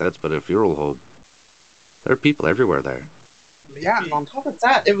 that makes sense, but in a funeral home, there are people everywhere there. Yeah, and on top of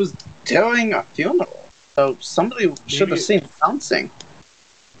that, it was during a funeral. So somebody should have seen something.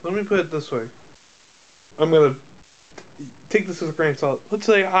 Let me put it this way. I'm gonna take this as a grain of salt. Let's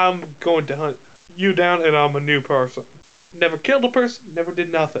say I'm going to hunt you down and I'm a new person. Never killed a person, never did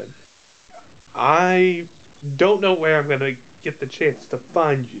nothing. I don't know where I'm gonna get the chance to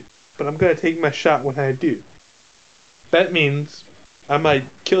find you, but I'm gonna take my shot when I do. That means I might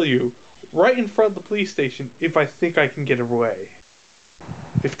kill you right in front of the police station if I think I can get away.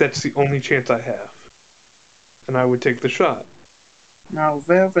 If that's the only chance I have. And I would take the shot. Now,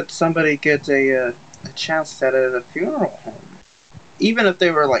 where would somebody get a chance at a funeral home? Even if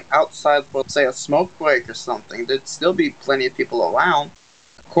they were like outside for, say, a smoke break or something, there'd still be plenty of people around.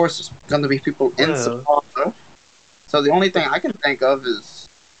 Of course, there's going to be people in support. So the only thing I can think of is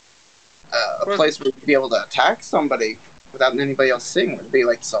a place where you'd be able to attack somebody without anybody else seeing. It would be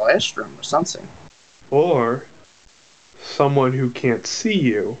like Celestrum or something. Or someone who can't see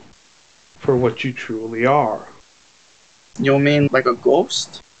you for what you truly are. You mean like a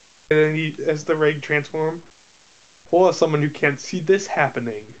ghost? And then as the ring transforms, or someone who can't see this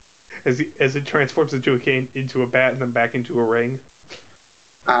happening as it transforms into a cane, into a bat, and then back into a ring.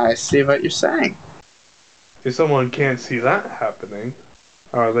 I see what you're saying. If someone can't see that happening,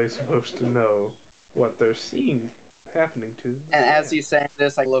 how are they supposed to know what they're seeing happening to them? And as he's saying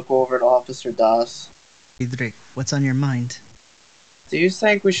this, I look over at Officer Das. Fredrich, what's on your mind? Do you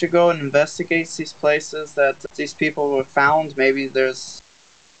think we should go and investigate these places that these people were found? Maybe there's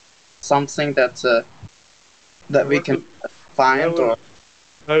something that we can find, or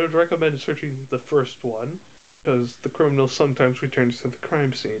I would recommend searching the first one, because the criminal sometimes returns to the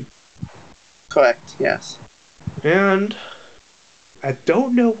crime scene. correct? Yes. And I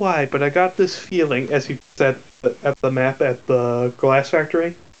don't know why, but I got this feeling as he said at the map at the glass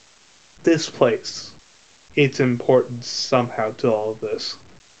factory. This place, it's important somehow to all of this.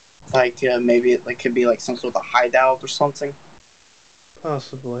 Like maybe it could be like some sort of hideout or something,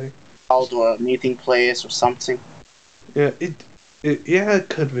 Possibly. or a meeting place or something. Yeah, it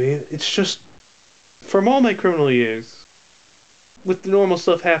could be. It's just from all my criminal years, with the normal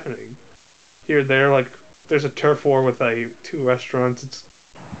stuff happening here and there, like there's a turf war with two restaurants.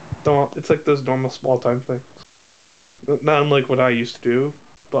 It's like those normal small time things. Not unlike what I used to do,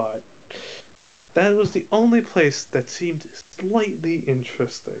 but that was the only place that seemed slightly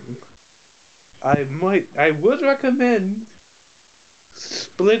interesting. I would recommend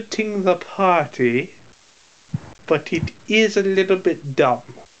splitting the party, but it is a little bit dumb.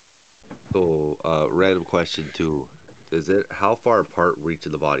 So, random question too. How far apart were each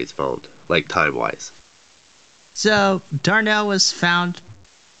of the bodies found? Like, time-wise? So, Darnell was found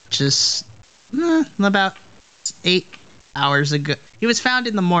just about 8 hours ago. He was found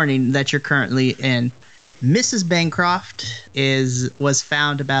in the morning that you're currently in. Mrs. Bancroft was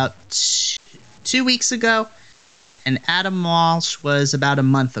found about 2 weeks ago, and Adam Walsh was about a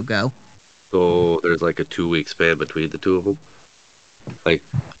month ago. So, there's like a 2-week span between the two of them? Like,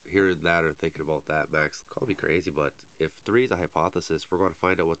 hearing that or thinking about that, Max, call me crazy, but if 3 is a hypothesis, we're going to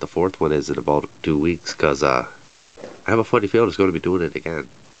find out what the 4th one is in about 2 weeks, because I have a funny feeling it's going to be doing it again.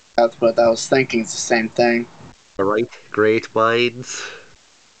 That's what I was thinking. It's the same thing. Alright, great minds.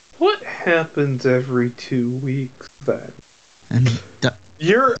 What happens every 2 weeks then? And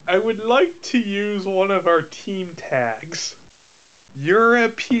I would like to use one of our team tags.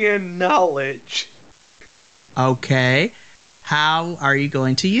 European knowledge. okay, how are you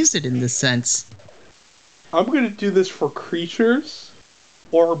going to use it in this sense? I'm going to do this for creatures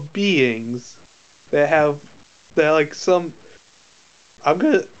or beings that like some. I'm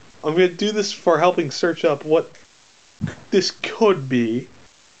gonna do this for helping search up what this could be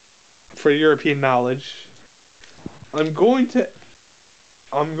for European knowledge. I'm going to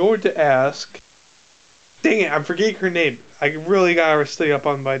ask. Dang it! I'm forgetting her name. I really gotta stay up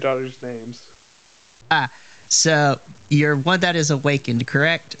on my daughter's names. So your one that is awakened,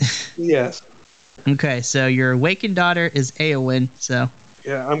 correct? Yes. Okay, so your awakened daughter is Eowyn, so...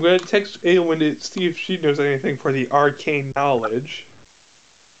 Yeah, I'm gonna text Eowyn to see if she knows anything for the arcane knowledge.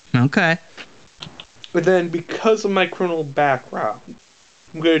 Okay. But then, because of my criminal background,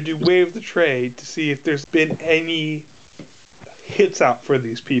 I'm gonna do Wave the Trade to see if there's been any hits out for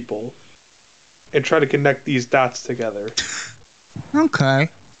these people. And try to connect these dots together. Okay.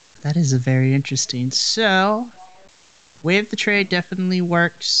 That is a very interesting. So, Wave the Trade definitely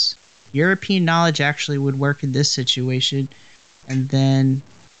works. European knowledge actually would work in this situation. And then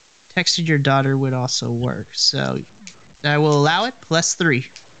texting your daughter would also work. So, I will allow it,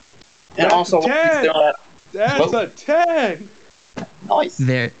 +3. And That's also, 10. That's a 10! Nice.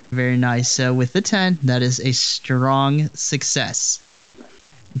 Very, very nice. So, with the 10, that is a strong success.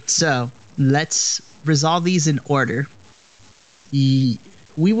 So, let's resolve these in order.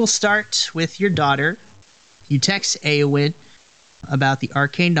 We will start with your daughter. You text Eowyn about the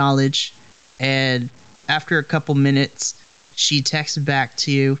arcane knowledge, and after a couple minutes, she texts back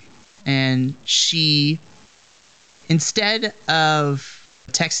to you, and she, instead of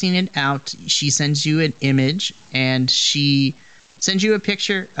texting it out, she sends you an image, and she sends you a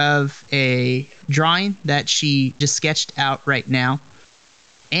picture of a drawing that she just sketched out right now.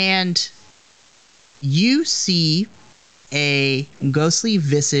 And you see a ghostly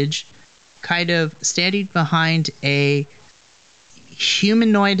visage kind of standing behind a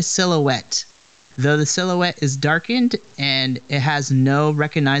humanoid silhouette. Though the silhouette is darkened and it has no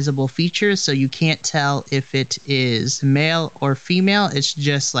recognizable features, so you can't tell if it is male or female. It's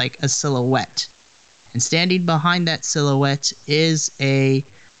just like a silhouette. And standing behind that silhouette is a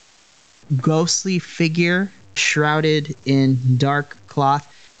ghostly figure shrouded in dark cloth.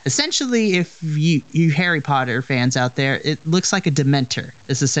 Essentially, if you Harry Potter fans out there, it looks like a Dementor.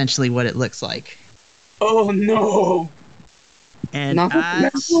 Is essentially what it looks like. Oh no! And Not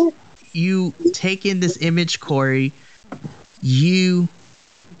as you take in this image, Cory, you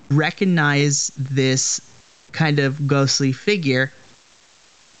recognize this kind of ghostly figure.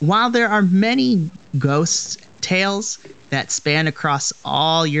 While there are many ghost tales that span across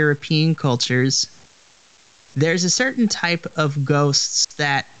all European cultures, There's a certain type of ghosts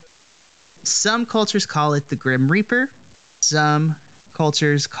that some cultures call it the Grim Reaper. Some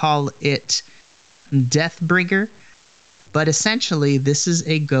cultures call it Deathbringer. But essentially, this is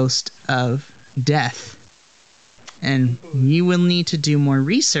a ghost of death. And you will need to do more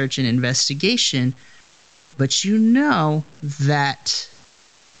research and investigation. But you know that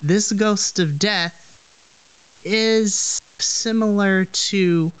this ghost of death is similar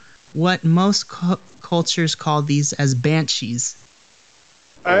to what most cultures call these as banshees.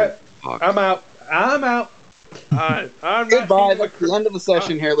 I'm out. I'm out. I'm not Goodbye. That's the end of the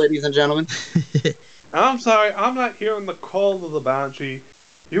session here, ladies and gentlemen. I'm sorry. I'm not hearing the call of the banshee.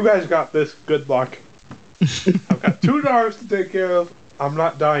 You guys got this. Good luck. I've got 2 dogs to take care of. I'm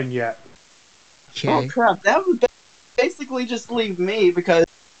not dying yet. Okay. Oh crap! That would basically just leave me because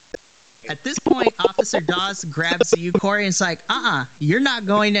At this point, Officer Dawes grabs you, Cory, and it's like, you're not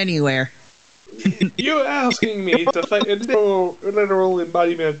going anywhere. You're asking me to fight a literal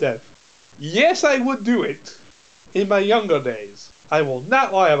embodiment of death. Yes, I would do it. In my younger days. I will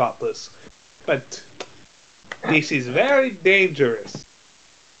not lie about this. But this is very dangerous.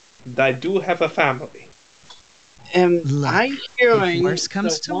 And I do have a family. am I hearing If worse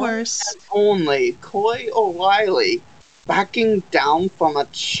comes the to one worse. and only Coy O'Reilly backing down from a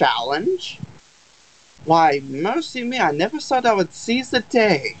challenge? Why, mercy me, I never thought I would seize the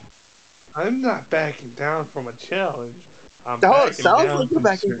day. I'm not backing down from a challenge. I'm Oh, it backing sounds down like you're from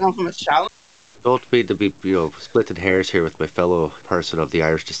backing down from a challenge. Don't mean to be, splitting hairs here with my fellow person of the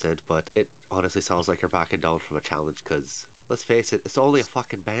Irish descent, but it honestly sounds like you're backing down from a challenge, because, let's face it, it's only a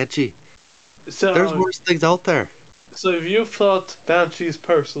fucking banshee. So, There's worse things out there. so have you fought banshees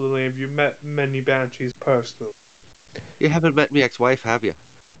personally? Have you met many banshees personally? You haven't met me ex-wife, have you?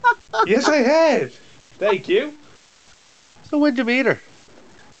 Yes, I have. Thank you. So when'd you meet her?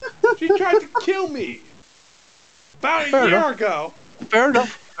 She tried to kill me. About a Fair year enough. ago. Fair enough.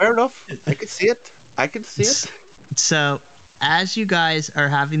 Fair enough. I can see it. I can see it. So, as you guys are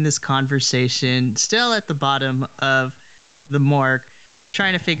having this conversation, still at the bottom of the morgue,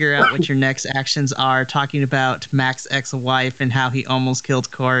 trying to figure out what your next actions are, talking about Mac's ex-wife and how he almost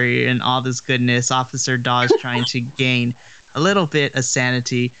killed Cory and all this goodness, Officer Dawes trying to gain a little bit of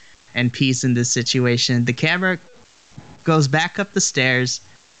sanity and peace in this situation. The camera goes back up the stairs,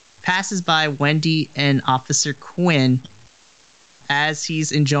 passes by Wendy and Officer Quinn as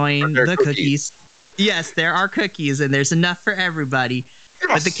he's enjoying Are the there cookies. Yes, there are cookies and there's enough for everybody.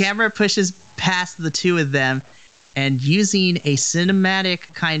 But the camera pushes past the two of them and using a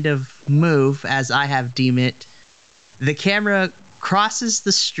cinematic kind of move, as I have deemed it, the camera crosses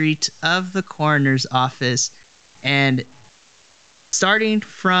the street of the coroner's office and starting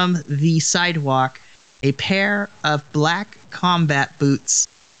from the sidewalk, a pair of black combat boots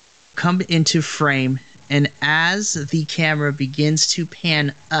come into frame, and as the camera begins to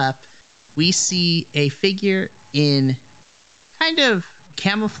pan up, we see a figure in kind of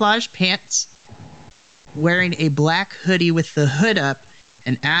camouflage pants wearing a black hoodie with the hood up,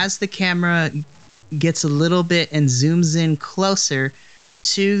 and as the camera gets a little bit and zooms in closer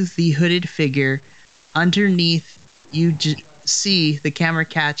to the hooded figure, underneath you see the camera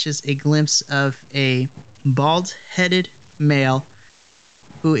catches a glimpse of a bald-headed male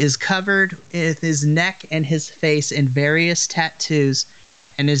who is covered with his neck and his face in various tattoos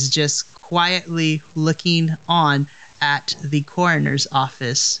and is just quietly looking on at the coroner's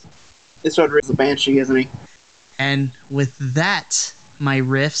office. This Fredrich is a banshee, isn't he? And with that, my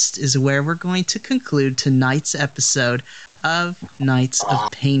riffs is where we're going to conclude tonight's episode of Knights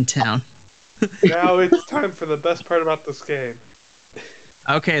of Payne Town. Now it's time for the best part about this game.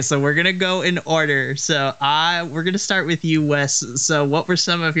 Okay, so we're gonna go in order. So we're gonna start with you, Wes. So what were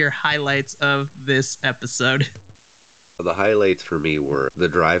some of your highlights of this episode? The highlights for me were the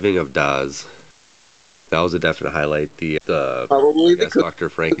driving of Daz. That was a definite highlight. The Probably the Dr.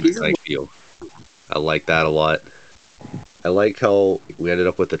 Frankenstein feel. I like that a lot. I like how we ended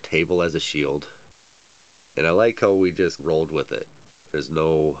up with the table as a shield. And I like how we just rolled with it. There's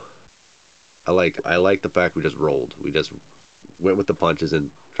no... I like the fact we just rolled. We just went with the punches and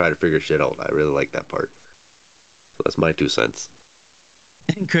tried to figure shit out. I really like that part. So that's my 2 cents.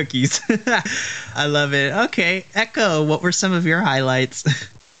 And cookies. I love it. Okay, Echo, what were some of your highlights?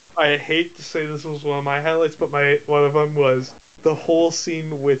 I hate to say this was one of my highlights, but one of them was the whole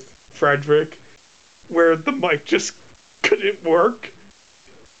scene with Fredrich, where the mic just couldn't work.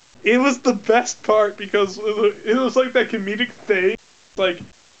 It was the best part because it was like that comedic thing. Like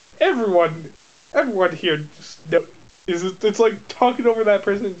everyone here just it's like talking over that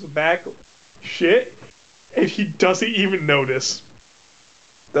person's back shit, and he doesn't even notice.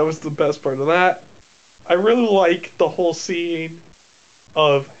 That was the best part of that. I really like the whole scene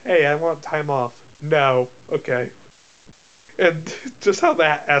of, hey, I want time off. No, okay. And just how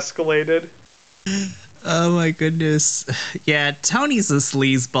that escalated. Oh my goodness. Yeah, Tony's a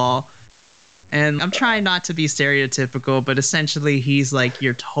sleazeball. And I'm trying not to be stereotypical, but essentially he's like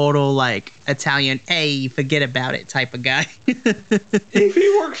your total like Italian, hey, forget about it type of guy. If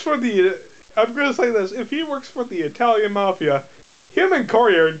he works for the, I'm gonna say this, if he works for the Italian mafia, him and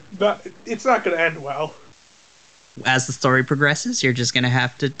Cory are not, it's not gonna end well. As the story progresses, you're just going to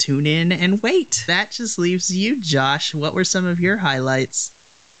have to tune in and wait. That just leaves you, Josh. What were some of your highlights?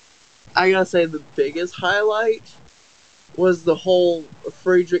 I gotta say, the biggest highlight was the whole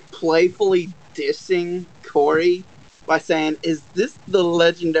Fredrich playfully dissing Cory by saying, "Is this the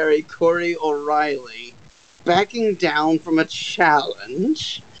legendary Cory O'Reilly backing down from a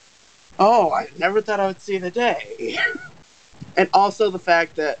challenge? Oh, I never thought I would see the day." And also the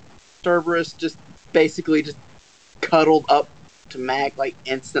fact that Cerberus just basically just cuddled up to Mac like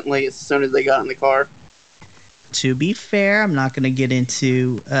instantly as soon as they got in the car. To be fair, I'm not going to get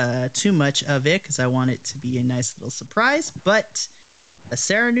into too much of it because I want it to be a nice little surprise, but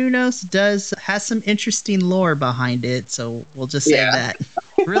Cerenunos has some interesting lore behind it, so we'll just say that.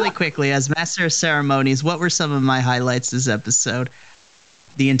 Really quickly, as Master of Ceremonies, what were some of my highlights this episode?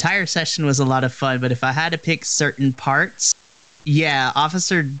 The entire session was a lot of fun, but if I had to pick certain parts, yeah,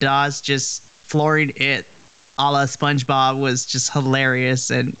 Officer Dawes just flooring it a la SpongeBob was just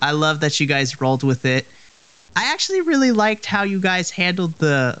hilarious, and I love that you guys rolled with it. I actually really liked how you guys handled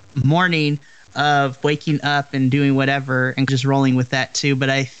the morning of waking up and doing whatever and just rolling with that too, but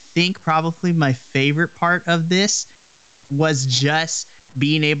I think probably my favorite part of this was just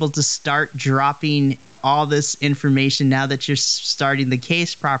being able to start dropping all this information now that you're starting the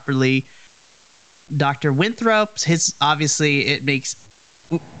case properly. Dr. Winthrop's, his obviously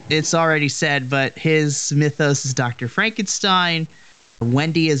it's already said, but his mythos is Dr. Frankenstein.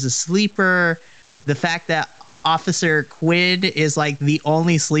 Wendy is a sleeper. The fact that Officer Quinn is like the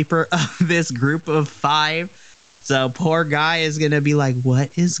only sleeper of this group of 5. So poor guy is going to be like,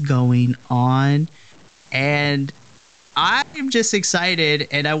 what is going on? And I'm just excited,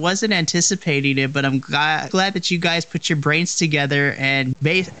 and I wasn't anticipating it, but I'm glad that you guys put your brains together, and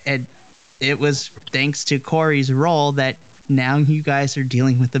it was thanks to Cory's role that now you guys are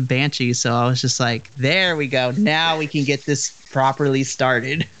dealing with the Banshee. So I was just like, there we go. Now we can get this properly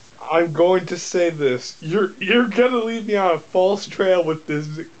started. I'm going to say this. You're gonna leave me on a false trail with this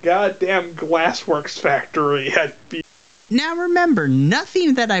goddamn glassworks factory at B. Now remember,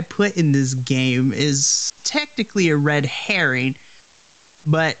 nothing that I put in this game is technically a red herring,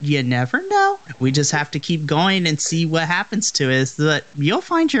 but you never know. We just have to keep going and see what happens to us. But you'll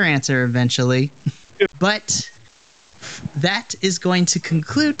find your answer eventually. But that is going to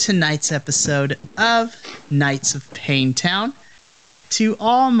conclude tonight's episode of Knights of Payne Town. To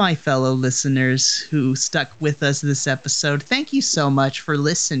all my fellow listeners who stuck with us this episode, thank you so much for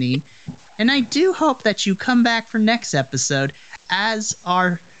listening. And I do hope that you come back for next episode as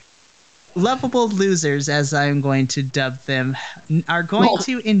our lovable losers, as I'm going to dub them, are going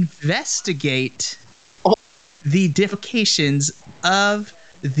to investigate the defecations of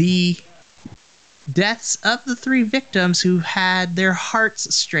the deaths of the 3 victims who had their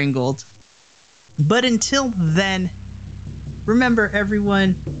hearts strangled. But until then, remember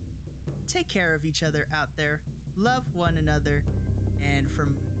everyone, take care of each other out there, love one another, and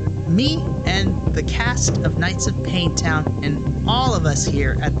from me and the cast of Knights of Payne Town and all of us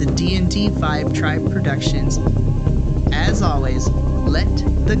here at the D&D Vibe Tribe Productions, as always, let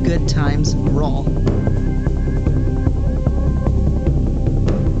the good times roll.